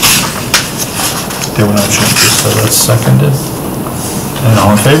 There were no changes, so that's seconded. And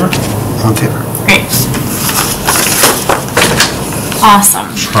all in favor? All in favor? Great. Awesome.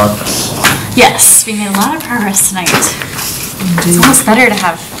 Progress. Yes, we made a lot of progress tonight. It's almost better to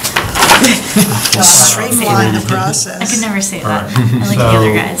have. Streamline the I process. could never say All that. right. I like the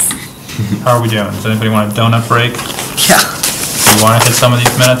other So- guys. How are we doing? Does anybody want a donut break? Yeah. Do you want to hit some of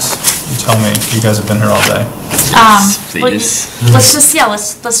these minutes? You tell me. You guys have been here all day. Well, Please. let's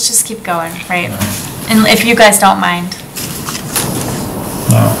just keep going, right? And if you guys don't mind.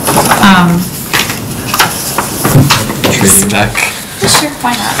 No. Trade you back. Sure,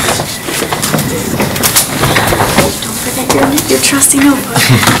 why not? Don't forget your trusty notebook.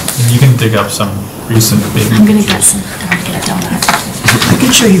 You can dig up some recent big. I'm gonna get a donut. I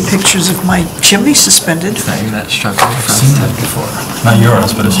can show you pictures of my chimney suspended. Saying that struggle I've seen that before. Not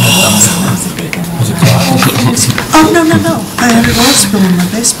yours, but it's not That done. was a big one. Was it glass? Oh, no. I had an oil spill in my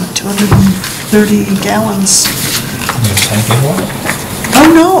basement, 230 gallons. Tank of water? Oh,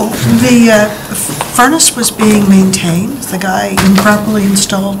 no, the furnace was being maintained. The guy improperly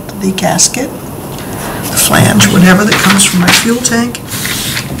installed the gasket, the flange, whatever that comes from my fuel tank,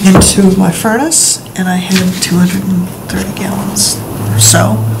 into my furnace, and I had 230 gallons or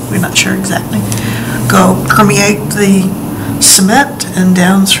so, we're not sure exactly, go permeate the cement and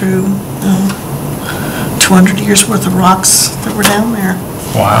down through 200 years worth of rocks that were down there.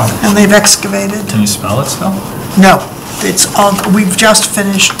 Wow. And they've excavated. Can you smell it still? No, it's all, we've just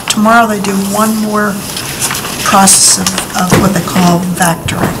finished, tomorrow they do one more process of what they call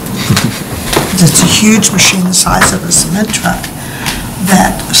vectoring. It's a huge machine the size of a cement truck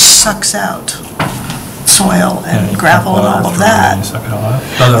that sucks out soil and gravel and all of that. Suck it all out?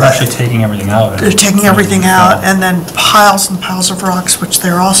 No, they're actually taking everything out. They're taking everything out and then piles and piles of rocks, which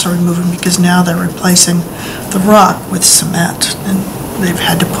they're also removing because now they're replacing the rock with cement. And they've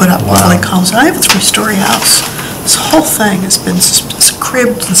had to put up what they call, I have a 3-story house. This whole thing has been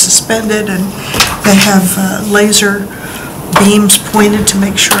cribbed and suspended, and they have laser beams pointed to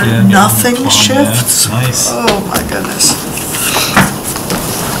make sure nothing shifts. Nice. Oh my goodness.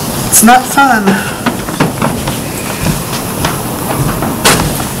 It's not fun.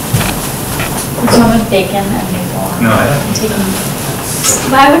 It's one with bacon and maple. No, I'm taking.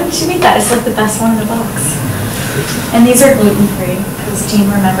 Why wouldn't you eat that? It's like the best one in the box. And these are gluten-free, because Jean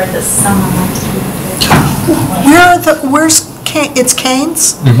remembered this someone liked gluten-free. It's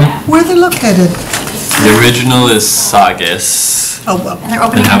Cane's? Yeah. Where are they located? The original is Saugus. Oh, well. And they're They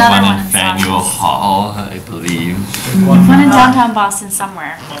opening have another one one in in Faneuil Saugus. Hall, I believe. One in downtown Boston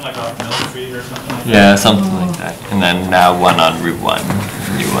somewhere. One like off Mill Street or something like that? Yeah, something like that. And then now one on Route 1, a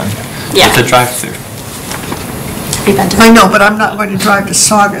new one. Yeah. It's a drive-through. I know, but I'm not going to drive to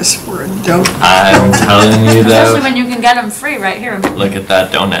Saugus for a dope. I'm telling you Especially though, when you can get them free right here. look at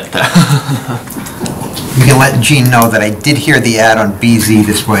that donut though. You can let Jean know that I did hear the ad on BZ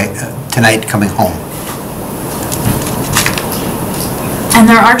this way, tonight coming home. And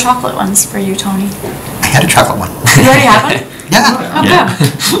there are chocolate ones for you, Tony. I had a chocolate one. You already have one? Yeah.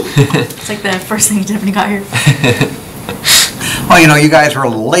 Oh, good. It's like the first thing you did when you got here. Well, you know, you guys were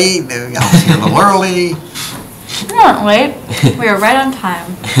late, I was here a little early. We weren't late. We were right on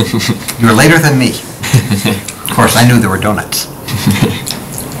time. You were later than me. Of course, I knew there were donuts.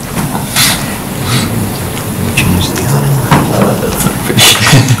 Change the awning.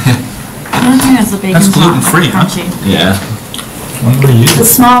 I don't think that's the bacon. That's gluten-free, huh? Crunchy. Yeah. What do you The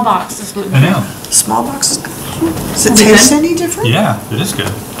use? small box is gluten-free. I know. Small boxes? Does it taste any different? Yeah, it is good.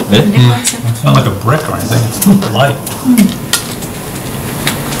 Mm. It's not like a brick or anything, it's light.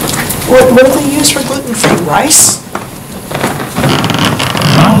 What do they use for gluten-free? Rice?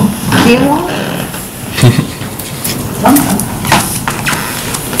 Quinoa?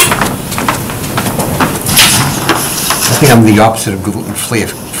 I think I'm the opposite of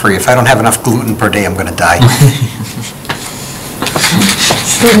gluten-free. If I don't have enough gluten per day, I'm going to die.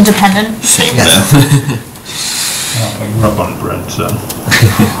 Gluten dependent? Same Yes. then. I grew up on bread, so.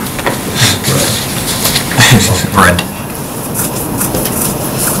 Bread.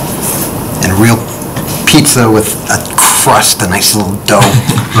 And real pizza with a crust, a nice little dough.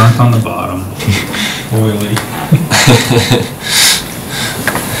 Burnt on the bottom, oily.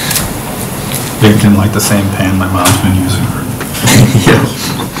 Baked in like the same pan my mom's been using for years.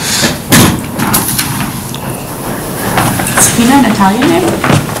 Cpina an Italian name?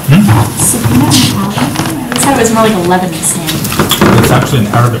 Cpina an Italian name? I thought it was more like a Lebanese name. It's actually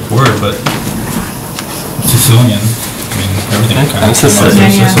an Arabic word, but Sicilian. I mean, everything kind of came out of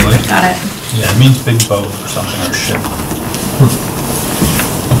Sicily. Got it. Yeah, it means big boat or something, or ship.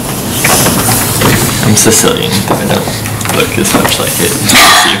 I'm Sicilian, but I don't look as much like it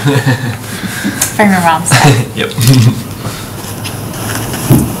as you. From your mom's side. Yep.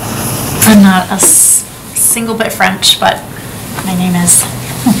 I'm not a single bit French, but my name is.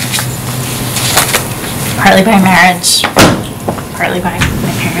 Partly by marriage, partly by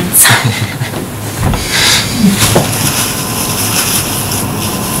my parents.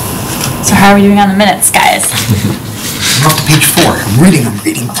 So how are we doing on the minutes, guys? I'm up to page 4. I'm reading.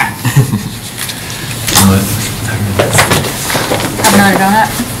 Have another donut?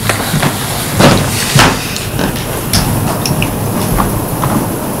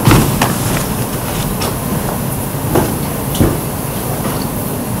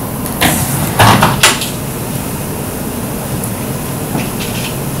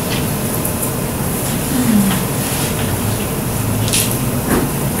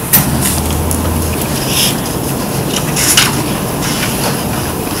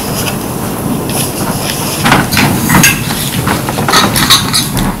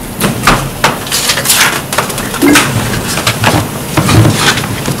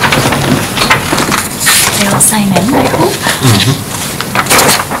 They'll sign in, I hope.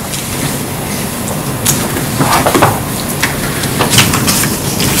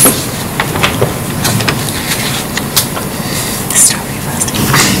 The strawberry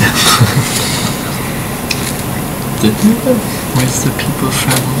frosting. Where's the people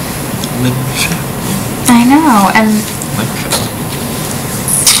from Lincolnshire? I know, and Like,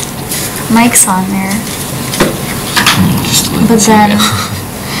 Mike's on there. just But then,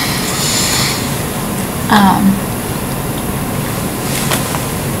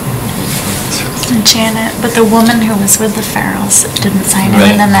 Janet, but the woman who was with the Farrells didn't sign in,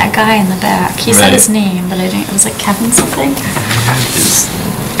 Right. and then that guy in the back, he said Right. his name, but I didn't, it was like Kevin something. No,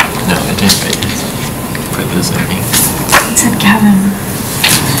 I didn't write his. Put his name. It said Kevin.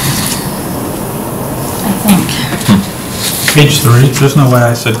 I think. Page 3, there's no way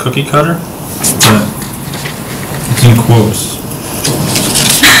I said cookie cutter, but it's in quotes.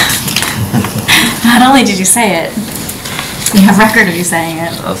 Not only did you say it, you have record of you saying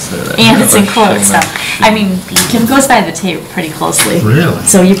it. I'll say that. And it's in Or quotes, so, shouldn't I mean, Kim goes by the tape pretty closely. Really?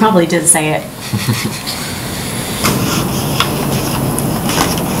 So you probably did say it.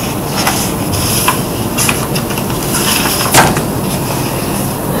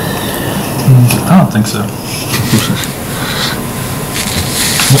 I don't think so.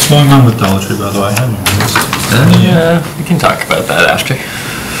 What's going on with Dollar Tree, by the way? I haven't noticed. Yeah, we can talk about that after.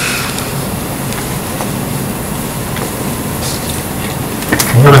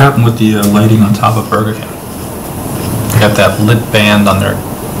 What happened with the lighting on top of Burger King? They got that lit band on their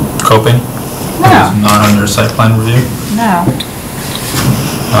coping? No. It's not on their site plan review? No.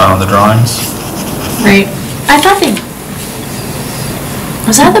 Not on the drawings? Right. I thought they,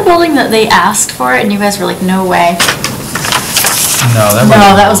 was that the building that they asked for it and you guys were like, no way? No, that was...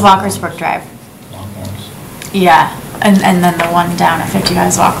 No, that was Walker's Brook Drive. Yeah, and then the one down at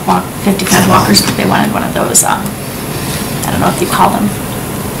 55 Walker's Brook, they wanted one of those, I don't know if you call them,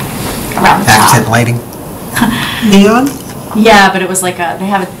 around the top. Accent lighting. Neon? Yeah, but it was like they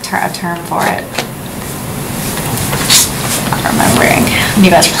have a term for it. Not remembering. And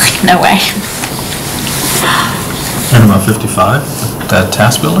you guys were like, no way. And about 55? That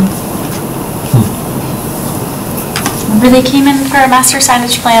task building? Remember they came in for a master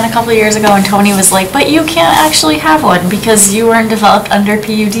signage plan a couple of years ago and Tony was like, but you can't actually have one because you weren't developed under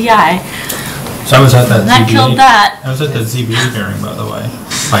PUDI. So I was at that And that ZBA. killed that. I was at the ZBA hearing, by the way,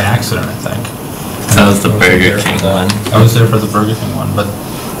 by accident, I think. That was the Burger King one. I was there for the Burger King one, but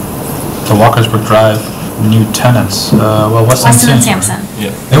the Walkersburg Drive new tenants, well, Weston Weston and Sampson.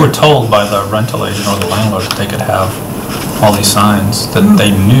 Sampson. They were told by the rental agent or the landlord that they could have all these signs that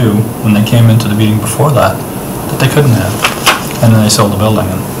they knew when they came into the meeting before that they couldn't have. And then they sold the building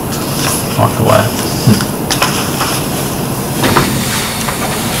and walked away.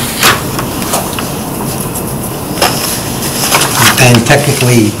 And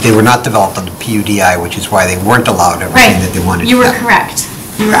technically, they were not developed under PUDI, which is why they weren't allowed everything that they wanted to. You were have. correct.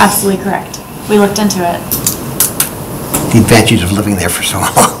 You were absolutely correct. We looked into it. The advantage of living there for so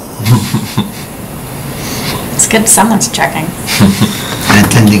long. It's good someone's checking. And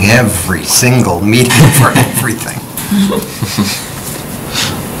attending every single meeting for everything.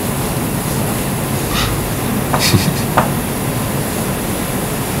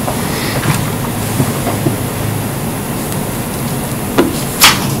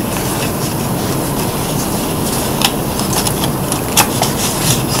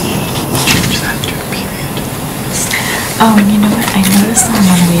 Oh, and you know what? I noticed on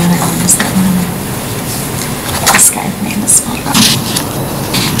one of the other ones that this guy's name is spelled wrong.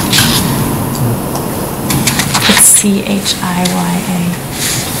 It's CHIYA.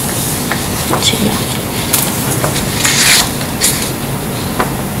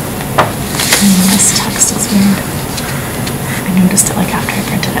 And this text is weird. I noticed it like after I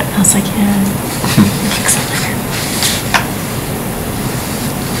printed it. I was like, yeah, we'll fix it later.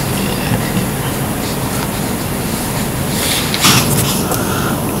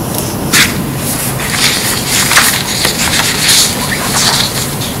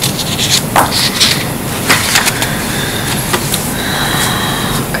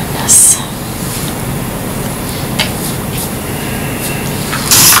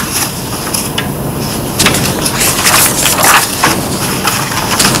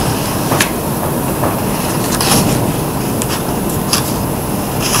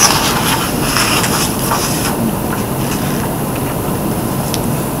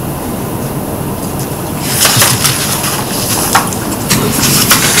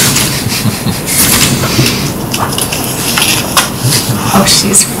 Oh,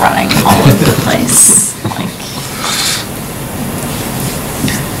 she's running all over the place. Like,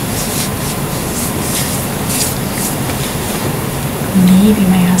 maybe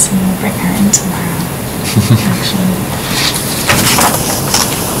my husband will bring her in tomorrow. Actually.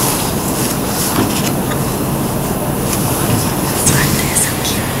 They're so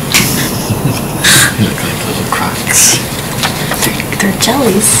cute. They look like little crocs. They're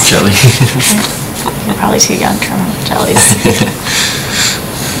jellies. Jelly. You're probably too young to remember jellies.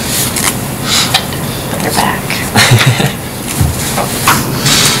 But they're back.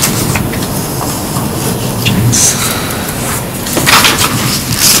 Jeans.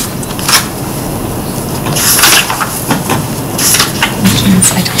 Jeans,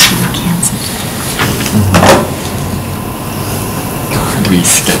 I told you we canceled.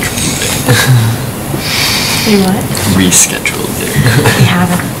 Rescheduled it. You what? Rescheduled it. We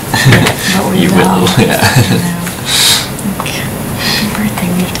haven't. But we You will, yeah. Okay. Happy birthday,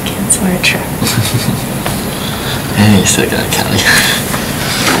 we have to cancel our trip. Hey, you still got Cali.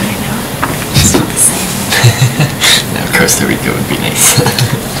 I know. It's not the same. Now, Costa Rica would be nice.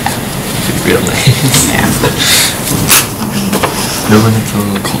 It'd be real nice. Yeah. No, when it's a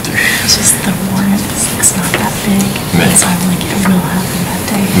little colder. It's just the warmth is not that big. Right. So I'm like, it will happen that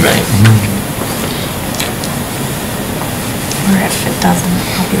day. Right. Or if it doesn't,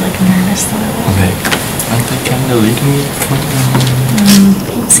 I'll be like nervous that it will. Right. Aren't they kind of leading me?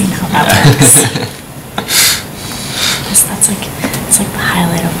 We've seen how that works. Yes, that's like, it's like the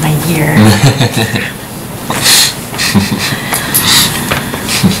highlight of my year.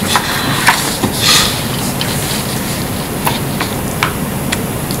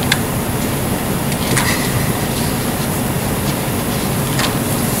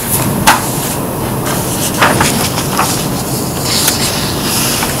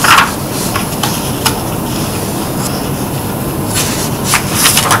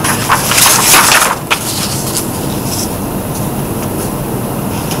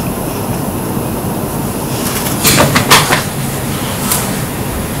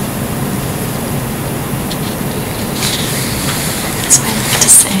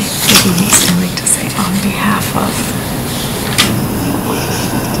 On behalf of,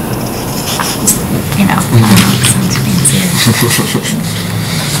 you know, sounds fancy.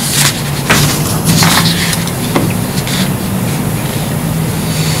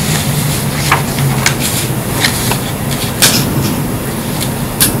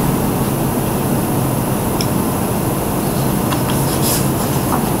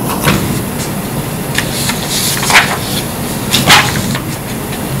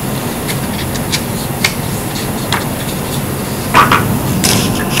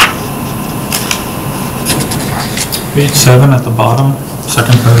 Page 7 at the bottom,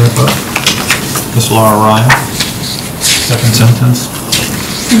 second paragraph up. Miss Laura Ryan, second sentence.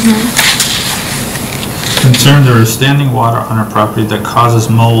 Concerned there is standing water on our property that causes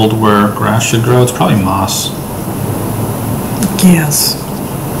mold where grass should grow. It's probably moss. Yes.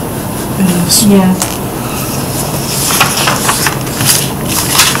 It is. Yeah.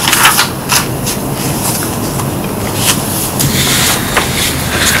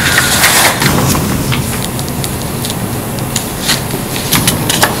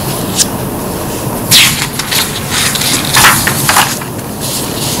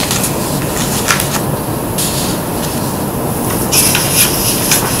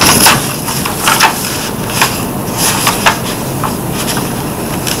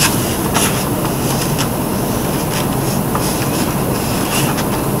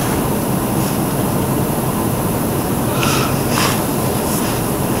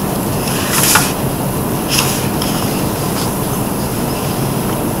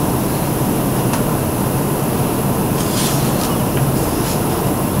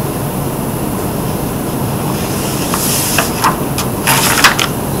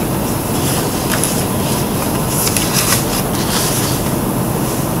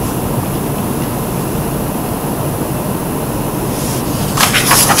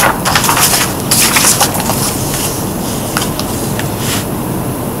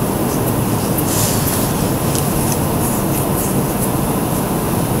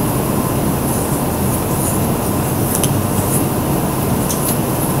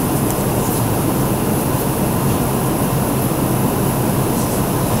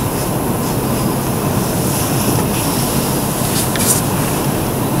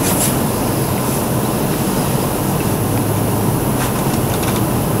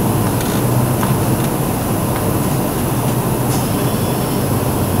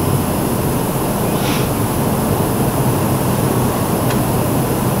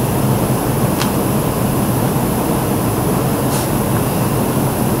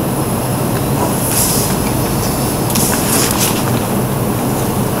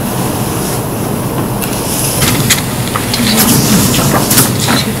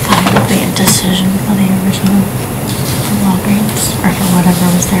 Decision for the original Walgreens, or for whatever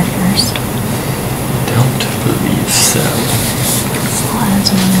was there first. Don't believe so.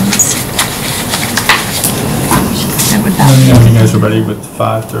 You guys are ready with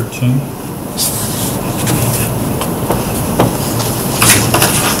 513?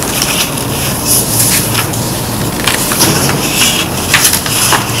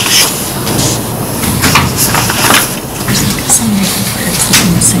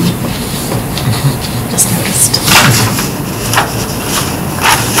 Just noticed.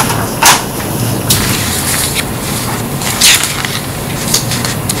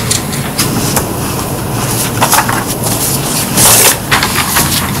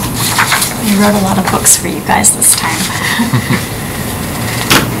 We wrote a lot of books for you guys this time.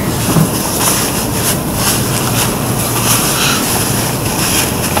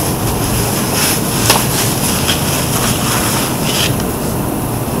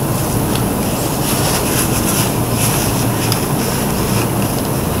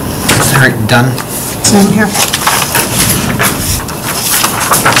 Done. Same here.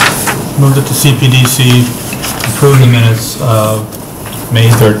 Moved it to CPDC, approve the minutes of May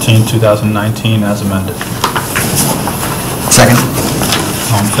 13, 2019 as amended. Second.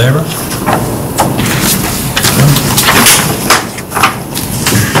 All in favor?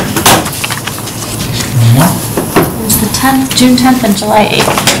 One more. It was the 10th, June 10th and July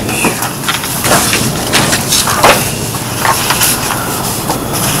 8th.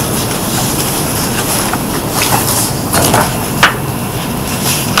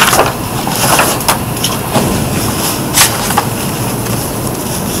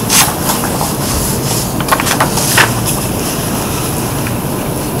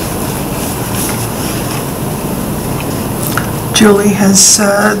 Julie, has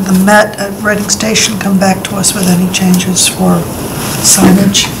the Met at Reading Station come back to us with any changes for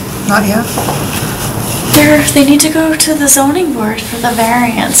signage? Not yet? They need to go to the zoning board for the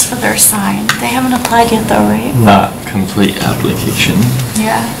variance for their sign. They haven't applied yet though, right? Not complete application.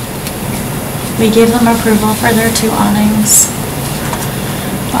 Yeah. We gave them approval for their 2 awnings.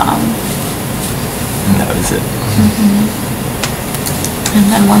 And that was it.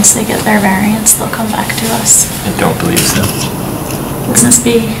 And then once they get their variance, they'll come back to us. I don't believe so. Business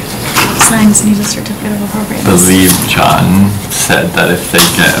B, signs need a certificate of I appropriateness. believe John said that if they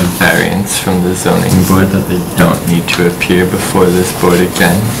get a variance from the zoning board, that they don't need to appear before this board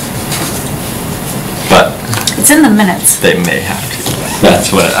again. But It's in the minutes. they may have to.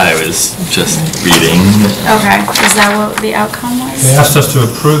 That's what I was just reading. Okay, is that what the outcome was? They asked us to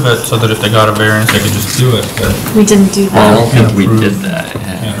approve it so that if they got a variance, they could just do it, but We didn't do I that. don't think we Approved. did that.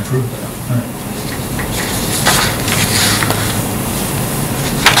 can't approve that. Right.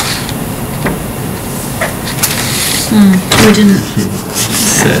 We didn't.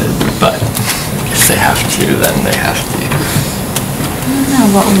 Said, but if they have to, then they have to. I don't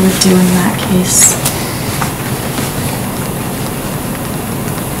know what we would do in that case.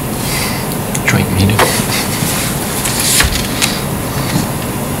 Joint meeting.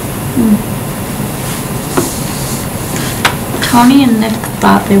 Tony and Nick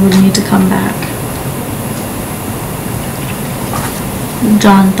thought they would need to come back.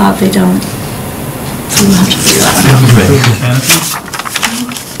 John thought they don't. So we'll have to figure that one out.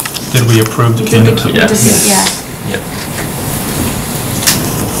 Did we approve the Did the canopy? canopy? Yeah. Yep.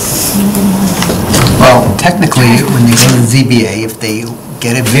 Well, technically, when they go to ZBA, if they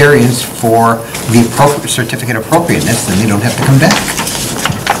get a variance for the certificate of appropriateness, then they don't have to come back.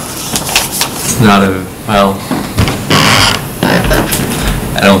 It's not a, well,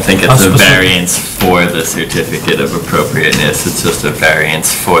 I don't think it's a variance for the certificate of appropriateness, it's just a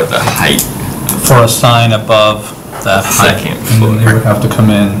variance for the height. For a sign above that height. Second And then they would have to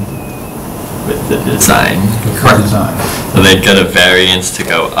come in with the design. with the design. So they'd get a variance to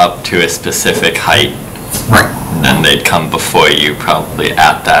go up to a specific height. Right. And then they'd come before you probably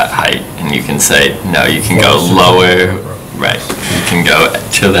at that height, and you can say, no, you can go lower, right, you can go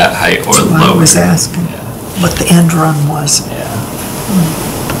to that height or So lower. I was asking what the end run was.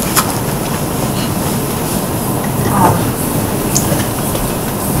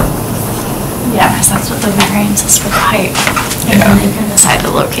 Yeah, because that's what the variance is for the height. And then they can decide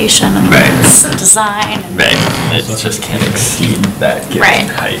the location and Right. the design. and- Right, it just can't exceed that Right.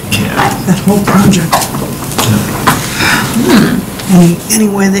 given height, yeah. That whole project. Any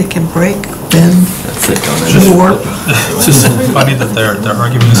way they can break, bend, That's it, don't it? warp. It's just funny that their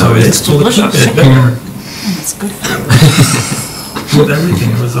argument is always, it's to keep it bigger. It's good for you. With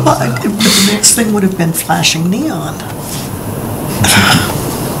everything, it was Well, always that. but the next thing would have been flashing neon.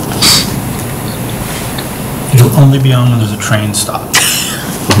 It'll only be on when there's a train stop.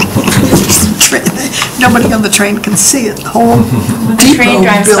 Nobody on the train can see it, the whole When the train depot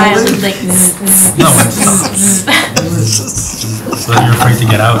drives by, it'll building. be like, zzz, zzz, No, when it stops. So that you're afraid to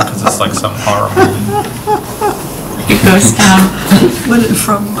get out because it's like some horror movie. it goes down. When it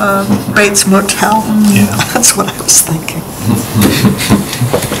from Bates Motel. Yeah. That's what I was thinking.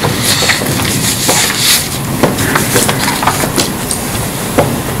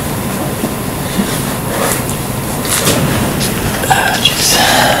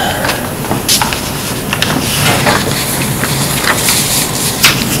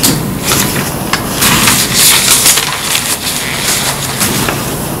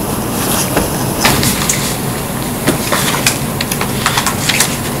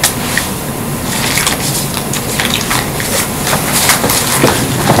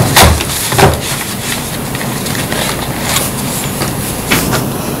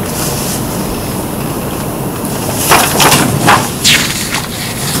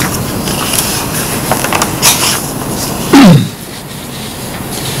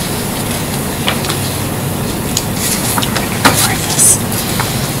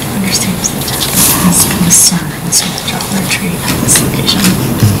 Understands the town has concerns with Dollar Tree at this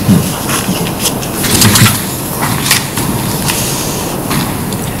location.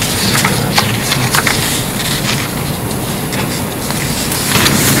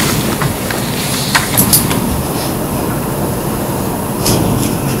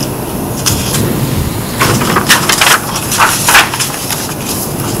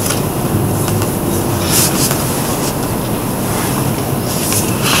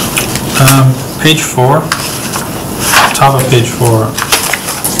 Page 4, top of page 4,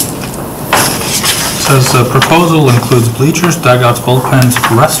 says the proposal includes bleachers, dugouts, bullpens,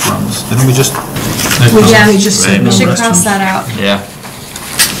 restrooms. Didn't we just? Yeah, They just said we no should cross restrooms. that out. Yeah.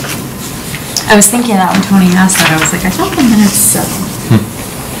 I was thinking that when Tony asked that, I was like, I thought the minutes said.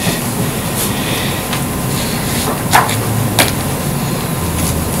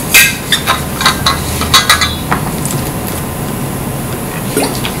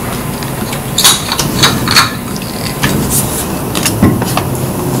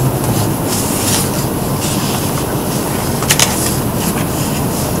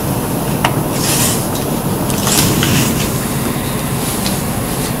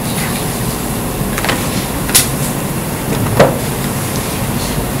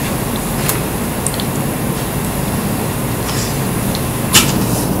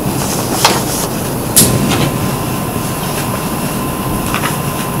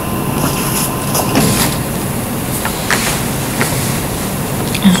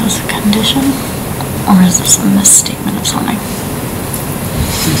 Is this a condition, or is this a misstatement of zoning?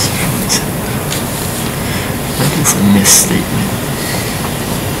 That is a misstatement.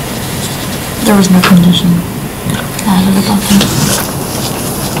 There was no condition added about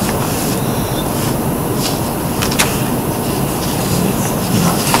that.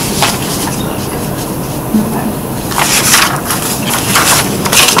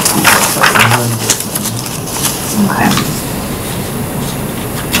 Okay.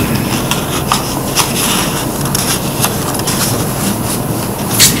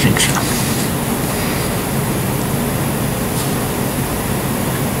 I think so.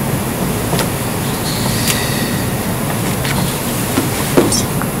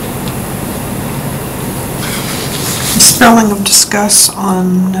 Spelling of discuss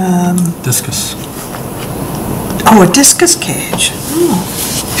on, Discus. oh, a discus cage. Oh.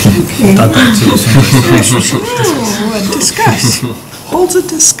 Okay. Thought that too. Oh, a discuss. Holds a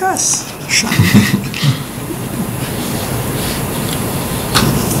discuss.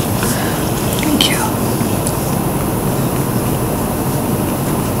 Thank you.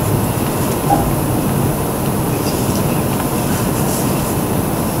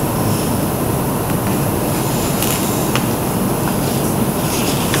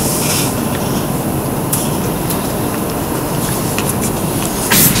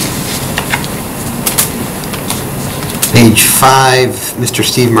 Page 5, Mr.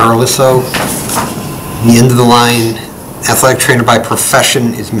 Steve Marlisso, the end of the line, athletic trainer by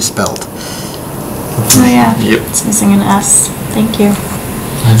profession is misspelled. Oh, yeah. Yep. It's missing an S. Thank you.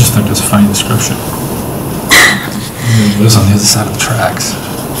 I just think it's a funny description. He lives on the other side of the tracks.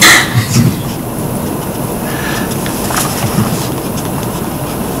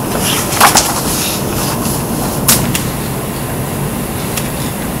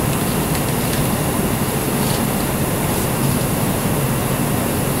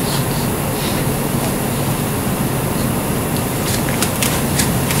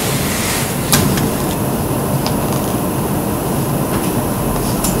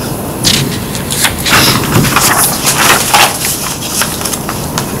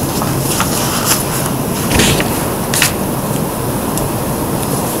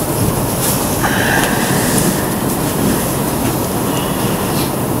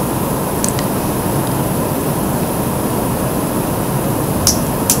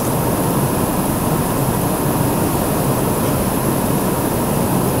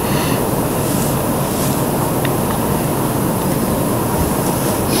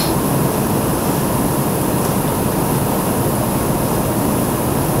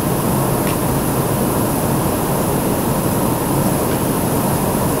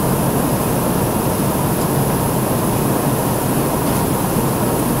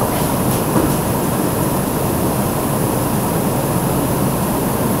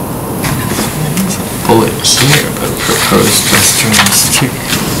 Bullet here about proposed restrooms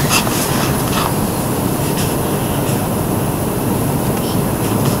too.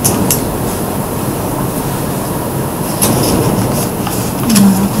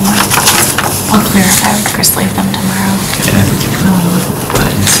 I'll clarify with Chris Latham tomorrow.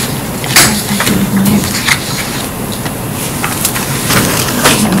 Buttons.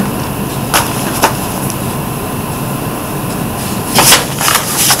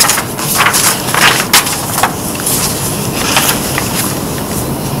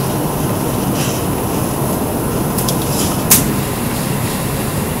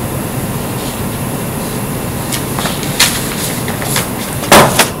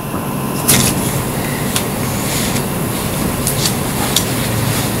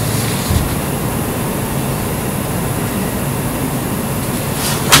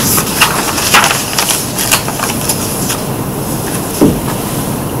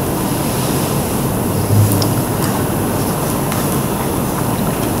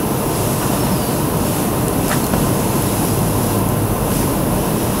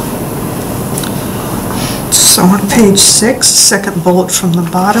 So on page 6, second bullet from the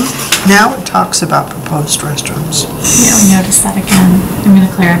bottom, now it talks about proposed restrooms. Yeah, we noticed that again. I'm going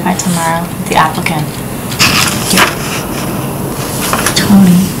to clarify tomorrow with the applicant.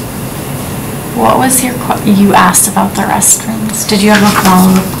 Tony, what was you asked about the restrooms? Did you have a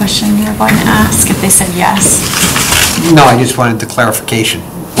follow-up question you were going to ask if they said yes? No, I just wanted the clarification.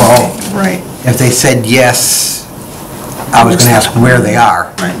 Well, Right. if they said yes, I was going to ask where they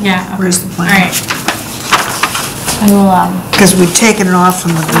are. Right. Yeah. Okay. Where's the All plan? right. I will, Because we've taken it off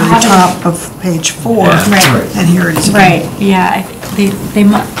from the very top of page 4, Right. and here it is again. right, yeah, they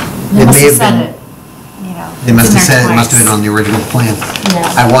must It may have have said been- it, you know. They must it's in have said, there it must have been twice. on the original plan.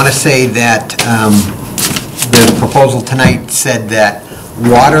 Yeah. I want to say that the proposal tonight said that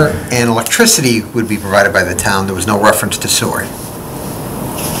water and electricity would be provided by the town. There was no reference to sewer.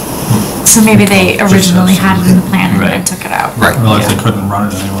 So maybe they originally had it in the plan and then took it out. Right. I realized they couldn't run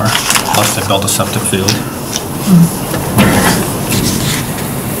it anywhere unless they built a septic field.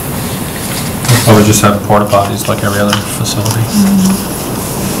 They'll probably just have porta potties like every other facility.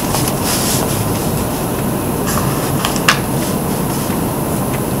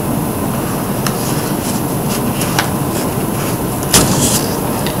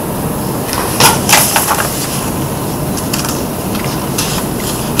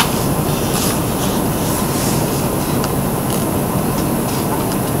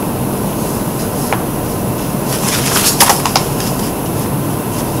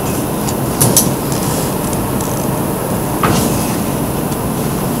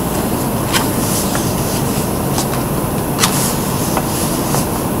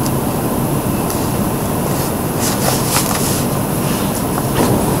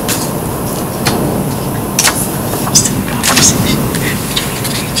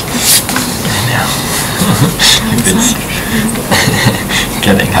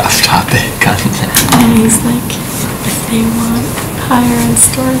 Getting off topic on that. And he's like, if they want higher-end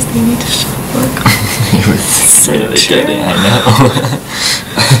stores, they need to shop local. He was really getting, I know.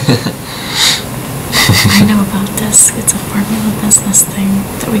 I know about this. It's a formula business thing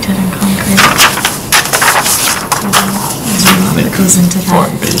that we did in concrete. There's a lot that goes into that.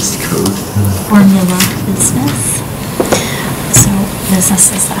 Form-based code. Formula business. So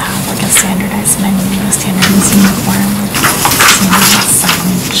businesses that have like a standardized menu, a standardized uniform, standardized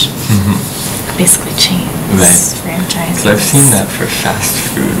signage, basically chains, franchises. Because I've seen that for fast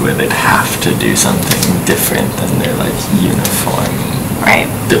food where they'd have to do something different than their like uniform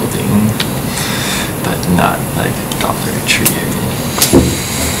building, but not like Dollar Tree area.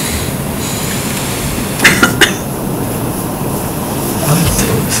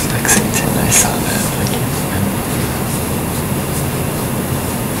 It was Lexington, I saw that.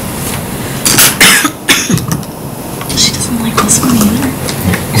 She doesn't like this one either.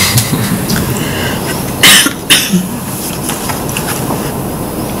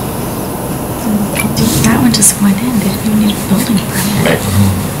 That one just went in, they didn't even need a building permit.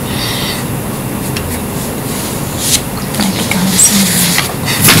 Might be gone soon.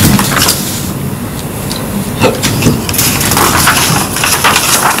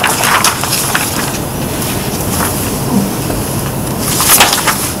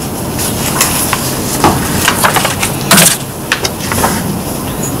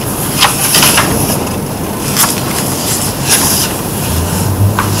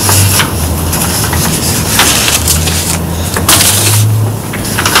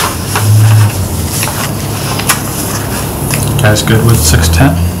 Guys good with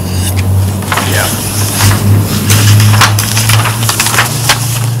 610? Yeah.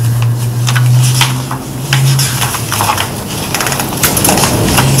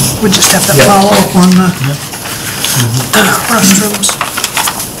 We just have to follow up on the restrooms.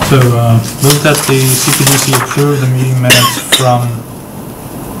 So, move that the CPDC approve the meeting minutes from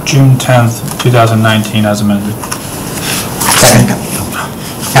June 10th, 2019 as amended. Second.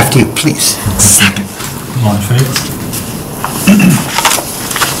 After you, please. All in favor?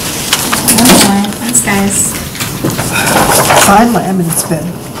 Thanks, guys. Finally, I mean, it's been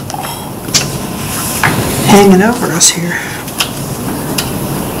hanging over us here.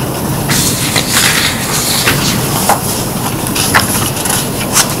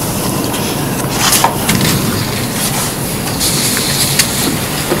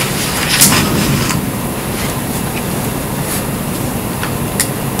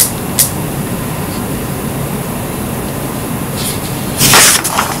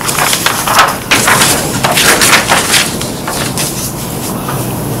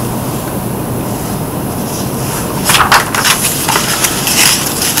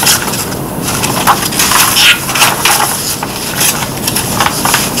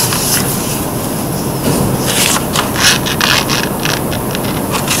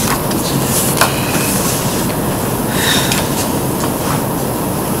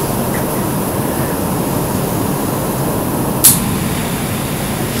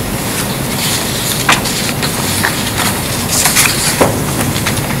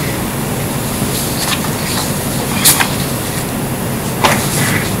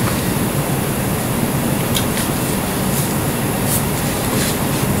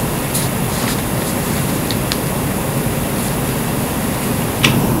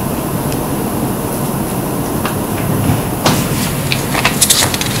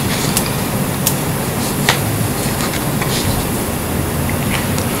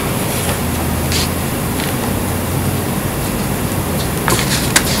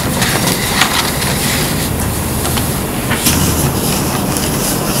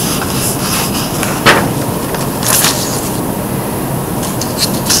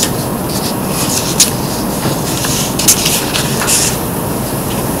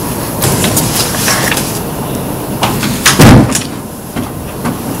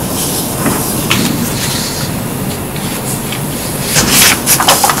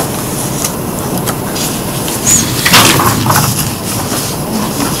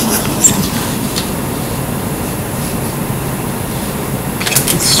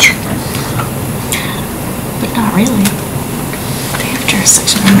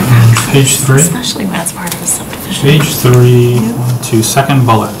 Page 3. Especially when it's part of a subdivision. Page 3, 1, 2, second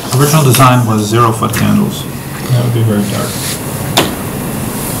bullet. Original design was 0-foot candles. That would be very dark.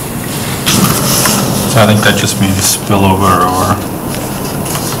 So I think that just means spillover or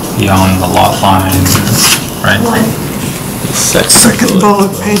beyond the lot line, right? Second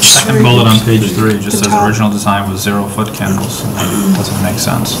bullet, page 3. Second bullet on page 3 just The says top. original design was 0-foot candles. And that doesn't make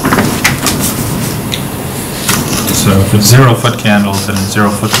sense. So if it's 0-foot candles, then it's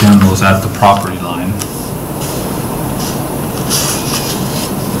 0-foot candles at the property line.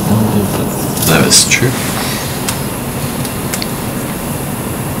 That is true.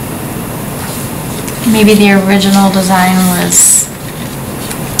 Maybe the original design was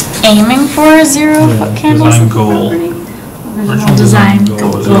aiming for a 0-foot candles Design at the goal. property? Original design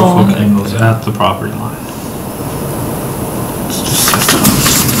goal was goal. 0-foot candles at the property line. It's just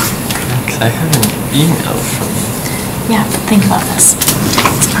Because I have an email from... Yeah, but think about this.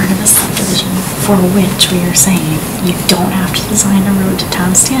 It's part of a subdivision for which we are saying you don't have to design a road to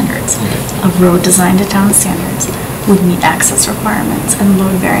town standards. A road designed to town standards would meet access requirements and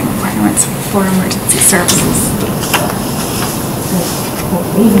load bearing requirements for emergency services.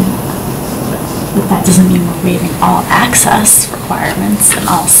 But that doesn't mean we're waiving all access requirements and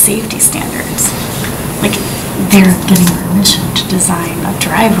all safety standards. Like, they're getting permission to design a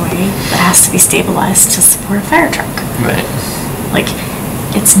driveway that has to be stabilized to support a fire truck. Right. Like,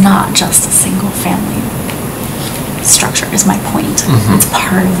 it's not just a single family structure, is my point. It's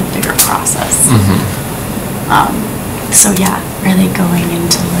part of a bigger process. So yeah, are they going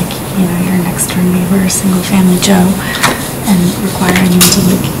into like, you know, your next door neighbor, single family Joe, and requiring him to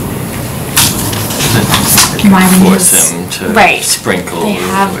like, Force him to right. sprinkle. They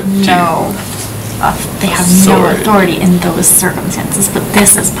have or do no authority in those circumstances, but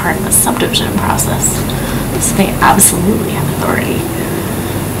this is part of the subdivision process. So they absolutely have authority.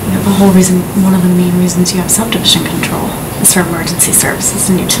 You know, the whole reason, one of the main reasons you have subdivision control is for emergency services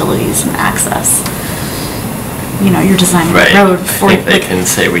and utilities and access. You know, you're designing Right. a road I for... think they can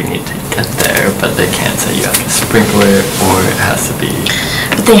say we need to get there, but they can't say you have to sprinkle it or it has to be...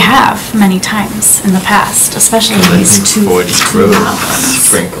 But they have many times in the past, especially I these think 40 two roads ones.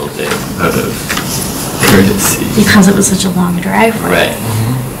 sprinkled it out of courtesy. Because it was such a long driveway. Right.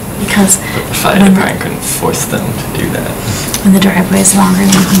 Because But the fire when department couldn't force them to do that. when the driveway is longer than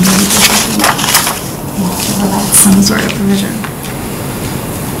 100 feet, you have to provide some sort of provision.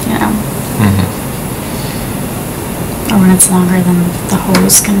 You know? Or when it's longer than the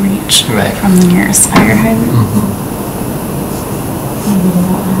hose can reach Right. from the nearest fire hydrant. Maybe they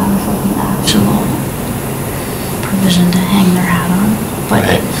don't have like an actual provision to hang their hat on, but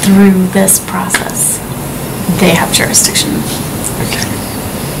Right. through this process, they have jurisdiction. Okay.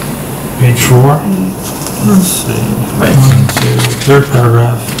 Page 4. Let's see. 1, 2, third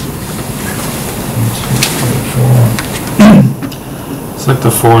paragraph. 1, 2, 3, 4. It's like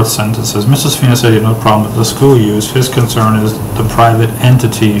the fourth sentence says, Mrs. Fina said he had no problem with the school use. His concern is the private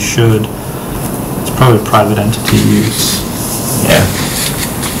entity should, it's probably private entity use. Yeah.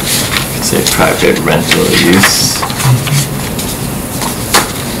 Say private rental use.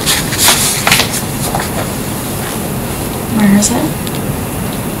 Where is it?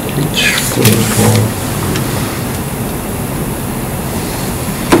 Page 44.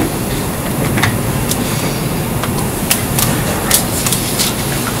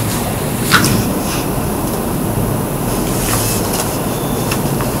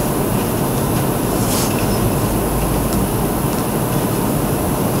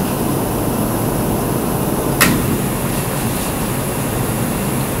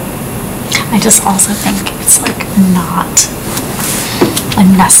 I just also think it's like not a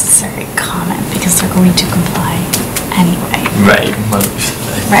necessary comment because they're going to comply anyway. Right. Most.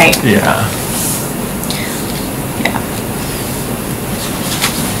 Right. Yeah. Yeah.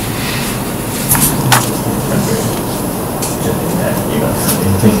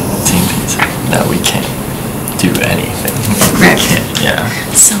 Same piece. No, we can't do anything. Right. We can't, yeah.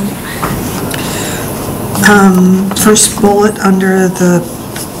 So, First bullet under the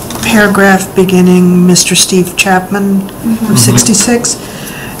paragraph beginning, Mr. Steve Chapman of 66,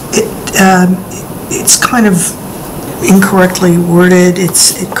 it's kind of incorrectly worded.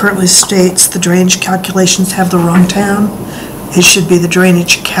 It currently states the drainage calculations have the wrong town. It should be the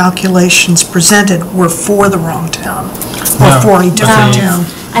drainage calculations presented were for the wrong town, or for a different town.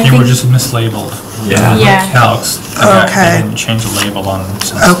 They were just mislabeled. Yeah. Yeah. Calcs. Okay. They didn't change the label on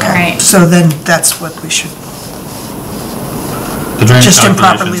some Okay, Right. so then that's what we should, The drainage Just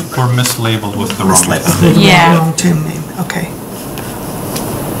improperly- calculations were mislabeled with the wrong. mislabeled with the Yeah. wrong town name, okay.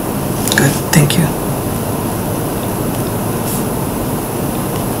 Good, thank you.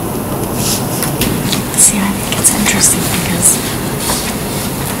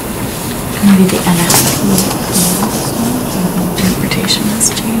 Maybe the interpretation has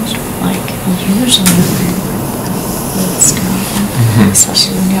changed, like usually it's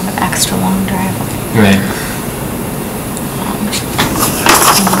especially when you have an extra long driveway. Right.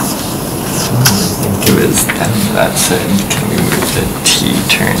 It was that said, can we move the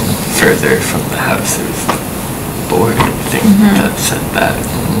T-turn further from the house's board? I think that said that,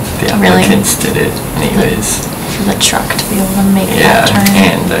 and the applicants did it anyways. For the truck to be able to make that turn.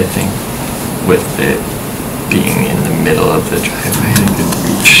 Yeah, and I think with it being in the middle of the driveway, I could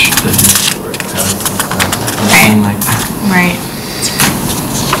reach the door. Right.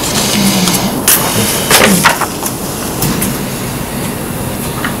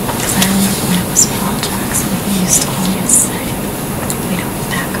 Because I remember when it was fall trucks, and he used to always say, we don't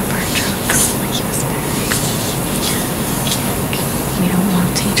back up our trucks, like he was very, we don't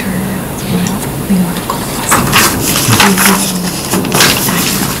want to turn around, we want to go across.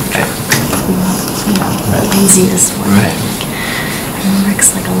 We want, the easiest one. Right. And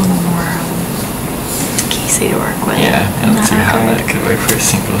Rick's like a little more easy to work with. Yeah, I don't see how that could work for a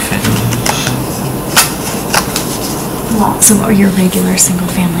single family. Lots of your regular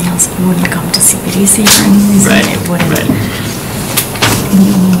single-family house wouldn't come to Cpdc for any reason. Right. It wouldn't. Right.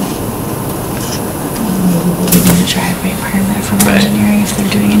 Maybe they need a driveway permit from engineering if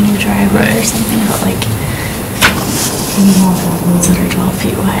they're doing a new driveway or something, but like, you want roads that are 12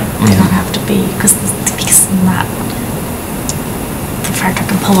 feet wide. They don't have to be, because not, the fire truck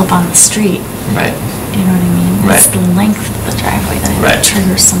can pull up on the street. Right. You know what I mean? Right. It's the length of the driveway that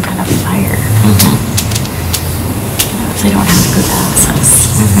triggers some kind of fire. If they don't have good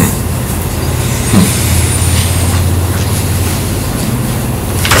access.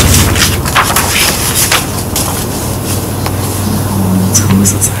 Those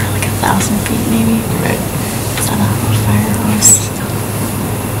hoses are like 1,000 feet maybe. Right. Is that a fire hose?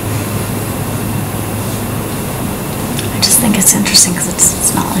 I just think it's interesting because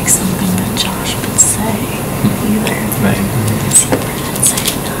it's not like something that Josh would say either. Right. It's he would say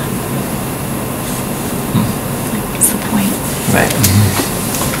it done. Like, what's the point? Right.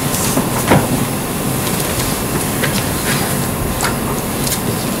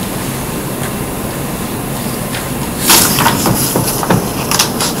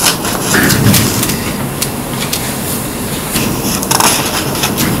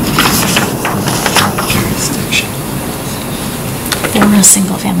 For a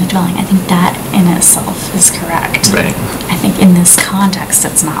single-family dwelling, I think that in itself is correct. Right. I think in this context,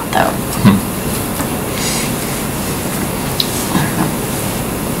 it's not, though.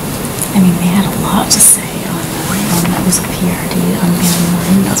 I mean, they had a lot to say on the one that was a PRD on Van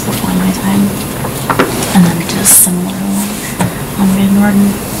Norden. That was before my time. And then just a similar one on Van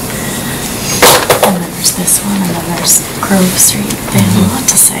Norden. And then there's this one, and then there's Grove Street. They had a lot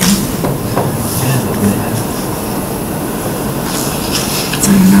to say. So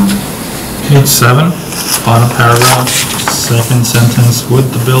I don't know. Page 7, bottom paragraph, second sentence, would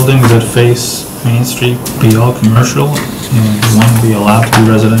the buildings that face Main Street be all commercial and one be allowed to be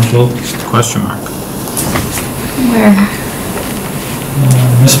residential? Question mark. Where?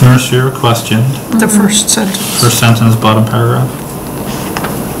 Ms. Mercier questioned. The first sentence. First sentence, bottom paragraph.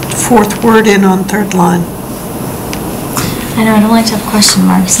 Fourth word in on third line. I know, I don't like to have question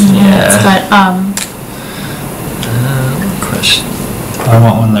marks in the minutes, but, Question. I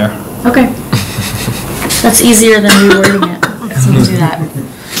want one there. okay. That's easier than rewording it, so we'll do that.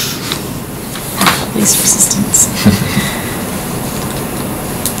 Path of least resistance.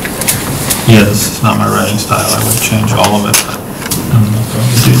 Yeah, this is not my writing style. I would change all of it, but I'm not going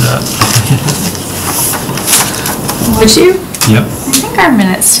to do that. Would you? Yep. I think our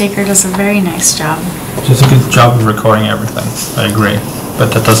minutes taker does a very nice job. Does a good job of recording everything. I agree.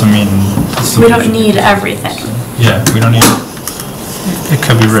 But that doesn't mean... We don't need everything. Yeah, we don't need... It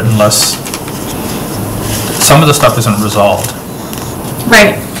could be written less... Some of the stuff isn't resolved.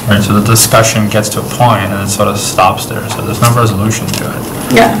 Right. Right, so the discussion gets to a point and it sort of stops there, so there's no resolution to it.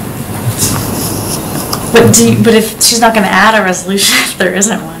 Yeah. But but if she's not gonna add a resolution if there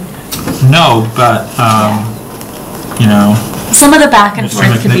isn't one. No, but, you know... Some of the back and Mr.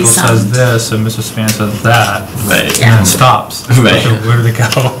 forth could be McNichol some. says this and Mr. Span says that. Right. And then it stops. Right. Where did it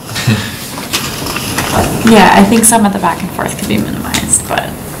go? Yeah, I think some of the back and forth could be minimized, but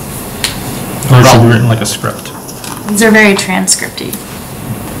Or it should be written like a script. these are very transcripty.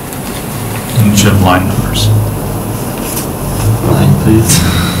 And it should have line numbers. Line, please.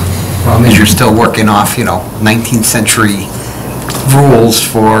 Problem is, you're still working off, 19th century rules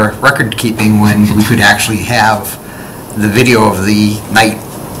for record keeping when we could actually have the video of the night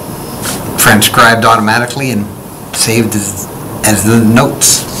transcribed automatically and saved as the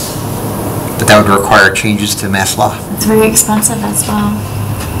notes. But that would require changes to mass law. It's very expensive as well.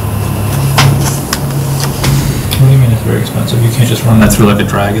 What do you mean it's very expensive? You can't just run that through like a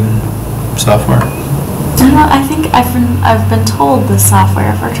Dragon software? I don't know, I think I've been told the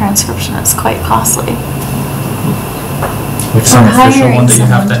software for transcription is quite costly. Like some official one that you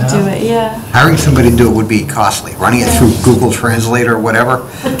have to do have? it, yeah. Hiring somebody to do it would be costly. Running it through Google Translate or whatever,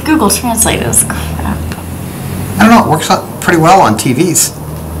 But Google Translate is crap. I don't know, it works out pretty well on TVs.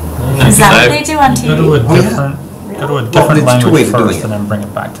 Is that what they do on Go to TV? a different, go to a different there's two language ways of doing first it. and then bring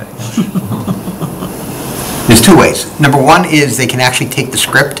it back to English. There's two ways. Number one is they can actually take the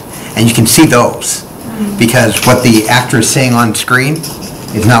script, and you can see those, because what the actor is saying on screen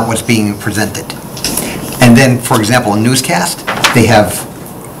is not what's being presented. And then, for example, a newscast, they have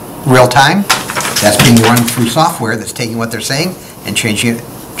real time, that's being run through software that's taking what they're saying and changing it,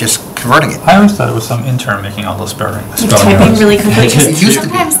 just converting it. I always thought it was some intern making all the spelling. Typing really quickly, It used to because be.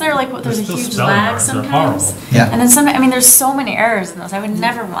 sometimes they're like, there's a They're still huge spelling lag errors, they're sometimes. horrible. Yeah. And then some, I mean, there's so many errors in those, I would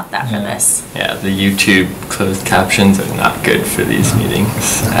never want that for this. Yeah, the YouTube closed captions are not good for these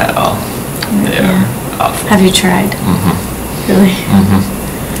meetings at all. They're awful. Have you tried? Really?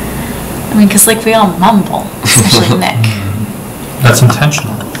 I mean, because like we all mumble, especially Nick. That's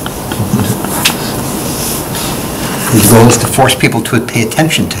intentional. His goal is to force people to pay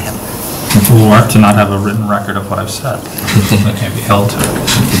attention to him. Or to not have a written record of what I've said. That can't be held to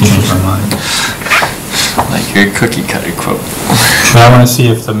change my mind. Like your cookie cutter quote. But I want to see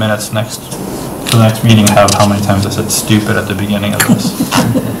if the minutes for the next meeting have how many times I said stupid at the beginning of this.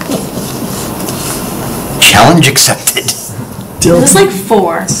 Challenge accepted. It was like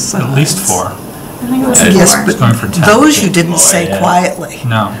 4. At least 4. I think it was Yes, 4. but Going for 10. those you didn't say yeah. quietly.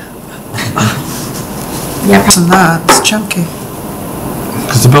 No, Yeah, It's not, it's chunky.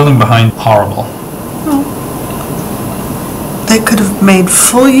 because the building behind, horrible. They could have made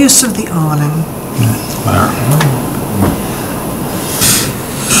full use of the awning.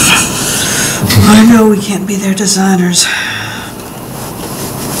 I know we can't be their designers.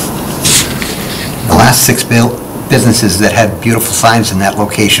 The last 6 businesses that had beautiful signs in that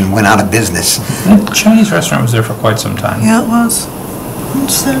location went out of business. That Chinese restaurant was there for quite some time. Yeah, it was.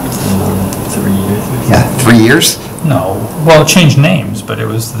 What's that? 3 years. Yeah, 3 years. No, well, it changed names, but it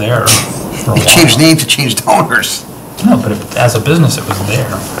was there for a while. It changed names, it changed owners. No, but as a business, it was there.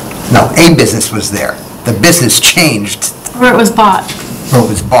 No, a business was there. The business changed where it was bought. where it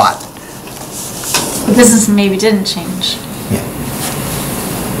was bought. The business maybe didn't change.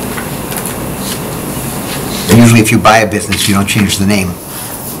 Usually if you buy a business, you don't change the name.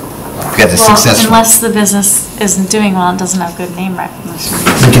 Because it's successful. Unless the business isn't doing well and doesn't have good name recognition.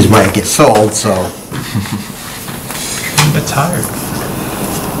 Which is why it gets sold, so. I'm a bit tired.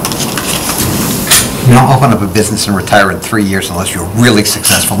 You don't open up a business and retire in 3 years unless you're really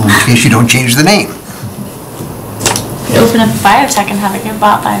successful, in which case you don't change the name. You open up a biotech and have it get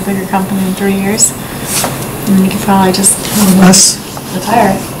bought by a bigger company in 3 years, and then you could probably just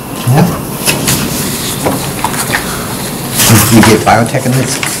retire. Yeah. If we get biotech in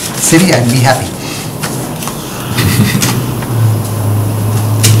this city, I'd be happy.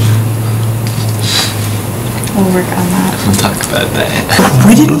 We'll work on that. We'll talk about that.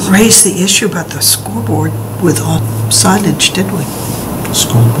 We didn't raise the issue about the scoreboard with all signage, did we?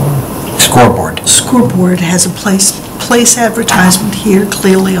 Scoreboard. Scoreboard has a place advertisement here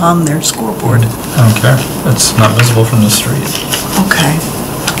clearly on their scoreboard. I don't care. It's not visible from the street. Okay.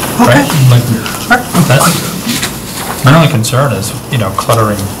 Right? Okay. My only concern is,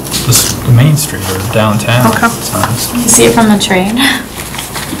 cluttering the main street or downtown Okay. signs. You see it from the train. I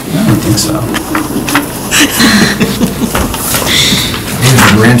don't think so. The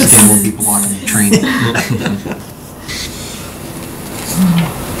grandstand will be blocking the train.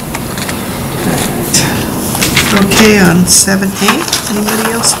 Okay, on 7-8,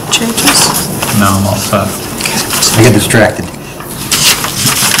 anybody else have changes? No, I'm all set. I get distracted.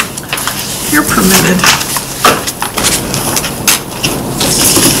 You're permitted.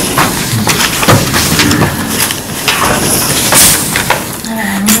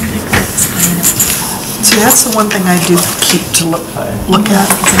 See, that's the one thing I do keep to look at,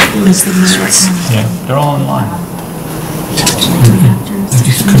 is the minutes. Yeah, they're all online. I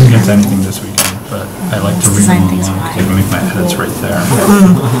just couldn't get to anything this weekend, but I like to read them online because I can make my edits right there.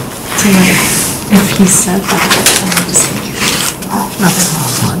 So if he said that, I would just think,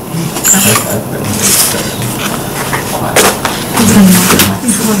 Nothing.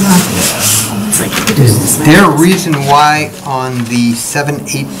 Is there a reason why on the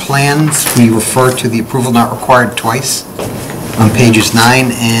 7-8 plans, we refer to the approval not required twice? On pages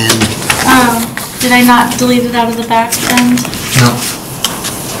 9 and... Did I not delete it out of the back end? No.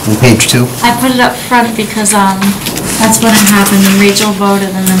 On page 2? I put it up front because, that's when it happened, and Rachel voted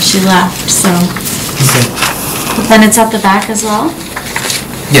and then she left, so. But then it's at the back as well?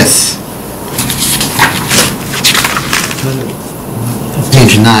 Yes.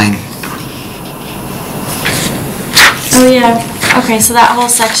 Page 9. Oh, yeah. Okay, so that whole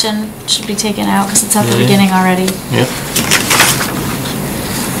section should be taken out because it's at the beginning already. Yep.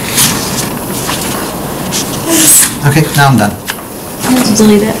 Okay, now I'm done. I have to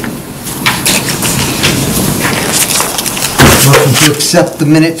delete it. Motion to accept the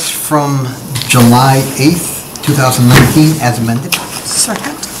minutes from July 8th, 2019 as amended.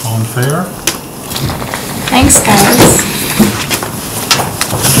 Second. All in favor? Thanks, guys.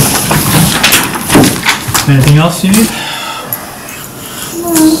 Anything else you need?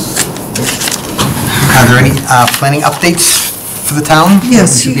 Are there any planning updates for the town? that we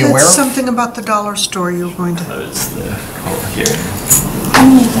Yes, should you be had aware of? something about the dollar store you were going to... That was the whole hearing.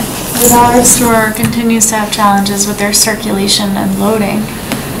 The dollar store continues to have challenges with their circulation and loading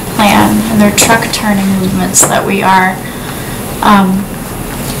plan and their truck turning movements that we are,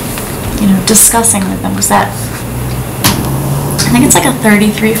 discussing with them. Was that, I think it's like a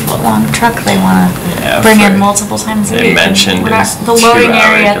 33-foot long truck they want to bring in multiple times a week. They mentioned it's the loading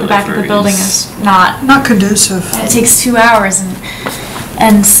 2-hour area at the back of the building deliveries. is not conducive. It takes 2 hours,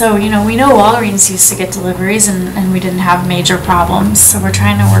 and so, we know Walgreens used to get deliveries and we didn't have major problems, so we're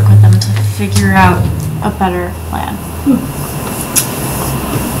trying to work with them to figure out a better plan.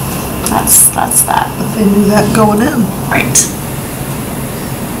 That's that. But they knew that going in. Right.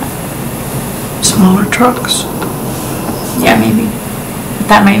 Smaller trucks. Yeah, maybe. But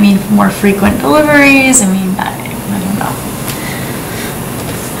that might mean more frequent deliveries. I don't know.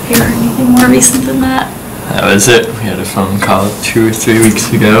 Have you heard anything more recent than that? That was it. We had a phone call 2 or 3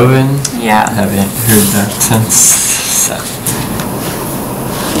 weeks ago and Yeah. haven't heard that since. So.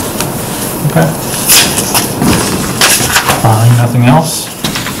 Okay. Nothing else?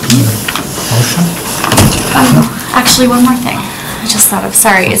 Motion? Actually, one more thing. I just thought of,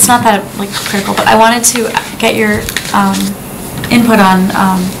 sorry, it's not that critical, but I wanted to get your input on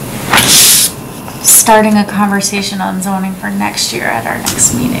starting a conversation on zoning for next year at our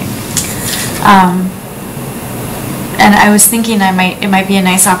next meeting. And I was thinking it might be a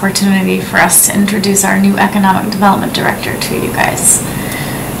nice opportunity for us to introduce our new economic development director to you guys.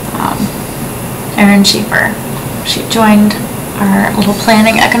 Erin Schaefer. She joined our little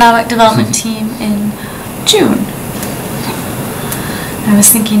planning economic development team in June. I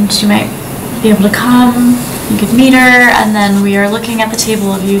was thinking she might be able to come, you could meet her, and then we are looking at the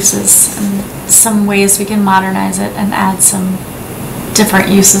table of uses and some ways we can modernize it and add some different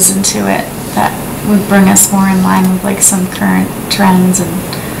uses into it that would bring us more in line with some current trends and,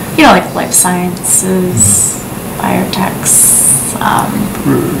 like life sciences, biotechs,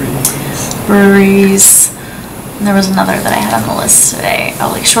 breweries. And there was another that I had on the list today,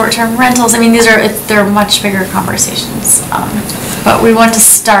 short-term rentals. They're much bigger conversations. But we want to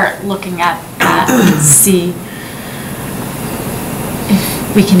start looking at that and see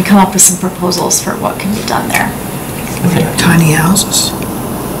if we can come up with some proposals for what can be done there. Tiny houses.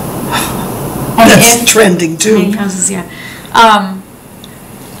 That's trending too. Tiny houses, yeah.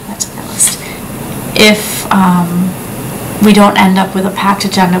 That's on my list. If we don't end up with a packed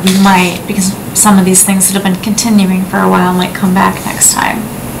agenda, we might, because some of these things that have been continuing for a while might come back next time.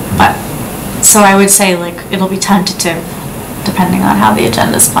 But, so I would say it'll be tentative, depending on how the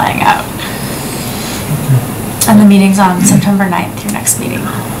agenda's playing out. And the meeting's on September 9th, your next meeting.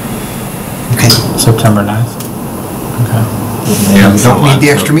 Okay. September 9th. Okay. Yeah, Don't need the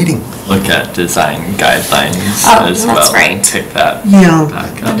extra meeting. Look at design guidelines as well. That's right. And pick that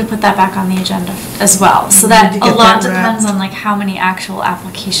back And up. to put that back on the agenda as well. So We need that to a get lot that depends on how many actual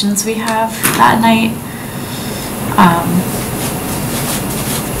applications we have that night.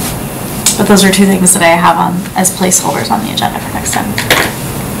 But those are two things that I have on as placeholders on the agenda for next time.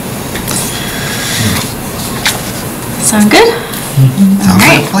 Sound good? Sounds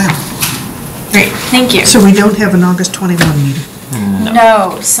like a plan. Great, thank you. So we don't have an August 21 meeting?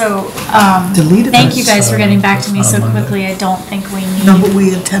 No, so, Deleted thank you this. guys for getting back to me so quickly. I don't think we need. No, but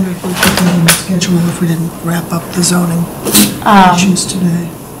we intended we could do the schedule if we didn't wrap up the zoning issues today.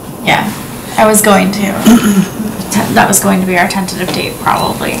 Yeah, I was going to. That was going to be our tentative date,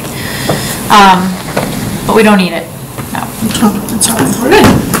 probably. But we don't need it, no. That's all right. We're good,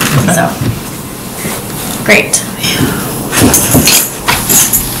 so. Great.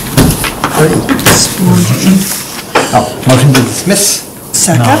 Motion to dismiss?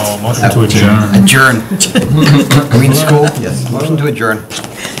 Second? No, motion to adjourn. Adjourn. Are we in school? Yes. Motion to adjourn.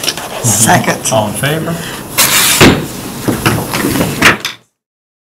 Second. All in favor?